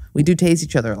show. We do tase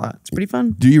each other a lot. It's pretty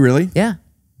fun. Do you really? Yeah.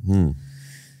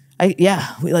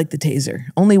 Yeah, we like the taser.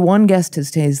 Only one guest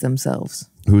has tased themselves.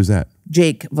 Who is that?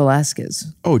 Jake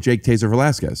Velasquez. Oh, Jake Taser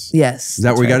Velasquez. Yes. Is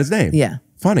that where he got his name? Yeah.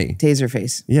 Funny. Taser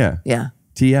face. Yeah. Yeah.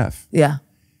 TF. Yeah.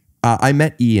 I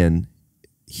met Ian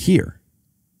here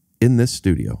in this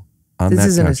studio. On This that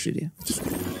isn't a couch. studio.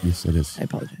 Yes, it is. I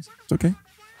apologize. It's okay.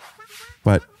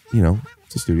 But, you know,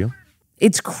 it's a studio.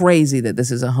 It's crazy that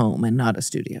this is a home and not a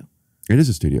studio. It is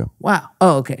a studio. Wow.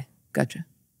 Oh, okay. Gotcha.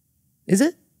 Is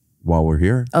it? While we're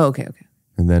here. Oh, okay.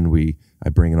 And then I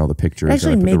bring in all the pictures. It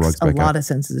actually and I put the makes rugs a back lot up. of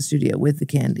sense as a studio with the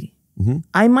candy. Mm-hmm.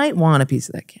 I might want a piece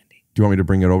of that candy. Do you want me to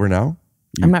bring it over now?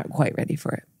 I'm not quite ready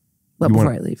for it. But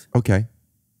before I leave. Okay.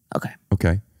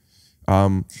 Okay.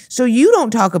 So you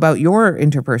don't talk about your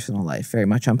interpersonal life very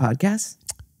much on podcasts?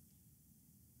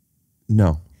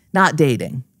 No. Not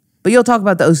dating. But you'll talk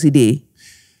about the OCD.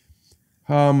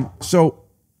 So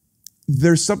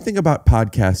there's something about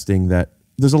podcasting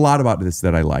there's a lot about this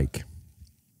that I like.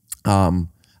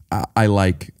 I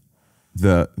like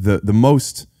the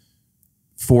most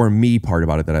for me part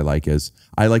about it that I like is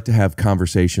I like to have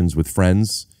conversations with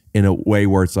friends in a way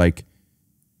where it's like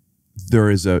there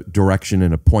is a direction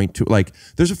and a point to like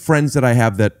there's friends that I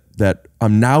have that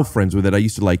I'm now friends with that I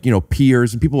used to like, you know,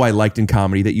 peers and people I liked in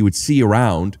comedy that you would see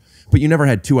around, but you never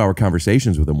had 2-hour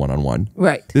conversations with them one-on-one.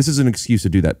 Right. This is an excuse to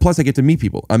do that. Plus I get to meet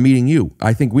people. I'm meeting you.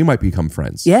 I think we might become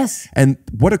friends. Yes. And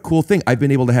what a cool thing. I've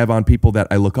been able to have on people that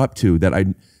I look up to that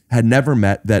I had never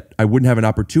met that I wouldn't have an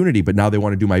opportunity, but now they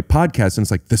want to do my podcast. And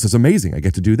it's like, this is amazing. I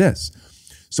get to do this.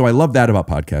 So I love that about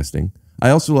podcasting. I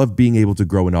also love being able to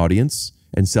grow an audience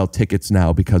and sell tickets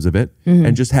now because of it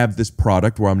and just have this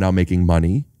product where I'm now making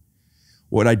money.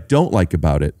 What I don't like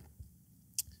about it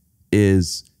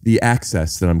is the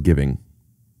access that I'm giving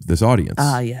this audience.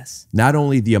 Ah, yes. Not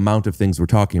only the amount of things we're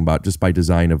talking about just by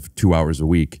design of 2 hours a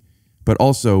week, but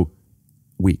also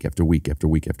week after week after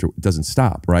week after it doesn't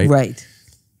stop, right? Right.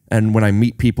 And when I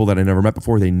meet people that I never met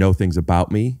before, they know things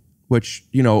about me, which,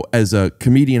 you know, as a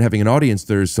comedian having an audience,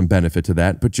 there's some benefit to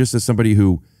that. But just as somebody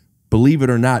who, believe it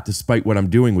or not, despite what I'm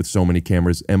doing with so many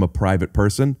cameras, am a private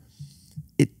person,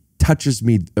 it touches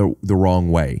me the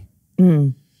wrong way.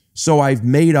 So I've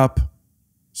made up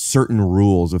certain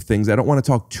rules of things I don't want to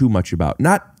talk too much about.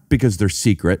 Not because they're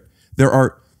secret. There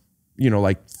are, you know,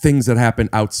 like things that happen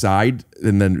outside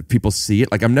and then people see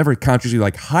it. Like I'm never consciously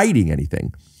like hiding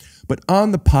anything. But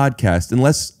on the podcast,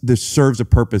 unless this serves a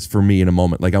purpose for me in a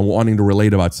moment, like I'm wanting to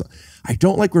relate about something, I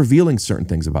don't like revealing certain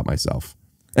things about myself.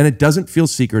 And it doesn't feel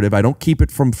secretive. I don't keep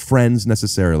it from friends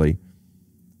necessarily.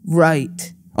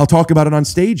 Right. I'll talk about it on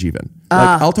stage even.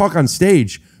 Like I'll talk on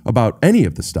stage about any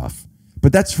of the stuff.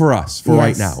 But that's for us, for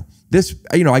right now. This,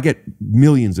 you know, I get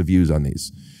millions of views on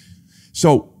these.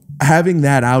 So having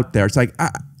that out there, it's like,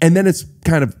 and then it's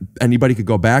kind of, anybody could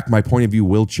go back. My point of view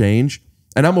will change.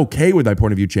 And I'm okay with my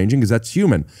point of view changing because that's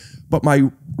human. But my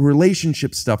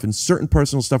relationship stuff and certain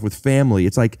personal stuff with family,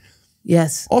 it's like,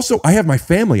 yes. Also, I have my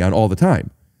family on all the time,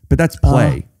 but that's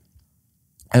play.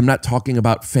 I'm not talking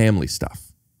about family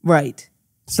stuff. Right.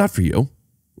 It's not for you.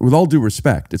 With all due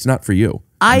respect, it's not for you.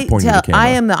 I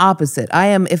am the opposite. I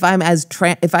am, if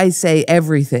I say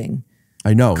everything.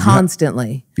 I know.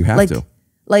 Constantly. You have to.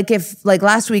 Like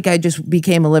last week, I just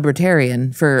became a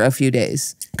libertarian for a few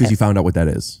days. Because you found out what that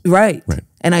is. Right.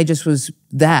 And I just was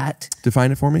that.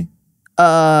 Define it for me.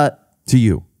 To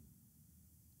you.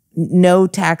 No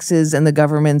taxes and the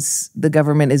government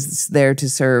is there to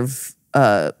serve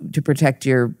to protect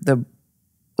the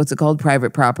what's it called,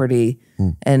 private property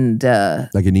and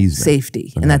like an easement,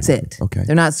 safety, and that's it. Okay,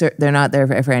 they're not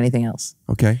there for anything else.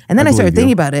 Okay, and then I started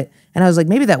thinking about it, and I was like,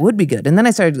 maybe that would be good. And then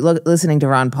I started listening to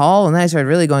Ron Paul, and then I started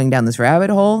really going down this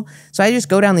rabbit hole. So I just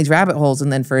go down these rabbit holes,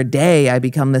 and then for a day I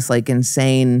become this like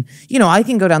insane. You know, I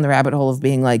can go down the rabbit hole of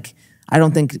being like, I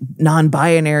don't think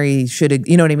non-binary should.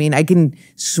 You know what I mean? I can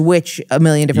switch a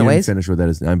million different ways. Finish with that.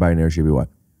 Is non-binary should be what?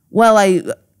 Well, I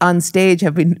on stage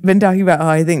have been talking about how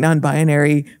I think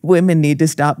non-binary women need to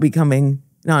stop becoming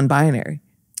non-binary.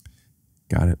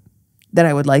 Got it. That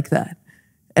I would like that.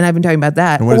 And I've been talking about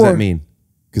that. And what does that mean?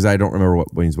 Because I don't remember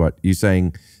what means what. You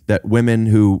saying that women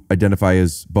who identify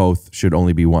as both should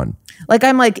only be one? Like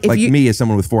I'm like, if like me as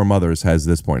someone with 4 mothers has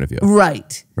this point of view.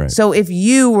 Right. So if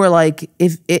you were like,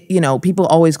 if it, you know, people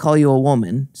always call you a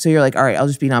woman. So you're like, all right, I'll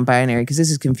just be non-binary because this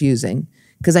is confusing.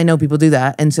 Because I know people do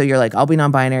that. And so you're like, I'll be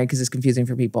non-binary because it's confusing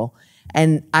for people.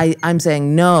 And I'm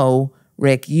saying, no,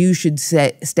 Rick, you should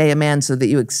stay a man so that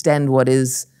you extend what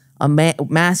is a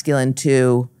masculine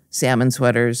to salmon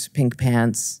sweaters, pink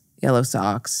pants, yellow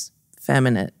socks,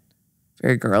 feminine,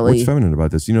 very girly. What's feminine about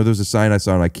this? You know, there's a sign I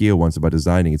saw on IKEA once about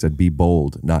designing. It said, be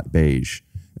bold, not beige.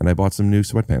 And I bought some new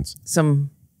sweatpants. Some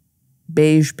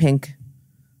beige, pink,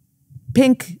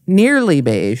 nearly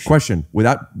beige. Question,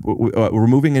 without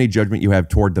removing any judgment you have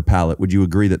toward the palette, would you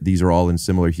agree that these are all in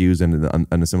similar hues and on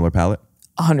a similar palette?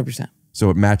 100%. So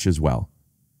it matches well.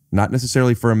 Not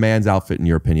necessarily for a man's outfit in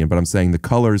your opinion, but I'm saying the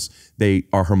colors, they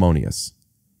are harmonious.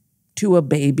 To a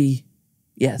baby,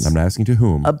 yes. I'm not asking to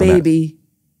whom. A baby.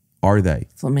 Are they?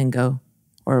 Flamingo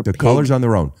or a The pig. colors on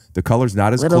their own. The colors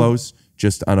not as close,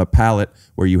 just on a palette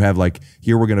where you have like,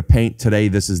 here we're going to paint today,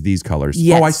 this is these colors.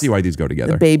 Yes. Oh, I see why these go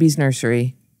together. The baby's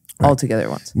nursery all together at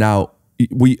once. Now,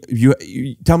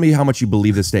 you tell me how much you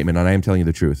believe this statement, and I am telling you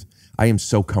the truth. I am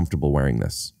so comfortable wearing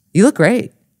this. You look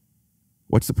great.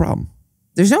 What's the problem?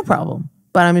 There's no problem.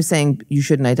 But I'm just saying you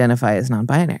shouldn't identify as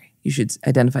non-binary. You should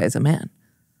identify as a man.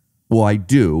 Well, I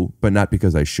do, but not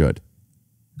because I should.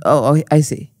 Oh, I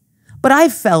see. But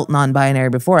I've felt non-binary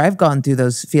before. I've gone through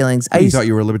those feelings. You thought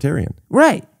you were a libertarian.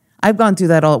 Right. I've gone through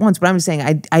that all at once. But I'm just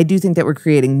saying I do think that we're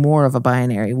creating more of a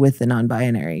binary with the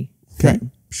non-binary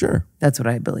thing. Sure. That's what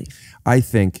I believe. I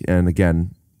think, and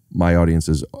again, my audience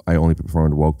is, I only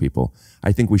perform to woke people.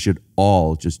 I think we should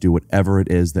all just do whatever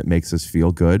it is that makes us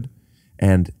feel good.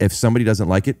 And if somebody doesn't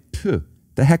like it,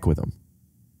 the heck with them.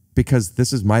 Because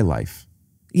this is my life.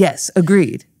 Yes,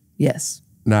 agreed. Yes.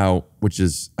 Now, which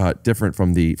is different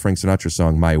from the Frank Sinatra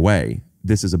song, My Way.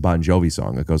 This is a Bon Jovi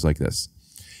song. It goes like this.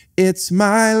 It's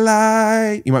my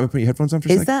life. You might put your headphones on for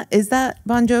a second. Is that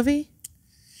Bon Jovi?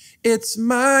 It's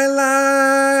my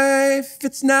life.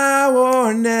 It's now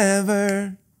or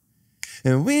never.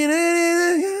 And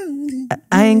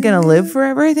I ain't gonna live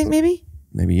forever, I think maybe.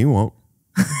 Maybe you won't.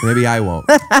 Maybe I won't.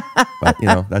 But, you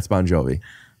know, that's Bon Jovi.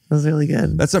 That was really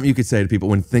good. That's something you could say to people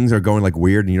when things are going like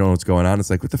weird and you don't know what's going on. It's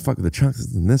like, what the fuck are the chunks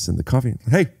and this and the coffee?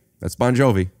 Hey, that's Bon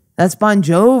Jovi. That's Bon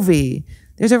Jovi.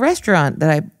 There's a restaurant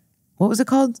that what was it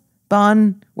called?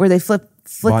 Where they flip.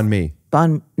 Bon Me.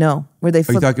 No, where they Are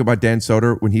flip. you talking about Dan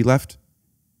Soder when he left?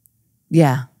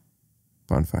 Yeah.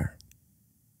 Bonfire.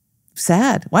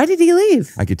 Sad. Why did he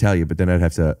leave? I could tell you, but then I'd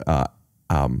have to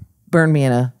burn me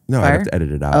in a no, fire? I'd have to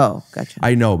edit it out. Oh, gotcha.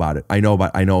 I know about it. I know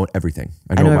everything.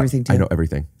 I know everything too. I know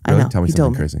everything. I Really? know. Tell me He something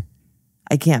told me. crazy.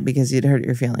 I can't because you'd hurt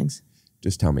your feelings.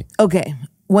 Just tell me. Okay.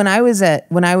 When I was at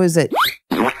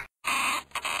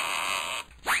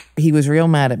he was real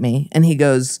mad at me, and he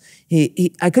goes,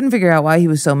 I couldn't figure out why he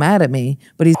was so mad at me,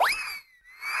 but he's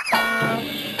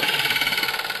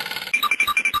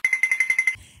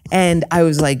and I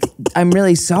was like, I'm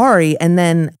really sorry. And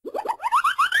then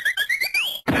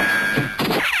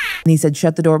he said,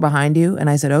 shut the door behind you. And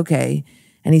I said, okay.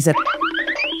 And he said,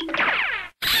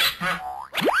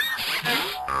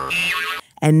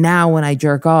 and now when I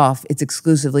jerk off, it's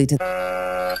exclusively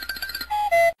to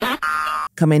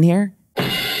come in here.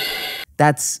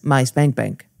 That's my spank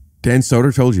bank. Dan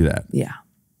Soder told you that. Yeah.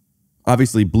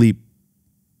 Obviously, bleep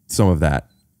some of that.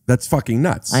 That's fucking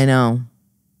nuts. I know.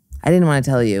 I didn't want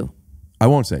to tell you. I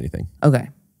won't say anything. Okay.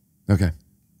 Okay.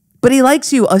 But he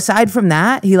likes you. Aside from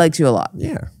that, he likes you a lot.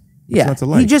 Yeah. Yeah. Not to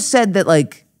like. He just said that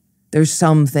like there's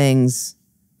some things,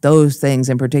 those things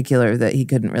in particular that he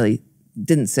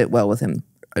didn't sit well with him.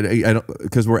 I don't,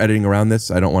 because we're editing around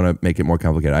this, I don't want to make it more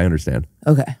complicated. I understand.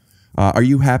 Okay. Are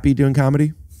you happy doing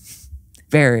comedy?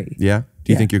 Very. Yeah?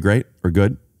 Do you think you're great or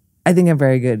good? I think I'm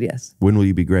very good, yes. When will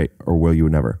you be great, or will you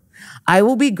never? I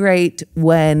will be great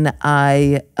when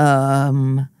I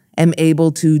am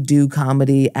able to do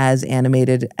comedy as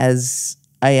animated as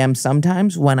I am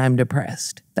sometimes when I'm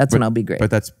depressed. That's when I'll be great.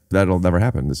 But that'll never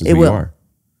happen. This is It who will. you are.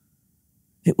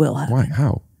 It will happen. Why?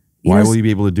 How? You Why know, will you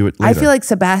be able to do it later? I feel like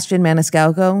Sebastian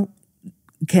Maniscalco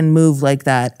can move like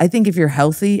that. I think if you're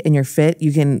healthy and you're fit,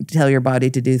 you can tell your body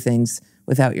to do things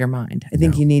without your mind. I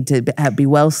think you need to be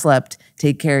well slept,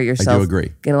 take care of yourself. I do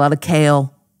agree. Get a lot of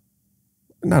kale.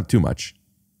 Not too much.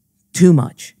 Too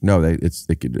much. No,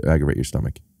 it could aggravate your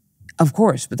stomach. Of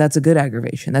course, but that's a good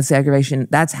aggravation. That's the aggravation.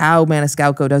 That's how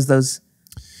Maniscalco does those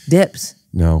dips.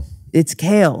 No. It's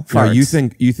kale. No,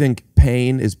 Farts. you think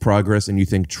pain is progress and you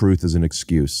think truth is an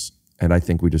excuse. And I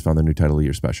think we just found the new title of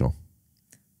your special.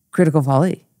 Critical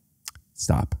folly.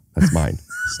 Stop. That's mine.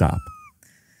 Stop.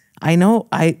 I know.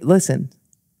 Listen.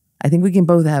 I think we can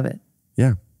both have it.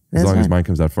 Yeah. That's As long as fine. mine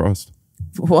comes out first.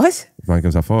 What? If mine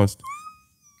comes out first.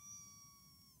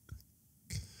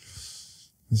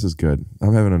 This is good.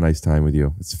 I'm having a nice time with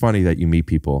you. It's funny that you meet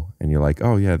people and you're like,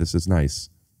 oh yeah, this is nice.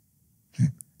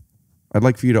 I'd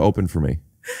like for you to open for me.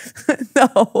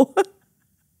 No.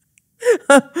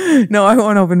 No, I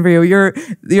won't open for you.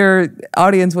 Your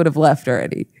audience would have left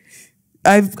already.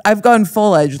 I've gone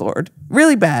full edgelord.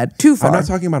 Really bad. Too far. I'm not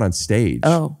talking about on stage.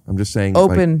 Oh. I'm just saying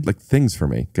Open. like things for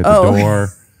me. Get the door,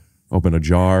 open a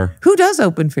jar. Who does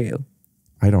open for you?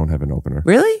 I don't have an opener.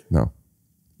 Really? No.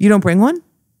 You don't bring one?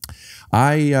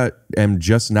 I am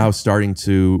just now starting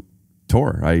to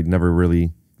tour. I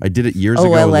did it years Oh,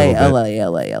 ago.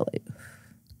 LA.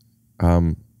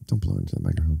 Don't blow into the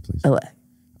microphone, please. LA.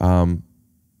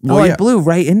 Well, I yeah. blew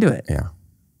right into it. Yeah.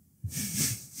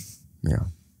 Yeah.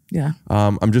 Yeah.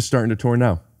 I'm just starting to tour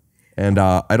now. And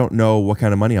I don't know what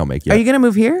kind of money I'll make yet. Are you going to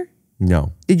move here?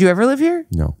 No. Did you ever live here?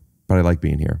 No. But I like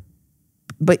being here.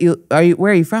 But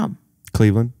where are you from?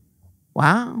 Cleveland.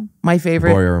 Wow. My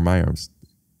favorite Boy, are my arms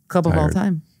club of all tired.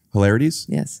 time. Hilarities?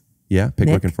 Yes. Yeah. Pickwick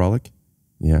Nick. and Frolic?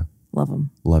 Yeah. Love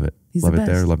him. Love it. He's Love the it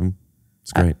there. best. Love him.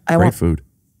 It's great. I Great want- food.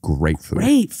 Great food.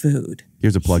 Great food.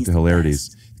 Here's a plug He's to the Hilarities.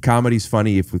 best. Comedy's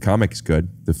funny if the comic's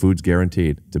good. The food's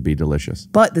guaranteed to be delicious.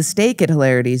 But the steak at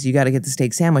Hilarities, you got to get the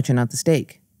steak sandwich and not the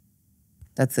steak.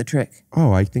 That's the trick.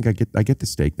 Oh, I think I get the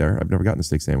steak there. I've never gotten a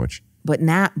steak sandwich. But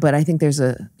I think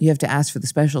you have to ask for the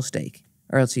special steak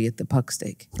or else you get the puck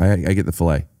steak. I get the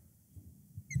filet.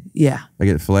 Yeah. I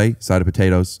get the filet, side of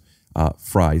potatoes,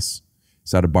 fries,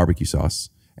 side of barbecue sauce,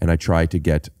 and I try to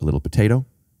get a little potato,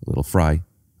 a little fry,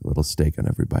 a little steak on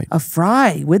every bite. A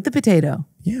fry with the potato.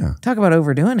 Yeah. Talk about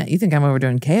overdoing it. You think I'm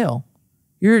overdoing kale.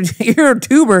 You're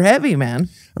tuber heavy, man.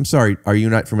 I'm sorry. Are you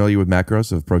not familiar with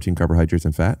macros of protein, carbohydrates,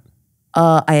 and fat?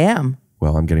 I am.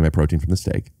 Well, I'm getting my protein from the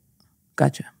steak.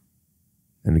 Gotcha.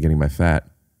 And I'm getting my fat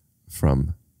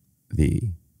from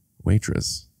the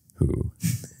waitress who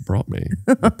brought me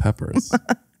the peppers.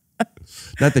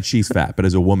 Not that she's fat, but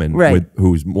as a woman Right.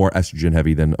 who's more estrogen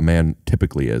heavy than a man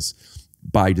typically is,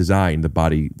 by design,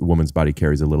 the woman's body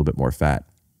carries a little bit more fat.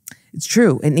 It's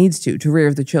true. It needs to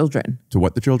rear the children. To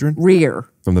what the children? Rear.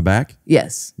 From the back?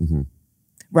 Yes.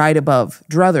 Ride above.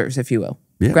 Druthers, if you will.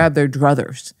 Yeah. Grab their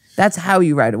druthers. That's how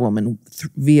you ride a woman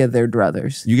via their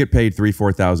druthers. You get paid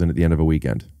 $3,000-$4,000 at the end of a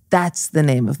weekend. That's the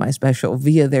name of my special,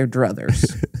 via their druthers.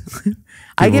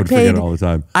 I People get would forget paid it all the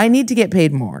time. I need to get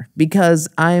paid more because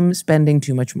I'm spending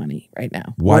too much money right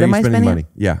now. Why What are you am I spending money?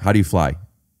 Yeah. How do you fly?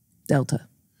 Delta.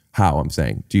 How, I'm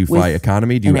saying. Do you fly With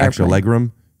economy? Do you an extra airplane.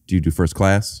 legroom? Do you do first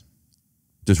class?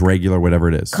 Just regular, whatever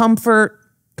it is. Comfort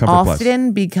Comfort plus.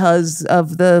 often because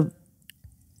of the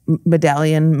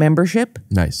medallion membership,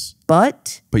 Nice.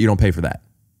 but But you don't pay for that.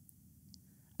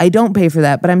 I don't pay for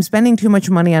that. But I'm spending too much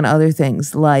money on other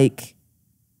things like,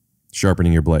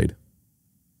 Sharpening your blade.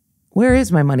 where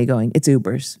is my money going? It's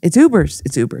Ubers. It's Ubers.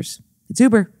 It's Ubers. It's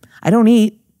Uber. I don't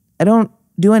eat. I don't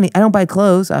buy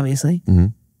clothes, obviously.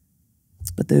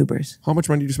 But the Ubers. How much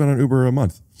money do you spend on Uber a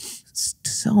month? It's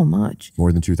so much.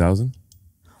 More than 2,000?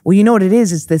 Well, you know what it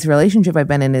is? It's this relationship I've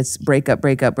been in. It's breakup.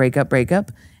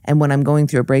 And when I'm going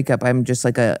through a breakup, I'm just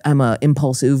like I'm a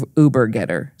impulse Uber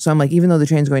getter. So I'm like, even though the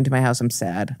train's going to my house, I'm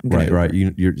sad. I'm gonna Right.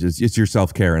 Uber. It's your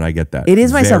self-care, and I get that. It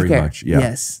is my Very self-care. much, yeah.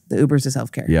 Yes. The Uber's a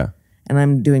self-care. Yeah. And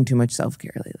I'm doing too much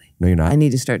self-care lately. No, you're not. I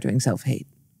need to start doing self-hate.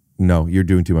 No, you're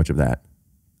doing too much of that.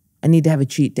 I need to have a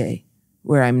cheat day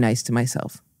where I'm nice to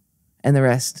myself. And the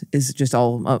rest is just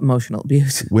all emotional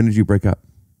abuse. When did you break up?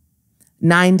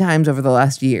 9 times over the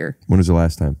last year. When was the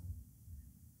last time?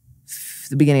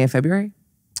 The beginning of February.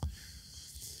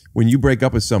 When you break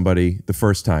up with somebody the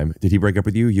first time, did he break up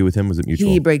with you? You with him? Was it mutual?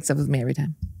 He breaks up with me every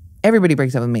time. Everybody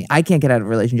breaks up with me. I can't get out of a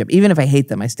relationship. Even if I hate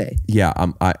them, I stay. Yeah,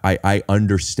 I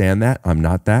understand that. I'm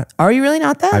not that. Are you really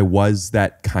not that? I was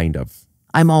that kind of.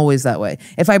 I'm always that way.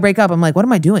 If I break up, I'm like, what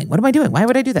am I doing? What am I doing? Why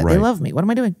would I do that? They Right. love me. What am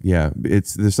I doing? Yeah,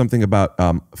 there's something about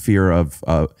fear of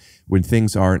when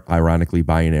things aren't ironically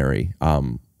binary,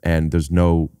 and there's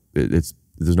no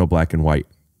black and white.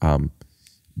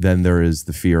 Then there is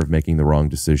the fear of making the wrong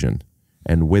decision,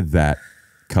 and with that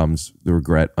comes the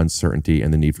regret, uncertainty,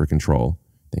 and the need for control.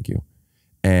 Thank you.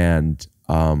 And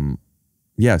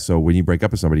yeah, so when you break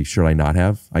up with somebody, should I not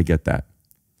have? I get that.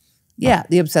 Yeah,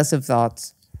 the obsessive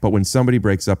thoughts. But when somebody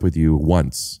breaks up with you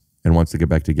once and wants to get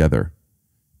back together,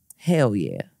 Hell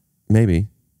yeah. maybe.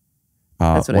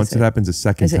 That's what I Once said. it happens a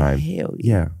second said, time, hell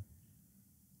yeah. yeah.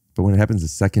 But when it happens a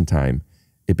second time,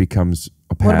 it becomes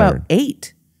a What pattern. about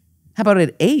 8? How about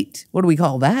at 8? What do we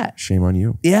call that? Shame on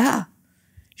you. Yeah.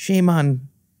 Shame on,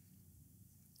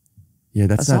 Yeah,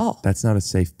 that's Us all. not a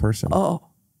safe person. oh.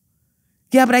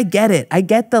 Yeah, but I get it. I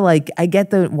get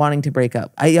the wanting to break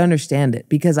up. I understand it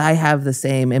because I have the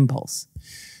same impulse.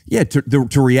 Yeah,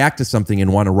 to react to something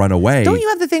and want to run away. Don't you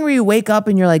have the thing where you wake up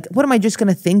and you're like, what am I just going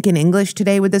to think in English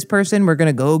today with this person? We're going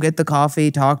to go get the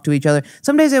coffee, talk to each other.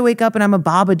 Some days I wake up and I'm a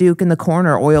Babadook in the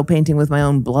corner, oil painting with my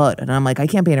own blood. And I'm like, I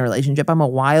can't be in a relationship. I'm a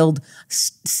wild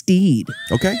steed.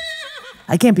 Okay.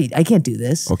 I can't do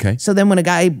this. Okay. So then when a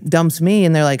guy dumps me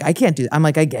and they're like, I can't do, I'm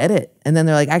like, I get it. And then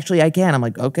they're like, actually I can. I'm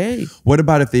like, okay. What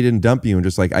about if they didn't dump you and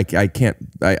just like, I can't,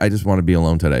 I just want to be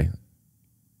alone today.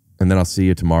 And then I'll see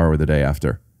you tomorrow or the day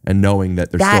after. And knowing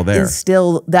that they're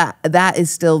still there. That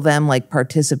is still them like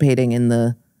participating in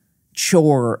the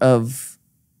chore of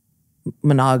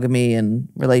monogamy and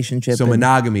relationship. So and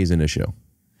monogamy is an issue.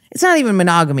 it's not even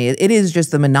monogamy. It is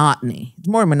just the monotony. It's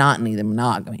more monotony than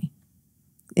monogamy.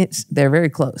 They're very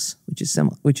close, which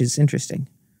is interesting.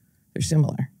 They're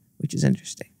similar, which is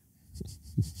interesting.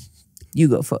 You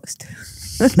go first.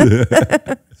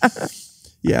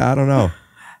 Yeah, I don't know.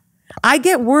 I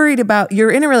get worried about, you're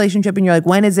in a relationship and you're like,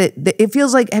 when is it? It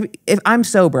feels like, if I'm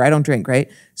sober, I don't drink, right?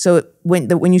 So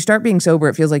when you start being sober,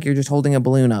 it feels like you're just holding a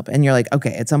balloon up and you're like,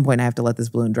 okay, at some point I have to let this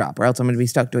balloon drop or else I'm going to be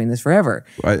stuck doing this forever.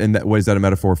 And is that a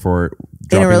metaphor for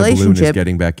dropping the balloon is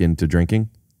getting back into drinking?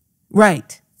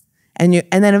 Right. And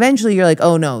then eventually you're like,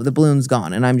 oh no, the balloon's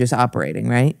gone and I'm just operating,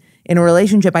 right? In a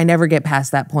relationship, I never get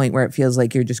past that point where it feels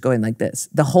like you're just going like this.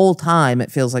 The whole time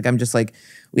it feels like I'm just like,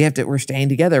 we're staying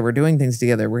together, we're doing things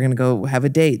together, we're gonna go have a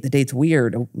date. The date's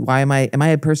weird. Why am I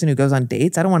a person who goes on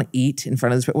dates? I don't want to eat in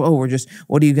front of this. Oh,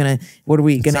 what are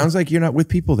we gonna? Sounds like you're not with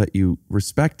people that you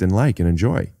respect and like and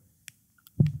enjoy.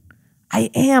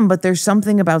 I am, but there's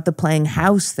something about the playing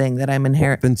house thing that I'm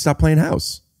inherent. Then stop playing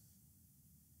house.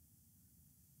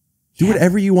 Do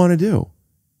whatever you want to do.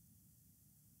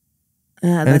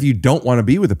 And if you don't want to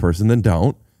be with a person, then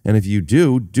don't. And if you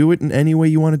do it in any way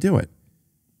you want to do it.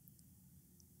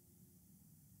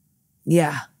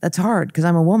 Yeah, that's hard because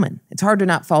I'm a woman. It's hard to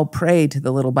not fall prey to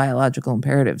the little biological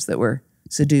imperatives that we're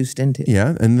seduced into.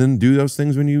 Yeah, and then do those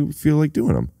things when you feel like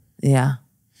doing them. Yeah.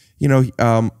 You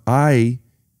know, I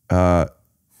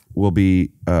will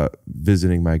be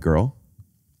visiting my girl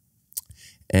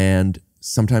and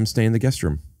sometimes stay in the guest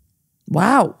room.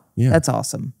 Wow. Yeah. That's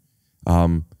awesome.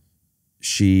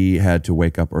 She had to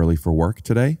wake up early for work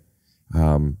today.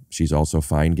 She's also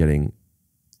fine getting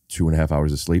 2.5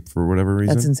 hours of sleep for whatever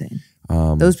reason. That's insane.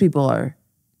 Those people are,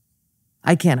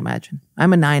 I can't imagine.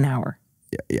 I'm a 9-hour.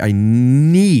 I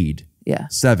need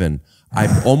 7.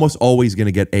 I'm almost always going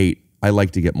to get 8. I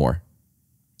like to get more.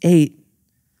 8.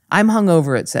 I'm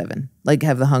hungover at 7. Like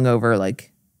have the hungover,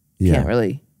 like can't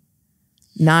really.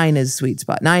 9 is sweet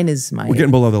spot. 9 is my. We're getting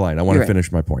below the line. I want to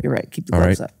finish my point. You're right. Keep the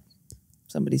gloves up.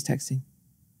 Somebody's texting.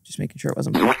 Just making sure it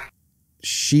wasn't.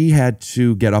 She had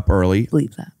to get up early.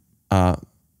 Bleep that.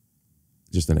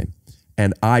 Just the name.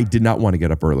 And I did not want to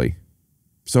get up early.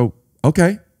 So,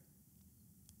 okay.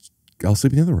 I'll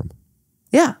sleep in the other room.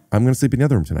 Yeah. I'm going to sleep in the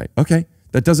other room tonight. Okay.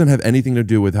 That doesn't have anything to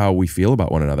do with how we feel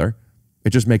about one another. It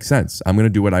just makes sense. I'm going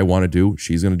to do what I want to do.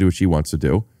 She's going to do what she wants to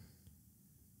do.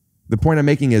 The point I'm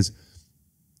making is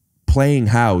playing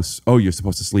house. Oh, you're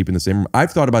supposed to sleep in the same room.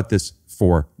 I've thought about this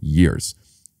for years.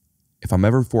 If I'm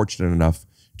ever fortunate enough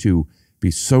to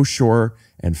be so sure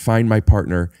and find my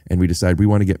partner and we decide we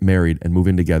want to get married and move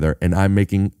in together and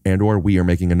we are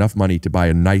making enough money to buy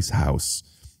a nice house,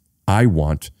 I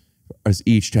want us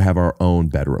each to have our own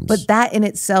bedrooms. But that in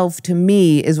itself, to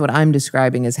me, is what I'm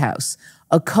describing as house.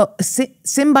 A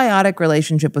symbiotic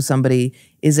relationship with somebody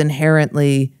is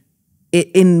inherently,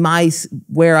 in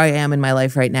where I am in my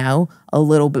life right now, a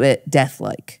little bit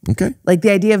death-like. Okay. Like the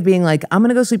idea of being like, I'm going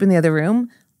to go sleep in the other room.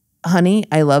 Honey,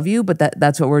 I love you, but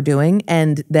that's what we're doing.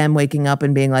 And them waking up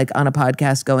and being like on a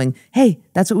podcast going, hey,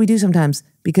 that's what we do sometimes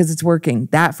because it's working.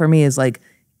 That for me is like,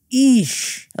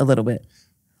 eesh, a little bit.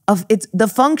 it's the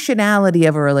functionality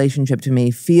of a relationship to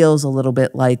me feels a little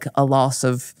bit like a loss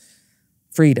of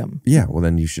freedom. Yeah, well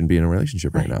then you shouldn't be in a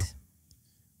relationship right now.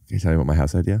 Can I tell you about my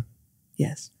house idea?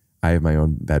 Yes. I have my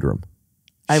own bedroom.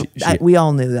 We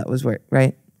all knew that was where,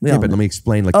 right? Yeah, but let me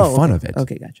explain like the fun of it.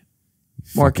 Okay, gotcha.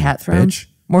 More Fucking cat thrones? bitch.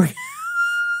 More.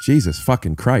 Jesus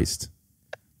fucking Christ.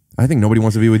 I think nobody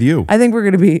wants to be with you. I think we're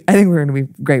gonna be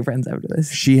great friends after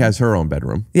this. She has her own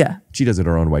bedroom. Yeah. She does it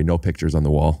her own way. No pictures on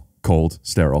the wall. Cold,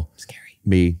 sterile. Scary.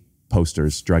 Me,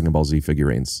 posters, Dragon Ball Z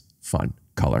figurines. Fun.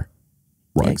 Color.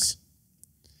 Rugs. Yikes.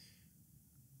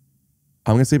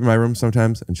 I'm going to sleep in my room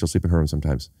sometimes, and she'll sleep in her room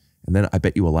sometimes. And then I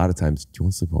bet you a lot of times, do you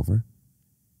want to sleep over?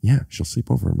 Yeah, she'll sleep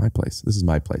over in my place. This is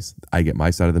my place. I get my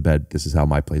side of the bed. This is how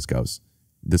my place goes.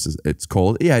 It's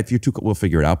cold. Yeah, if you're too cold, we'll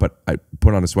figure it out. But I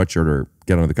put on a sweatshirt or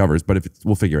get under the covers. But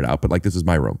we'll figure it out. But like, this is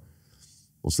my room.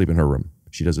 We'll sleep in her room.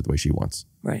 She does it the way she wants.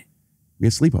 Right. We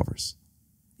have sleepovers.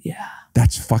 Yeah.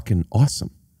 That's fucking awesome.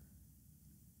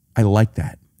 I like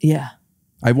that. Yeah.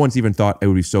 I once even thought it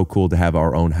would be so cool to have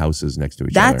our own houses next to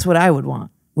each other. That's what I would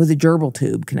want, with a gerbil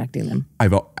tube connecting them.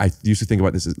 I used to think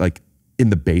about this as like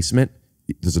in the basement,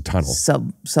 there's a tunnel.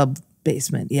 Sub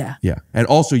basement, yeah. Yeah. And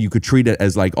also you could treat it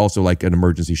as like also like an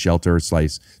emergency shelter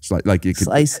slice. Like it could,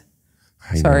 Slice.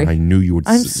 Sorry. I knew you would.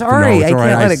 I'm sorry. No, it's I all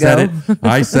right. can't let it go.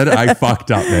 I said it. I fucked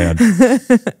up, man.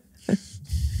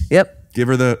 Yep. Give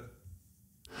her the.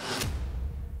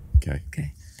 Okay.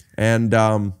 Okay.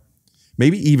 And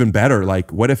maybe even better,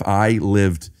 like what if I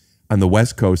lived on the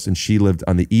West Coast and she lived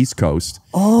on the East Coast,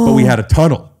 but we had a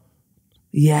tunnel.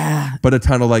 Yeah. But a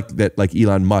tunnel like that, like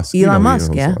Elon Musk. Elon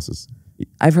Musk, yeah.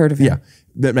 I've heard of him. Yeah.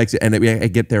 That makes it, and I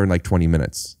get there in like 20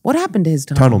 minutes. What happened to his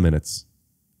tunnel? Tunnel minutes.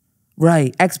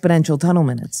 Right. Exponential tunnel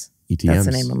minutes. ETMs. That's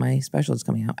the name of my special that's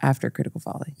coming out after Critical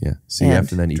Folly. Yeah.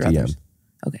 CF and then ETM. druthers.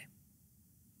 Okay.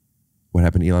 What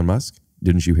happened to Elon Musk?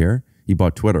 Didn't you hear? He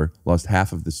bought Twitter, lost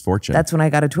half of this fortune. That's when I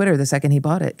got a Twitter the second he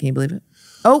bought it. Can you believe it?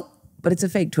 Oh, but it's a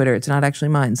fake Twitter. It's not actually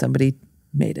mine. Somebody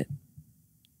made it.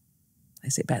 I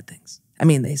say bad things. I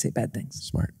mean, they say bad things.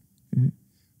 Smart. Mm-hmm.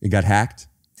 It got hacked?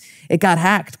 It got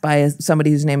hacked by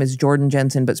somebody whose name is Jordan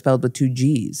Jensen, but spelled with 2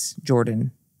 G's.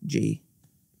 Jordan G.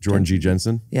 Jordan G.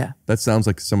 Jensen? Yeah. That sounds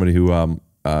like somebody who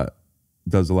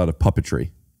does a lot of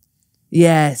puppetry.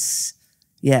 Yes.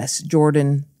 Yes.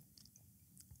 Jordan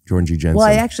G. Jensen. Well,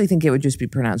 I actually think it would just be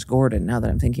pronounced Gordon now that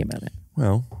I'm thinking about it.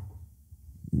 Well,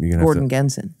 you're gonna Gordon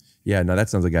Gensen. Yeah, no, that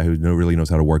sounds like a guy who really knows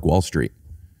how to work Wall Street.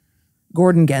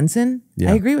 Gordon Gensen?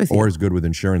 Yeah. I agree with you. Or is good with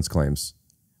insurance claims.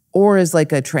 Or is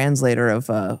like a translator of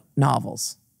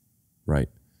novels. Right.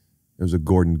 It was a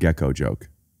Gordon Gekko joke.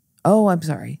 Oh, I'm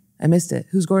sorry. I missed it.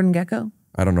 Who's Gordon Gekko?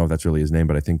 I don't know if that's really his name,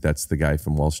 but I think that's the guy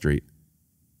from Wall Street.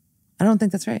 I don't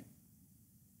think that's right.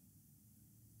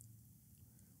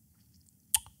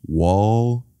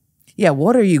 Yeah,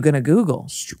 what are you going to Google?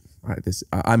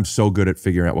 I'm so good at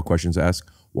figuring out what questions to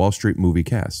ask. Wall Street movie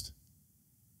cast.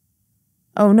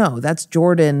 Oh, no, that's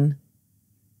Jordan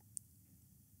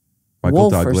Michael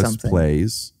Wolf Douglas or something.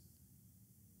 plays.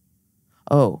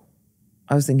 Oh,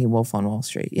 I was thinking Wolf on Wall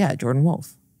Street. Yeah, Jordan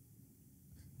Wolf.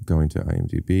 Going to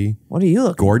IMDb. What are you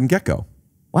looking? Gordon Gekko.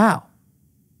 Wow.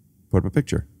 Put up a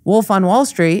picture. Wolf on Wall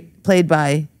Street, played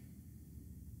by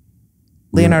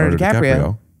Leonardo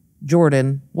DiCaprio.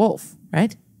 Jordan Wolf,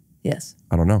 right? Yes.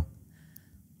 I don't know.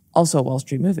 Also a Wall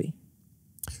Street movie.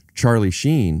 Charlie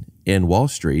Sheen in Wall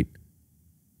Street.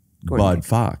 Gordon Bud Gekko.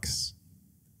 Fox.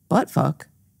 Butt fuck.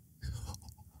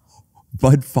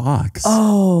 Bud Fox.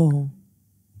 Oh.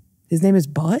 His name is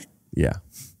Butt? Yeah.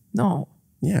 No.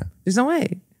 Yeah. There's no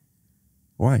way.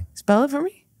 Why? Spell it for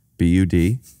me.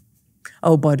 B-U-D.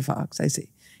 Oh, Bud Fox. I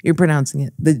see. You're pronouncing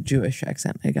it. The Jewish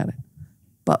accent. I got it.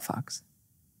 Butt Fox.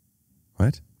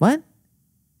 What? What?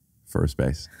 First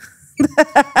base.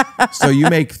 So you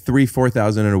make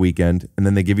 $3,000-$4,000 in a weekend, and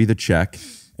then they give you the check,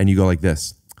 and you go like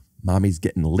this. Mommy's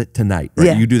getting lit tonight. Right?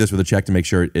 Yeah. You do this with a check to make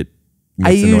sure it makes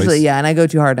I the usually, noise. yeah, and I go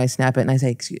too hard and I snap it and I say,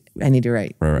 excuse, I need to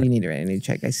write. Right. You need to write. I need to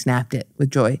check. I snapped it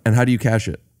with joy. And how do you cash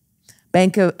it?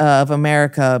 Bank of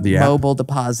America The app? mobile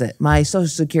deposit. My Social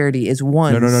Security is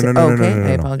one. No. Okay, No. I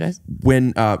apologize.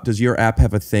 When does your app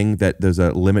have a thing that there's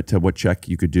a limit to what check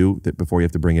you could do that before you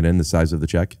have to bring it in, the size of the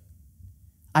check?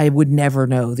 I would never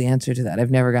know the answer to that.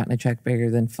 I've never gotten a check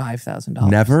bigger than $5,000.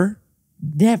 Never?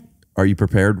 Never. Are you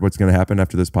prepared what's going to happen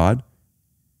after this pod?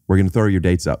 We're going to throw your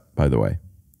dates up, by the way.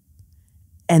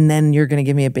 And then you're going to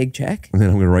give me a big check? And then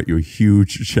I'm going to write you a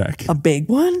huge check. A big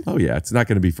one? Oh, yeah. It's not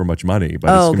going to be for much money, but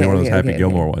it's going to be one of those Happy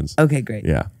Gilmore ones. Okay, great.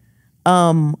 Yeah.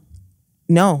 No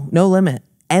limit.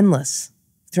 Endless.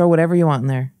 Throw whatever you want in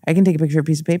there. I can take a picture of a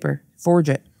piece of paper, forge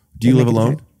it. Do you and live make it a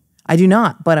alone? check. I do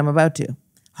not, but I'm about to.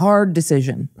 Hard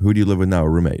decision. Who do you live with now? A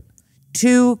roommate?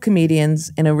 2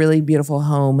 comedians in a really beautiful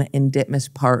home in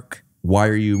Ditmas Park. Why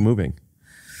are you moving?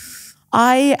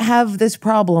 I have this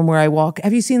problem where I walk.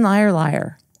 Have you seen Liar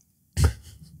Liar?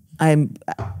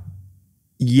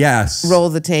 Yes. Roll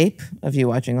the tape of you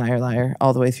watching Liar Liar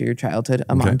all the way through your childhood,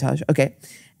 a montage. Okay.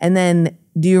 And then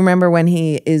do you remember when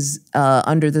he is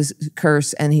under this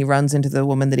curse and he runs into the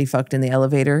woman that he fucked in the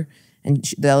elevator and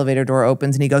the elevator door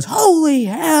opens and he goes, holy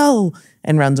hell,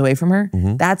 and runs away from her?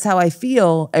 That's how I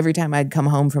feel every time I'd come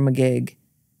home from a gig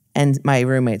and my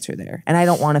roommates are there. And I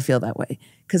don't want to feel that way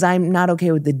because I'm not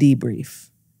okay with the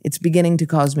debrief. It's beginning to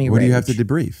cause me rage. What do you have to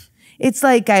debrief? It's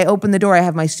like I open the door, I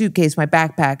have my suitcase, my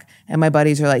backpack, and my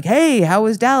buddies are like, hey, how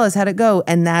was Dallas? How'd it go?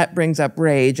 And that brings up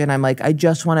rage. And I'm like, I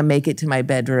just want to make it to my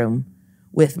bedroom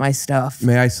with my stuff.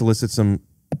 May I solicit some?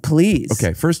 Please.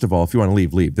 Okay, first of all, if you want to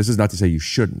leave, leave. This is not to say you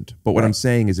shouldn't. But what I'm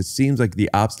saying is it seems like the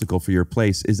obstacle for your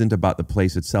place isn't about the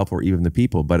place itself or even the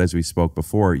people, but as we spoke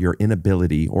before, your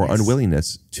inability or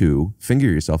unwillingness to finger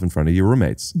yourself in front of your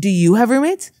roommates. Do you have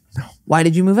roommates? No. Why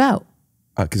did you move out?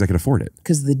 Because I could afford it.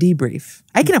 Because of the debrief.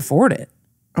 I can afford it.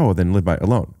 Oh, then live by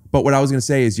alone. But what I was going to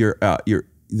say is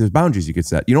there's boundaries you could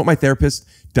set. You know what my therapist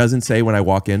doesn't say when I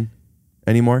walk in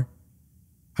anymore?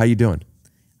 How you doing?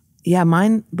 Yeah,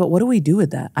 mine, but what do we do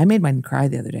with that? I made mine cry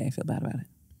the other day. I feel bad about it.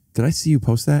 Did I see you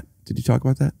post that? Did you talk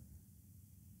about that?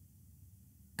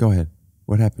 Go ahead.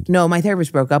 What happened? No, my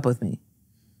therapist broke up with me.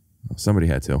 Oh, somebody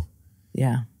had to.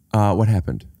 Yeah. What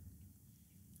happened?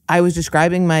 I was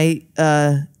describing my,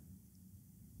 I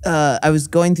was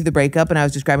going through the breakup and I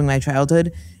was describing my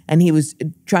childhood, and he was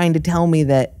trying to tell me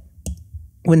that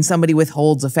when somebody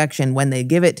withholds affection, when they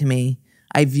give it to me,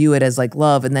 I view it as like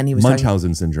love. And then he was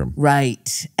Munchausen syndrome.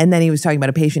 Right. And then he was talking about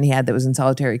a patient he had that was in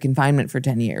solitary confinement for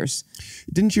 10 years.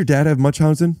 Didn't your dad have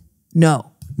Munchausen? No.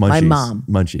 Munchies. My mom.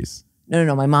 Munchies.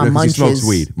 No, my mom He munches. smokes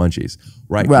weed. Munchies.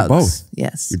 Right. Rugs. Both.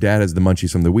 Yes. Your dad has the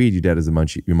munchies from the weed. Your dad has the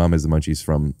munchie. Your mom has the munchies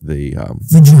from the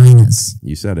vaginas.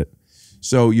 You said it.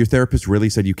 So your therapist really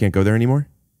said you can't go there anymore?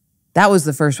 That was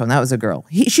the first one. That was a girl.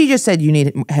 She just said you need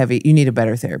a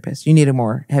better therapist. You need a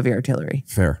more heavy artillery.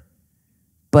 Fair.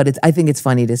 But I think it's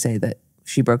funny to say that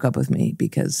she broke up with me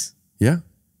because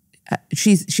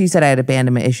she said I had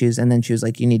abandonment issues, and then she was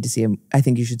like, I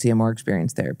think you should see a more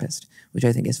experienced therapist, which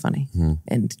I think is funny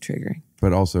and triggering.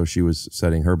 But also she was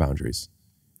setting her boundaries.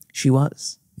 She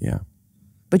was. Yeah.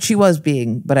 But she was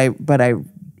being, but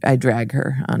I drag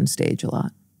her on stage a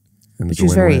lot. And She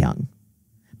was very young.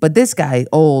 But this guy,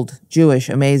 old, Jewish,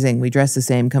 amazing. We dress the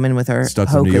same, come in with our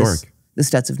Stutz of New York. The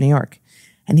Stutz of New York.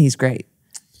 And he's great.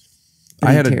 But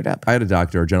I he had teared up. a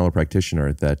doctor, a general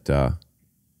practitioner that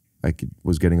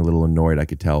was getting a little annoyed. I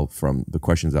could tell from the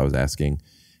questions I was asking.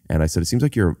 And I said, it seems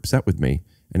like you're upset with me.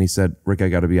 And he said, Rick, I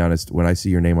got to be honest. When I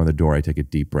see your name on the door, I take a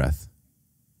deep breath.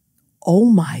 Oh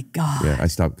my God. Yeah, I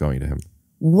stopped going to him.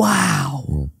 Wow.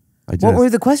 Yeah. What were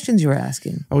the questions you were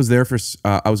asking? I was there for,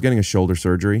 I was getting a shoulder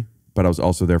surgery, but I was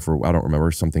also there for, I don't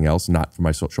remember, something else, not for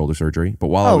my shoulder surgery. But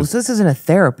while I was... so this isn't a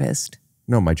therapist.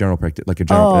 No, my general practice, like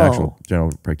an actual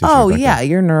general practitioner. Oh, yeah,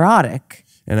 you're neurotic.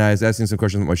 And I was asking some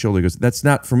questions with my shoulder. He goes, that's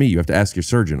not for me. You have to ask your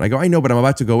surgeon. I go, I know, but I'm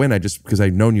about to go in. Because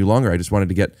I've known you longer, I just wanted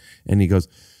to get, and he goes,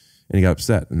 and he got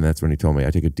upset. And that's when he told me,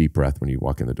 I take a deep breath when you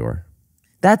walk in the door.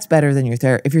 That's better than your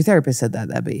therapist. If your therapist said that,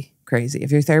 that'd be crazy.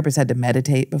 If your therapist had to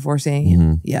meditate before seeing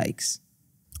you, yikes.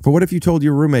 But what if you told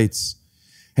your roommates,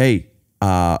 hey,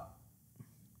 I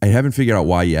haven't figured out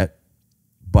why yet,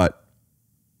 but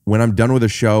when I'm done with a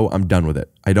show, I'm done with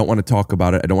it. I don't want to talk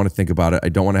about it. I don't want to think about it. I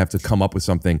don't want to have to come up with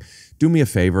something. Do me a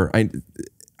favor.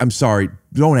 I'm sorry.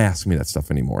 Don't ask me that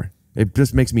stuff anymore. It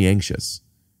just makes me anxious.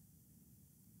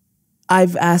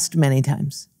 I've asked many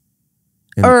times.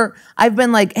 Or I've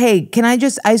been like, hey, I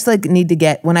just like need to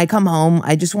get, when I come home,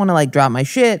 I just want to like drop my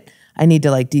shit. I need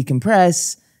to like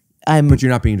decompress. But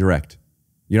you're not being direct.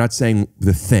 You're not saying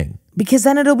the thing. Because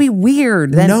then it'll be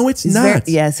weird. Then no, it's not.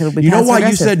 Yes, it'll be. You know why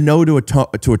you said no to a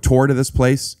tour to this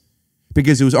place?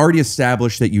 Because it was already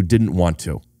established that you didn't want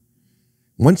to.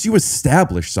 Once you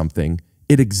establish something,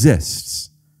 it exists.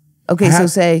 Okay, so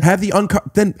say have the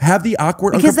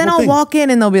awkward. Because then I'll thing. walk in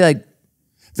and they'll be like.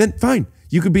 Then fine,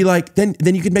 you could be like then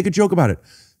you could make a joke about it.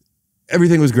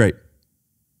 Everything was great.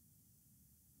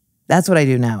 That's what I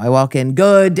do now. I walk in,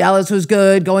 good, Dallas was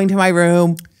good, going to my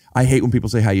room. I hate when people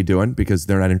say, how you doing? Because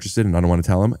they're not interested and I don't want to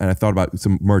tell them. And I thought about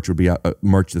some merch would be a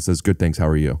merch that says, good thanks, how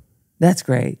are you? That's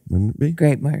great. Wouldn't it be?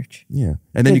 Great merch. Yeah.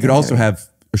 And then you could also have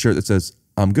a shirt that says,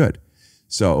 I'm good.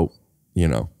 So,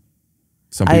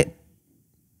 some people,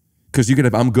 because you could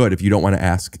have, I'm good if you don't want to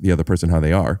ask the other person how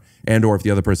they are. And or if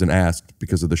the other person asked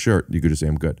because of the shirt, you could just say,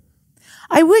 I'm good.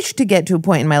 I wish to get to a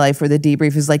point in my life where the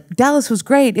debrief is like, Dallas was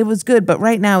great, it was good, but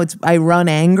right now I run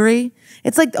angry.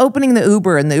 It's like opening the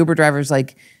Uber and the Uber driver's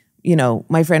like, you know,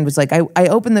 my friend was like, I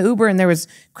opened the Uber and there was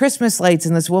Christmas lights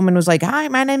and this woman was like, hi,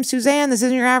 my name's Suzanne, this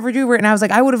isn't your average Uber. And I was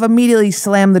like, I would have immediately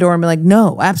slammed the door and been like,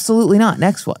 no, absolutely not,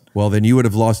 next one. Well, then you would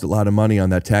have lost a lot of money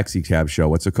on that taxi cab show.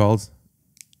 What's it called?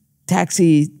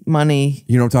 Taxi money.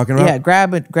 You know what I'm talking about? Yeah,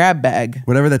 grab bag.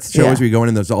 Whatever that show is where you go in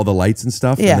and there's all the lights and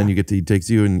stuff. Yeah. And then he takes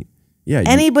you and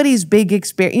anybody's big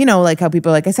experience, you know, like how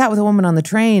people are like, I sat with a woman on the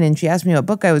train and she asked me what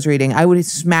book I was reading. I would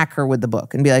smack her with the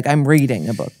book and be like, I'm reading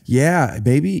a book. Yeah,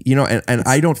 baby. You know, and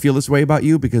I don't feel this way about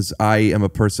you because I am a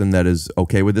person that is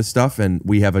okay with this stuff and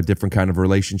we have a different kind of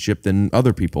relationship than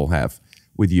other people have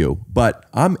with you. But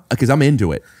because I'm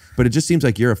into it. But it just seems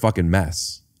like you're a fucking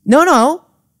mess. No.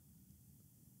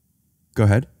 Go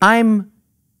ahead.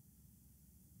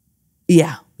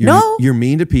 You're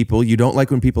mean to people. You don't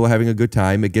like when people are having a good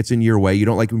time. It gets in your way. You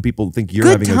don't like when people think you're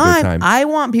having a good time. I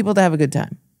want people to have a good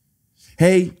time.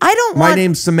 Hey, my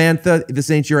name's Samantha.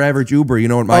 This ain't your average Uber. You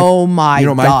know what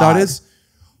my thought is?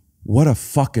 What a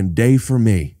fucking day for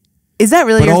me. Is that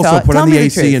really your thought? But also put Tell on me the the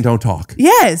AC truth. and don't talk.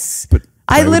 Yes. But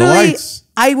I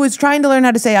was trying to learn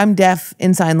how to say I'm deaf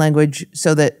in sign language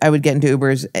so that I would get into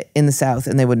Ubers in the South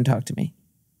and they wouldn't talk to me.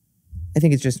 I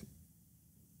think it's just,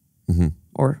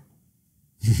 or.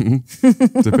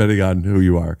 Depending on who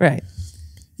you are. Right.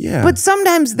 Yeah. But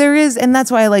sometimes there is, and that's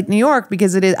why I like New York,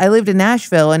 because it is. I lived in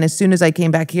Nashville, and as soon as I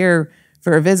came back here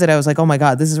for a visit, I was like, oh my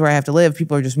God, this is where I have to live.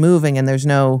 People are just moving and there's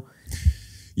no.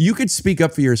 You could speak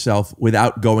up for yourself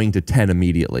without going to 10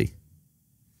 immediately.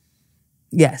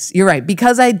 Yes, you're right.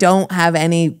 Because I don't have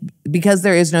any, because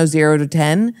there is no 0 to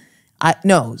 10.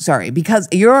 Because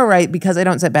you're all right. Because I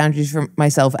don't set boundaries for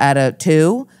myself at a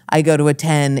 2, I go to a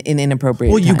 10 in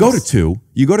inappropriate Well, you times. go to 2,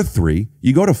 you go to 3,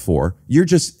 you go to 4. You're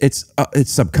just, it's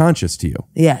subconscious to you.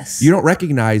 Yes. You don't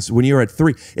recognize when you're at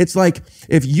 3. It's like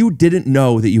if you didn't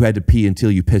know that you had to pee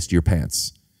until you pissed your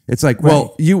pants. It's like,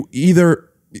 well, you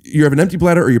have an empty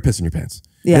bladder or you're pissing your pants.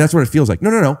 Yeah. And that's what it feels like.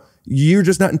 No. You're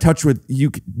just not in touch with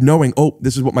you knowing, oh,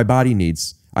 this is what my body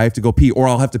needs. I have to go pee, or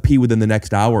I'll have to pee within the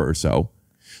next hour or so.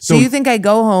 So you think I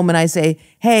go home and I say,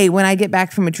 hey, when I get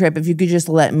back from a trip, if you could just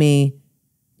let me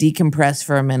decompress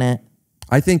for a minute.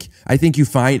 I think you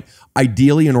find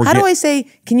ideally an How do I say,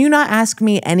 can you not ask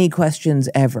me any questions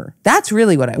ever? That's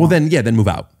really what I want. Well, then move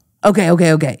out.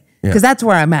 Okay. Because that's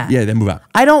where I'm at. Yeah, then move out.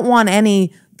 I don't want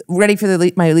any, ready for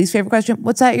my least favorite question?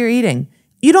 What's that you're eating?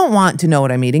 You don't want to know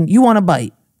what I'm eating. You want a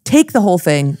bite. Take the whole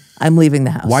thing. I'm leaving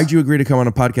the house. Why'd you agree to come on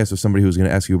a podcast with somebody who's going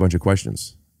to ask you a bunch of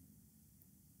questions?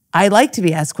 I like to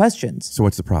be asked questions. So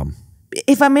what's the problem?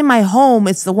 If I'm in my home,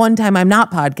 it's the one time I'm not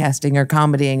podcasting or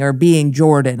comedying or being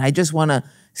Jordan. I just want to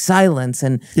silence.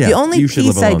 And the only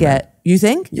piece I get, you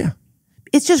think? Yeah.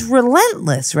 It's just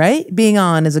relentless, right? Being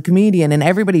on as a comedian and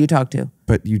everybody you talk to.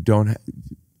 But you don't.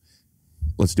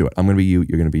 Let's do it. I'm going to be you.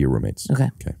 You're going to be your roommates. Okay.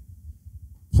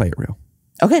 Play it real.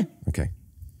 Okay.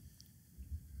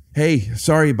 Hey,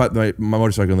 sorry about my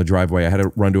motorcycle in the driveway. I had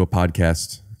to run to a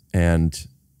podcast and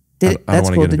that's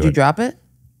cool. Did you drop it?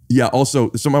 Yeah.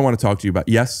 Also, something I want to talk to you about.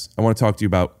 Yes, I want to talk to you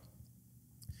about.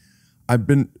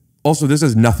 This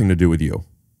has nothing to do with you.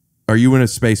 Are you in a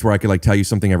space where I could tell you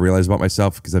something I realized about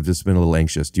myself? Because I've just been a little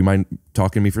anxious. Do you mind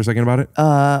talking to me for a second about it?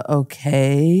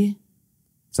 Okay.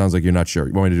 Sounds like you're not sure.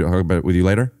 You want me to talk about it with you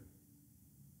later?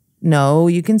 No,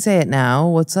 you can say it now.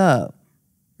 What's up?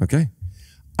 Okay.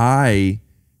 I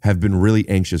have been really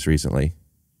anxious recently.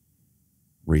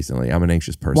 I'm an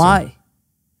anxious person. Why?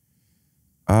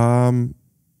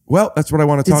 Well, that's what I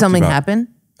want to talk to you about. Did something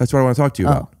happen? That's what I want to talk to you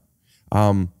about.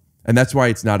 And that's why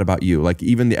it's not about you.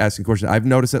 Even the asking question, I've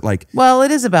noticed it well,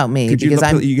 it is about me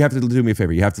you have to do me a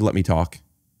favor. You have to let me talk.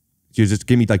 You just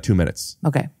give me 2 minutes.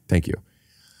 Okay. Thank you.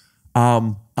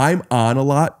 I'm on a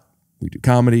lot. We do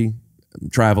comedy,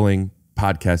 traveling,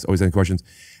 podcasts, always asking questions.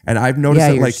 And I've noticed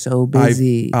that you're so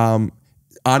busy.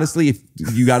 Honestly, if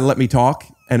you got to let me talk,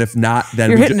 and if not, then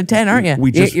you're hitting a 10, aren't you?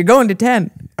 You're going to 10.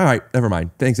 All right, never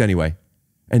mind. Thanks anyway.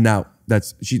 And now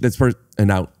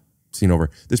now scene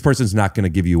over. This person's not going to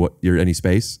give you any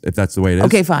space if that's the way it is.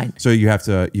 Okay, fine. So you have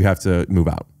to move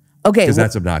out. Okay, because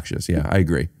that's obnoxious. Yeah, I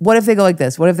agree. What if they go like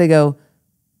this? What if they go,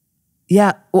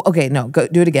 yeah? Well, okay, no, go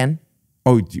do it again.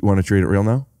 Oh, do you want to treat it real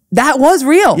now? That was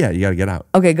real. Yeah, you got to get out.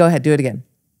 Okay, go ahead. Do it again.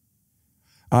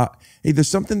 Hey, there's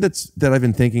something that I've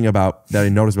been thinking about that I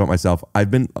noticed about myself. I've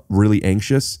been really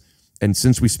anxious, and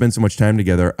since we spend so much time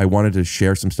together, I wanted to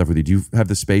share some stuff with you. Do you have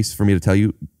the space for me to tell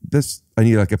you this? I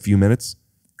need a few minutes.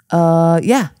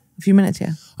 Yeah, a few minutes.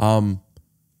 Yeah.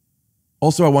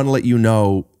 Also, I want to let you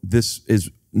know this is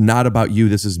not about you.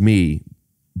 This is me.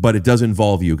 but it does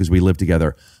involve you because we live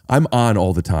together. I'm on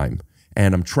all the time,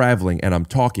 and I'm traveling, and I'm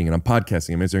talking, and I'm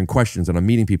podcasting, I'm answering questions, and I'm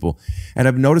meeting people, and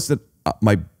I've noticed that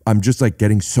I'm just like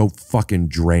getting so fucking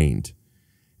drained,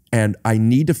 and I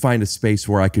need to find a space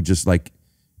where I could just like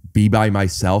be by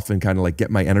myself and kind of like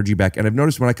get my energy back. And I've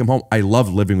noticed when I come home, I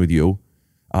love living with you,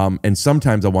 and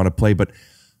sometimes I want to play, but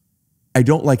I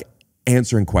don't like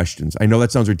answering questions. I know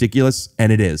that sounds ridiculous,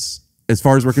 and it is. As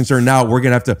far as we're concerned now, we're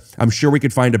gonna have to. I'm sure we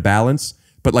could find a balance.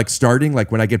 But like starting,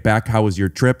 like when I get back, how was your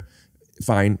trip?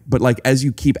 Fine. But like as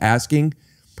you keep asking,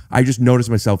 I just notice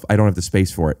myself, I don't have the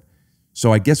space for it.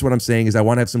 So I guess what I'm saying is I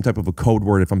want to have some type of a code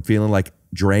word if I'm feeling like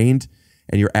drained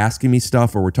and you're asking me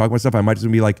stuff or we're talking about stuff, I might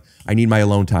just be like, I need my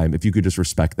alone time. If you could just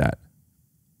respect that.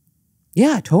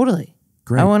 Yeah, totally.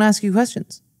 Great. I won't ask you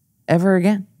questions ever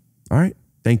again. All right.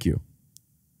 Thank you.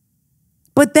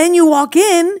 But then you walk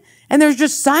in and there's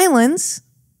just silence.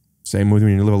 Same with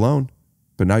when you live alone.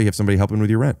 But now you have somebody helping with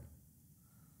your rent.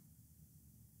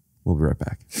 We'll be right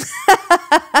back.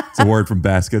 It's a word from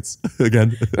Baskets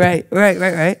again. Right.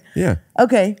 Yeah.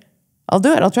 Okay. I'll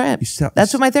do it. I'll try it.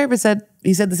 That's what my therapist said.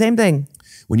 He said the same thing.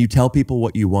 When you tell people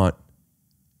what you want,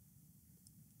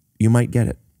 you might get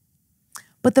it.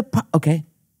 But okay.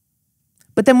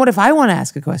 But then what if I want to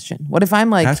ask a question? What if I'm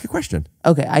like... Ask a question.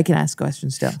 Okay, I can ask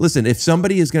questions still. Listen, if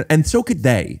somebody is going to... And so could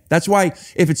they. That's why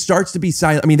if it starts to be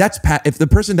silent... I mean, that's... If the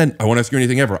person then... I won't ask you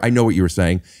anything ever. I know what you were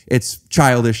saying. It's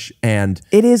childish and...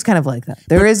 It is kind of like that.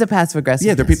 There is a passive aggressive.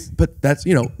 Yeah, but that's...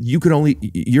 You know, you could only...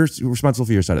 You're responsible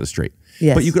for your side of the street.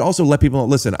 Yes. But you could also let people know,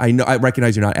 listen, I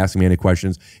recognize you're not asking me any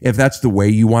questions. If that's the way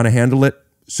you want to handle it,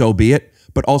 so be it.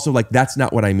 But also, like, that's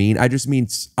not what I mean. I just mean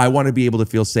I want to be able to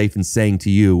feel safe in saying to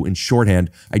you in shorthand,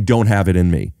 I don't have it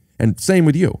in me. And same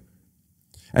with you.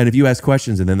 And if you ask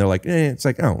questions and then they're like, it's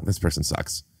like, oh, this person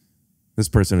sucks. This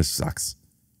person sucks.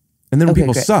 And then when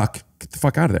people suck, get the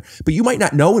fuck out of there. But you might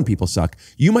not know when people suck.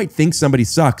 You might think somebody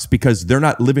sucks because they're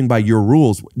not living by your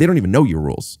rules. They don't even know your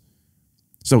rules.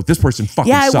 So this person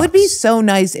fucking sucks. Yeah, it would be so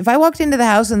nice if I walked into the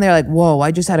house and they're like, whoa,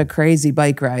 I just had a crazy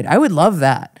bike ride. I would love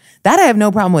that. That I have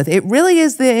no problem with. It really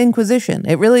is the Inquisition.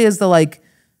 It really is the like...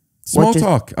 Small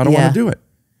talk. I don't want to do it.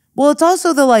 Well, it's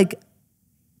also the like...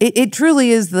 It truly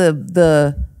is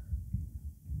the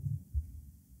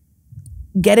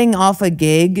getting off a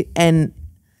gig. And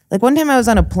like one time I was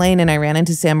on a plane and I ran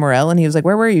into Sam Morril and he was like,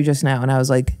 where were you just now? And I was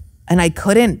like... And I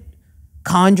couldn't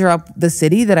conjure up the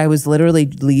city that I was literally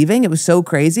leaving. It was so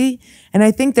crazy. And I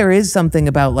think there is something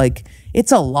about like...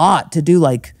 It's a lot to do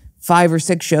like... 5 or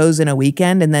 6 shows in a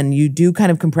weekend, and then you do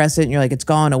kind of compress it and you're like, it's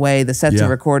gone away, the sets are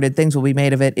recorded, things will be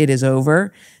made of it, it is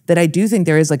over. That I do think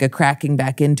there is like a cracking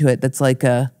back into it that's like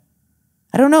I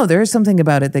don't know, there is something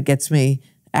about it that gets me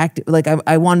active. Like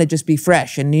I want to just be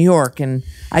fresh in New York, and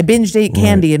I binged ate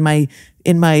candy in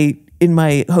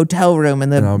my hotel room,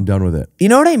 and I'm done with it. You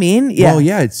know what I mean? Yeah. Well,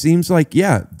 yeah, it seems like,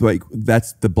 like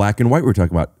that's the black and white we're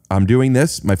talking about. I'm doing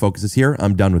this, my focus is here,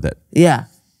 I'm done with it. Yeah.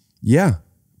 Yeah.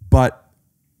 But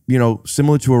you know,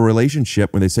 similar to a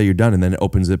relationship when they say you're done and then it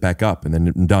opens it back up and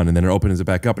then I'm done and then it opens it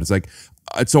back up. And it's like,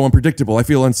 it's so unpredictable. I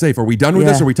feel unsafe. Are we done with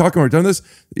this? Are we talking? Are we done with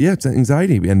this? Yeah, it's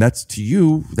anxiety. And that's to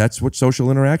you, that's what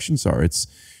social interactions are. It's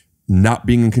not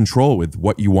being in control with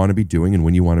what you want to be doing and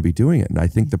when you want to be doing it. And I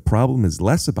think the problem is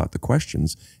less about the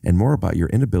questions and more about your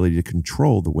inability to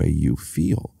control the way you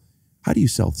feel. How do you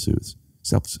self-soothe?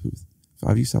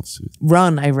 How do you self-soothe?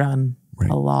 I run. Right.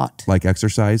 A lot. Like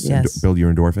exercise and build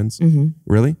your endorphins? Mm-hmm.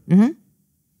 Really? Mm-hmm.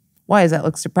 Why does that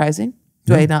look surprising?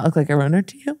 Do I not look like a runner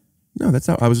to you? No, that's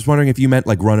not. I was just wondering if you meant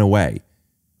like run away.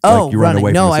 Oh, like you run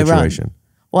away from the situation. I run.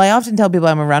 Well, I often tell people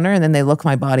I'm a runner and then they look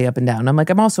my body up and down. I'm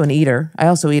like, I'm also an eater. I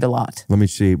also eat a lot. Let me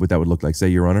see what that would look like. Say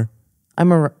you're a runner.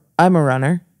 I'm a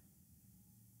runner.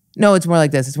 No, it's more like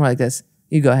this. It's more like this.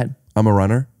 You go ahead. I'm a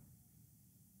runner.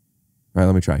 All right,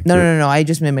 let me try. No. I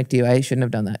just mimicked you. I shouldn't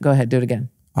have done that. Go ahead. Do it again.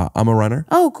 I'm a runner.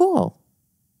 Oh, cool.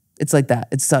 It's like that.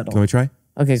 It's subtle. Let me try.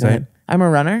 Okay, go ahead. I'm a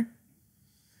runner.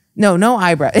 No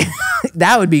eyebrow.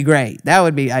 That would be great. That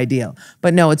would be ideal.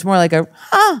 But no, it's more like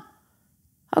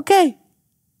okay.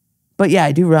 But yeah,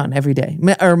 I do run every day,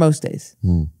 or most days,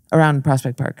 around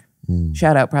Prospect Park.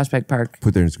 Shout out Prospect Park.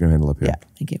 Put their Instagram handle up here. Yeah,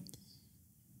 thank you.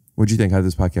 What'd you think? How did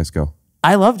this podcast go?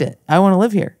 I loved it. I want to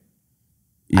live here.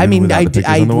 I mean, I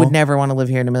would never want to live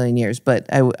here in a million years, but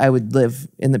I would live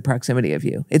in the proximity of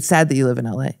you. It's sad that you live in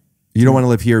LA. You don't want to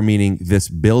live here, meaning this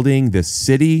building, this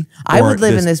city? I would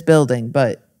live in this building,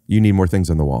 but... You need more things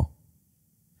on the wall.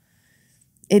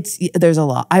 There's a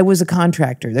lot. I was a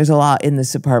contractor. There's a lot in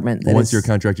this apartment. Once you're a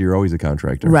contractor, you're always a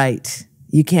contractor. Right.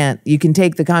 You can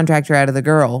take the contractor out of the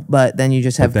girl, but then you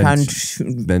just have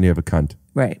then you have a cunt.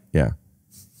 Right. Yeah.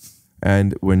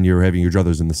 And when you're having your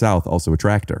druthers in the South, also a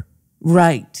tractor.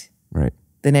 Right. Right.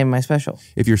 The name of my special.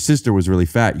 If your sister was really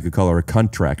fat, you could call her a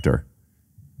cunt tractor.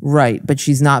 Right, but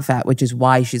she's not fat, which is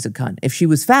why she's a cunt. If she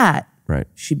was fat, right,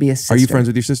 she'd be a sister. Are you friends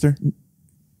with your sister?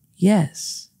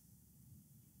 Yes.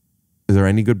 Is there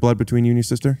any good blood between you and your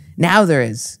sister? Now there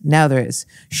is. Now there is.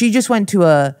 She just went to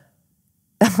a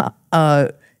not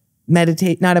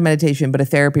a meditation, but a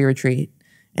therapy retreat.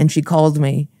 And she called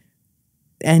me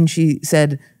and she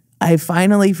said, "I've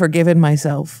finally forgiven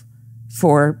myself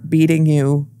for beating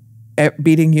you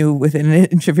within an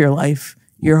inch of your life,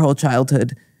 your whole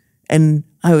childhood." And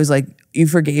I was like, "You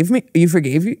forgave me? You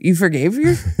forgave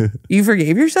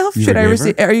yourself? Should I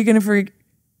receive? Are you going to forgive?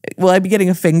 Will I be getting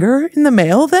a finger in the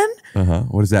mail then?"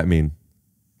 What does that mean?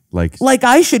 Like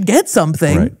I should get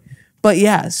something. Right. But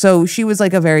yeah, so she was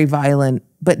like a very violent,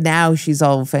 but now she's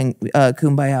all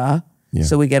kumbaya. Yeah.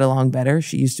 So we get along better.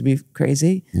 She used to be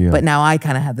crazy, but now I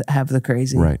kind of have the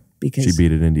crazy. Right. Because she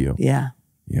beat it into you. Yeah.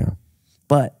 Yeah.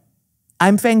 But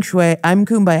I'm feng shui. I'm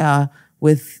kumbaya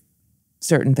with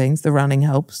certain things. The running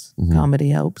helps. Comedy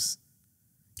helps.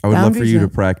 I would love for you to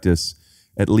help. practice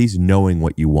at least knowing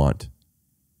what you want.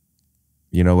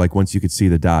 You know, like once you could see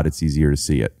the dot, it's easier to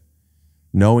see it.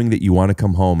 Knowing that you want to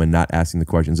come home and not asking the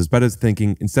questions. It's better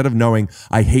thinking, instead of knowing,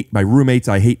 I hate my roommates,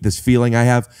 I hate this feeling I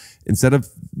have, instead of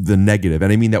the negative,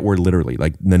 and I mean that word literally,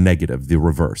 like the negative, the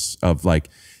reverse of like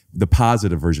the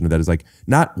positive version of that is like,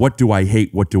 not what do I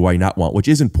hate, what do I not want, which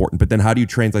is important, but then how do you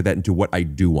translate that into what I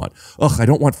do want? Ugh, I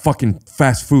don't want fucking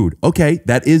fast food. Okay,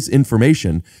 that is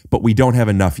information, but we don't have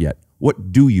enough yet.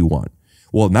 What do you want?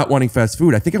 Well, not wanting fast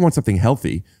food, I think I want something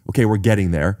healthy. Okay, we're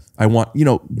getting there. I want,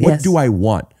 what do I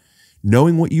want?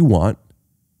 Knowing what you want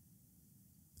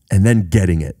and then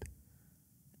getting it.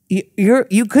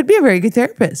 You could be a very good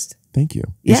therapist. Thank you.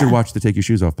 You should watch the Take Your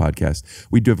Shoes Off podcast.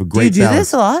 We do have a great Do you do balance.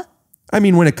 this a lot? I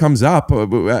mean, when it comes up,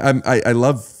 I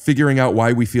love figuring out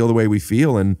why we feel the way we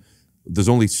feel, and there's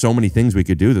only so many things we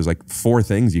could do. There's like 4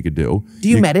 things you could do. Do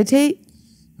you meditate?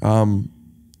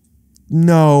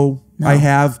 No. I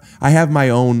have my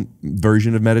own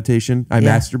version of meditation. I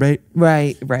masturbate.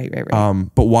 Right.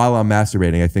 But while I'm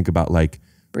masturbating, I think about like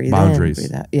Breathe boundaries. in,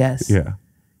 breathe out. Yes. Yeah.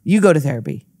 You go to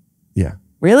therapy. Yeah.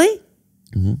 Really?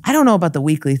 I don't know about the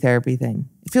weekly therapy thing.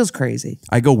 It feels crazy.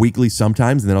 I go weekly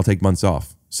sometimes, and then I'll take months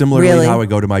off. Similarly, Really? how I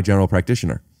go to my general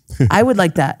practitioner. I would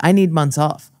like that. I need months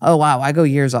off. Oh, wow. I go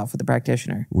years off with the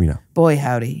practitioner. We know. Boy,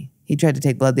 howdy. He tried to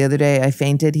take blood the other day. I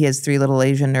fainted. He has 3 little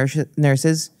Asian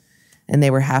nurses, and they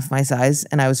were half my size,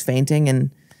 and I was fainting,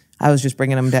 and I was just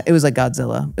bringing them down. It was like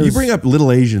Godzilla. You bring up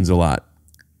little Asians a lot.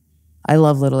 I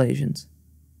love little Asians.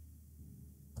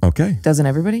 Okay. Doesn't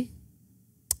everybody?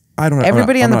 I don't know.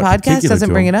 Everybody on the podcast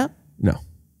doesn't bring it up? No.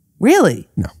 Really?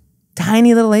 No.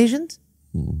 Tiny little Asians?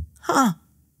 Huh.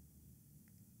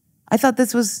 I thought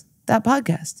this was that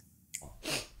podcast.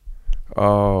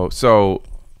 Oh, so.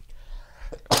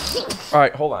 All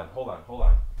right, hold on.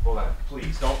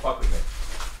 Please, don't fuck with me.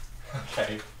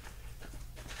 Okay.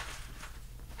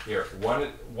 Here,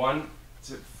 one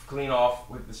to clean off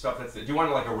with the stuff that's. Do you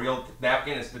want like a real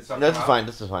napkin and spit something out?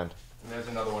 This is fine. And there's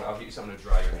another one. I'll get you something to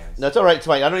dry your hands. That's all right. It's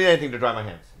fine. I don't need anything to dry my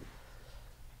hands.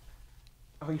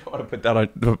 Oh, you don't want to put that on.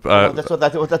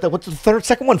 What's the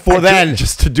second one for then?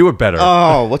 Just to do it better.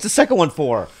 Oh, what's the second one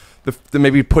for?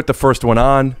 Maybe put the first one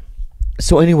on.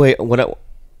 So anyway,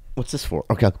 what's this for?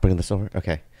 Okay, I'll bring this over.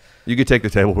 Okay. You could take the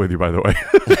table with you, by the way.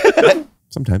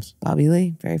 Sometimes. Bobby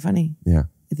Lee, very funny. Yeah.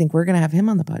 I think we're going to have him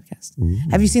on the podcast.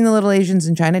 Have you seen the little Asians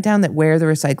in Chinatown that wear the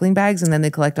recycling bags and then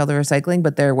they collect all the recycling,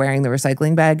 but they're wearing the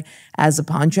recycling bag as a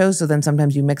poncho? So then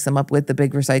sometimes you mix them up with the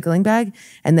big recycling bag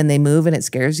and then they move and it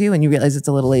scares you and you realize it's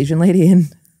a little Asian lady. And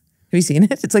have you seen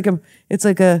it? It's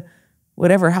like a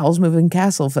whatever Howl's Moving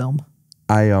Castle film.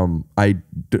 I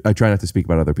try not to speak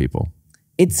about other people.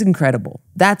 It's incredible.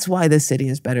 That's why this city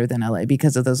is better than LA,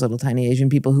 because of those little tiny Asian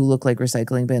people who look like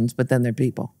recycling bins, but then they're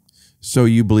people. So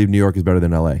you believe New York is better than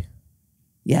LA?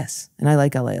 Yes, and I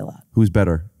like LA a lot. Who's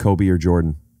better, Kobe or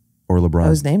Jordan or LeBron? I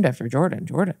was named after Jordan.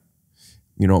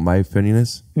 You know what my opinion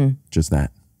is? Just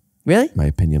that. Really? My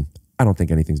opinion. I don't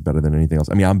think anything's better than anything else.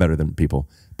 I mean, I'm better than people,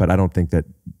 but I don't think that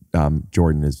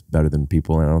Jordan is better than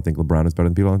people, and I don't think LeBron is better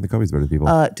than people. I don't think Kobe's better than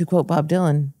people. To quote Bob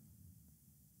Dylan,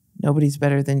 nobody's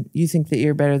better than you. Think that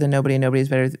you're better than nobody, and nobody's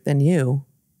better than you.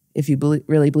 If you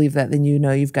really believe that, then you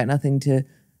know you've got nothing to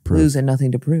lose and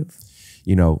nothing to prove.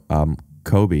 You know,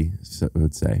 Kobe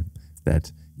would say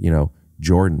that,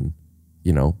 Jordan,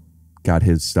 got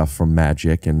his stuff from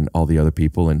Magic and all the other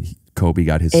people, and Kobe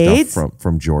got his stuff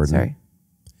from Jordan. Sorry.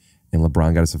 And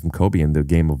LeBron got his stuff from Kobe, and the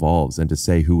game evolves. And to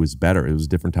say who was better, it was a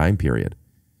different time period.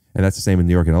 And that's the same in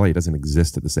New York and LA. It doesn't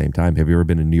exist at the same time. Have you ever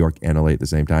been in New York and LA at the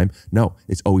same time? No,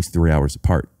 it's always 3 hours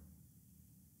apart.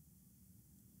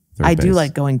 I do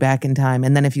like going back in time.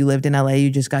 And then if you lived in LA, you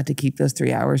just got to keep those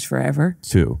 3 hours forever.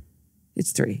 2.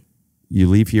 It's 3. You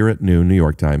leave here at noon, New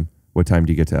York time. What time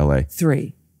do you get to LA?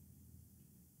 3.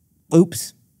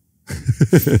 Oops.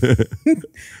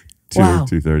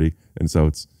 2:30. And so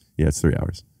it's 3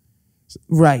 hours.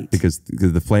 Right. Because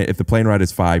if the plane ride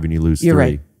is 5 and you lose 3. You're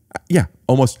right. Yeah,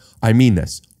 almost. I mean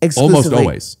this. Exclusively. Almost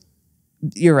always.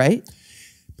 You're right.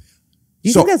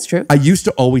 You think that's true? I used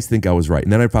to always think I was right,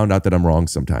 and then I found out that I'm wrong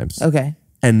sometimes. Okay.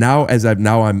 And now,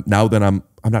 I'm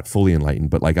not fully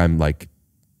enlightened, but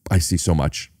I see so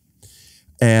much,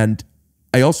 and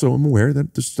I also am aware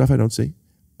that there's stuff I don't see.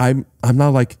 I'm not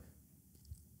like,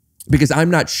 because I'm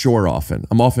not sure often.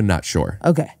 I'm often not sure.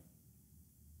 Okay.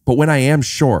 But when I am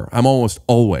sure, I'm almost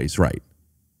always right.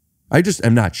 I just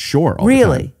am not sure all the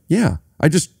time. Yeah.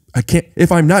 I can't,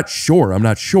 if I'm not sure, I'm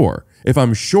not sure. If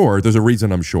I'm sure, there's a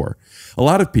reason I'm sure. A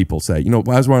lot of people say,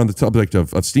 as we're on the subject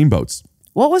of steamboats.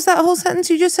 What was that whole sentence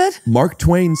you just said? Mark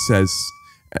Twain says,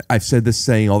 I've said this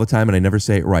saying all the time and I never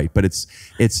say it right, but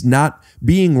it's not,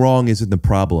 being wrong isn't the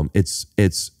problem.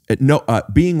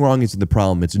 Being wrong isn't the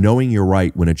problem. It's knowing you're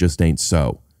right when it just ain't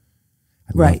so.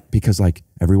 Right. Because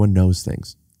everyone knows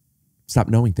things. Stop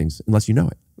knowing things unless you know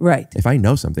it. Right. If I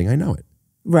know something, I know it.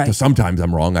 Right. So sometimes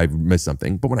I'm wrong. I've missed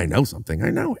something. But when I know something,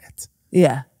 I know it.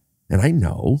 Yeah. And I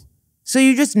know. So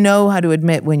you just know how to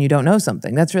admit when you don't know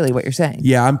something. That's really what you're saying.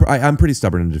 Yeah, I'm pretty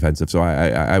stubborn and defensive, so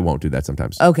I won't do that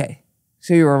sometimes. Okay.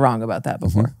 So you were wrong about that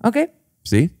before. Mm-hmm. Okay.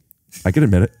 See? I can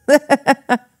admit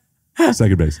it.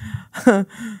 Second base.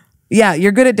 Yeah,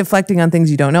 you're good at deflecting on things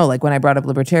you don't know. Like when I brought up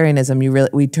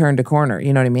libertarianism, we turned a corner.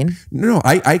 You know what I mean? No,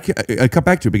 I cut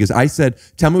back to it because I said,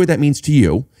 tell me what that means to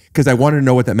you, because I wanted to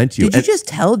know what that meant to you. Did you just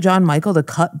tell JonMichael to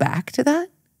cut back to that?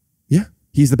 Yeah,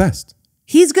 he's the best.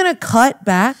 He's going to cut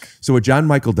back? So what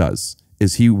JonMichael does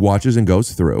is he watches and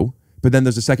goes through, but then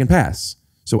there's a second pass.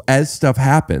 So as stuff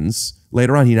happens,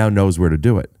 later on, he now knows where to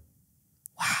do it.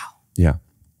 Wow. Yeah.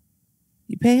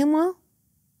 You pay him well?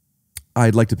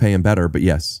 I'd like to pay him better, but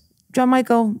yes.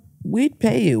 JonMichael, we'd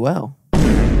pay you well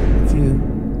if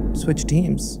you switch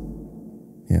teams.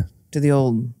 Yeah. To the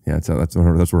old. Yeah, that's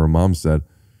what her mom said.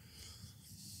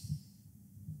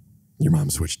 Your mom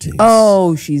switched teams.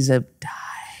 Oh, she's a die.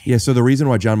 Yeah, so the reason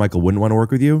why JonMichael wouldn't want to work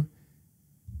with you,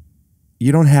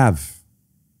 you don't have,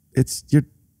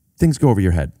 things go over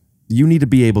your head. You need to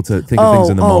be able to think of things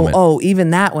in the moment. Oh, even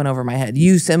that went over my head.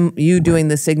 You doing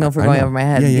the signal for going over my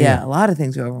head. Yeah, a lot of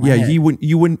things go over my head. Yeah,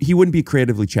 he wouldn't be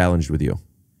creatively challenged with you.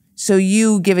 So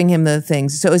you giving him the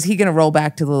things. So is he going to roll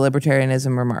back to the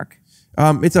libertarianism remark?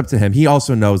 It's up to him. He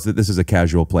also knows that this is a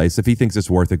casual place. If he thinks it's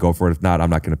worth it, go for it. If not, I'm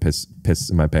not going to piss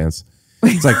in my pants.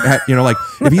 It's like,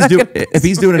 if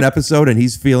he's doing an episode and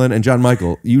he's feeling, and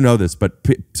JonMichael, you know this, but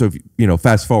so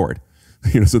fast forward,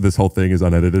 so this whole thing is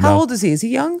unedited. How old is he? Is he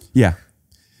young? Yeah,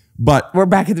 but we're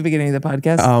back at the beginning of the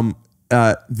podcast.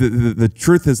 The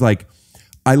truth is,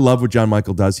 I love what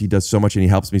JonMichael does. He does so much and he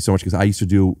helps me so much because I used to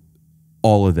do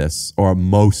all of this, or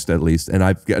most at least, and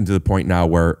I've gotten to the point now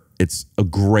where it's a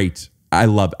great. I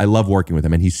love working with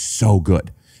him, and he's so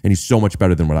good, and he's so much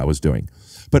better than what I was doing.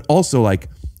 But also,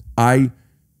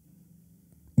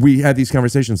 we have these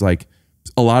conversations.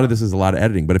 A lot of this is a lot of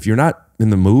editing. But if you're not in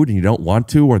the mood and you don't want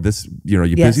to, or this, you're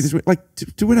busy this week,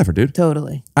 do whatever, dude.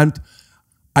 Totally. And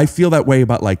I feel that way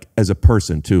about as a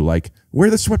person too. Wear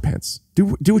the sweatpants.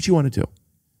 Do what you want to do.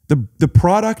 The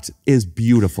product is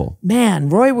beautiful. Man,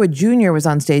 Roy Wood Jr. was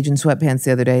on stage in sweatpants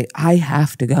the other day. I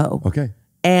have to go. Okay.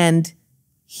 And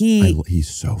he's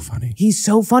so funny. He's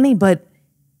so funny, but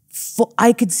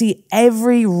I could see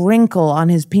every wrinkle on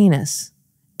his penis.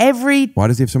 Why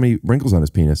does he have so many wrinkles on his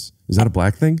penis? Is that a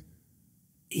black thing?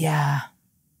 Yeah.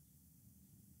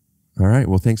 All right.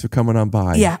 Well, thanks for coming on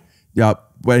by. Yeah. Yeah.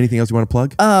 Anything else you want to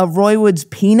plug? Roy Wood's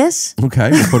penis. Okay.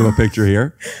 We'll put him a picture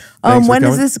here. When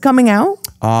is this coming out?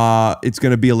 It's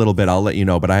going to be a little bit. I'll let you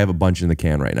know, but I have a bunch in the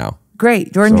can right now.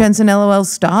 Great. Jordan Jensen, LOL,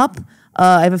 stop.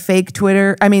 I have a fake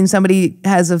Twitter. Somebody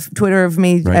has a Twitter of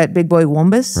me at Big Boy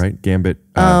Wombus. Right. Gambit.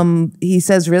 He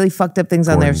says really fucked up things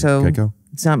on there, so Keiko.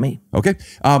 It's not me. Okay.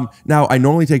 Now I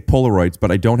normally take Polaroids,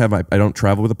 but I don't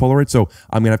travel with a Polaroid, so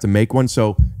I'm gonna have to make one.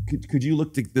 So could you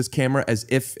look to this camera as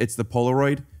if it's the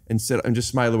Polaroid and just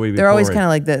smile away? They're always kind of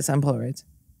like this on Polaroids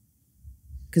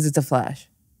because it's a flash.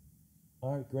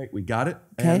 All right, great. We got it.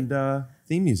 Okay. And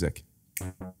theme music.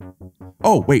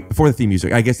 Oh, wait, before the theme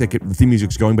music, I guess the theme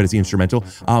music's going, but it's the instrumental.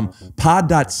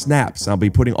 Pod.snaps. I'll be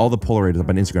putting all the Polaroids up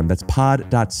on Instagram. That's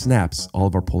pod.snaps, all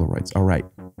of our Polaroids. All right.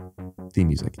 theme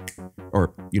music.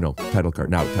 Or, title card.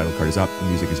 Now title card is up, the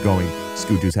music is going,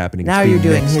 Scooju's happening. Now it's being you're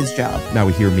doing mixed. his job. Now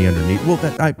we hear me underneath. Well,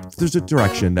 there's a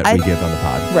direction that we give on the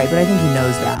pod. Right, but I think he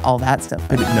knows all that stuff.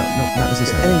 No, not I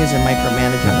necessarily. think there's a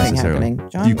micromanagement Not thing necessarily. happening.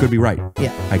 John? You could be right.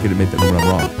 Yeah. I could admit that when I'm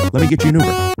wrong. Let me get you an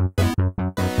Uber.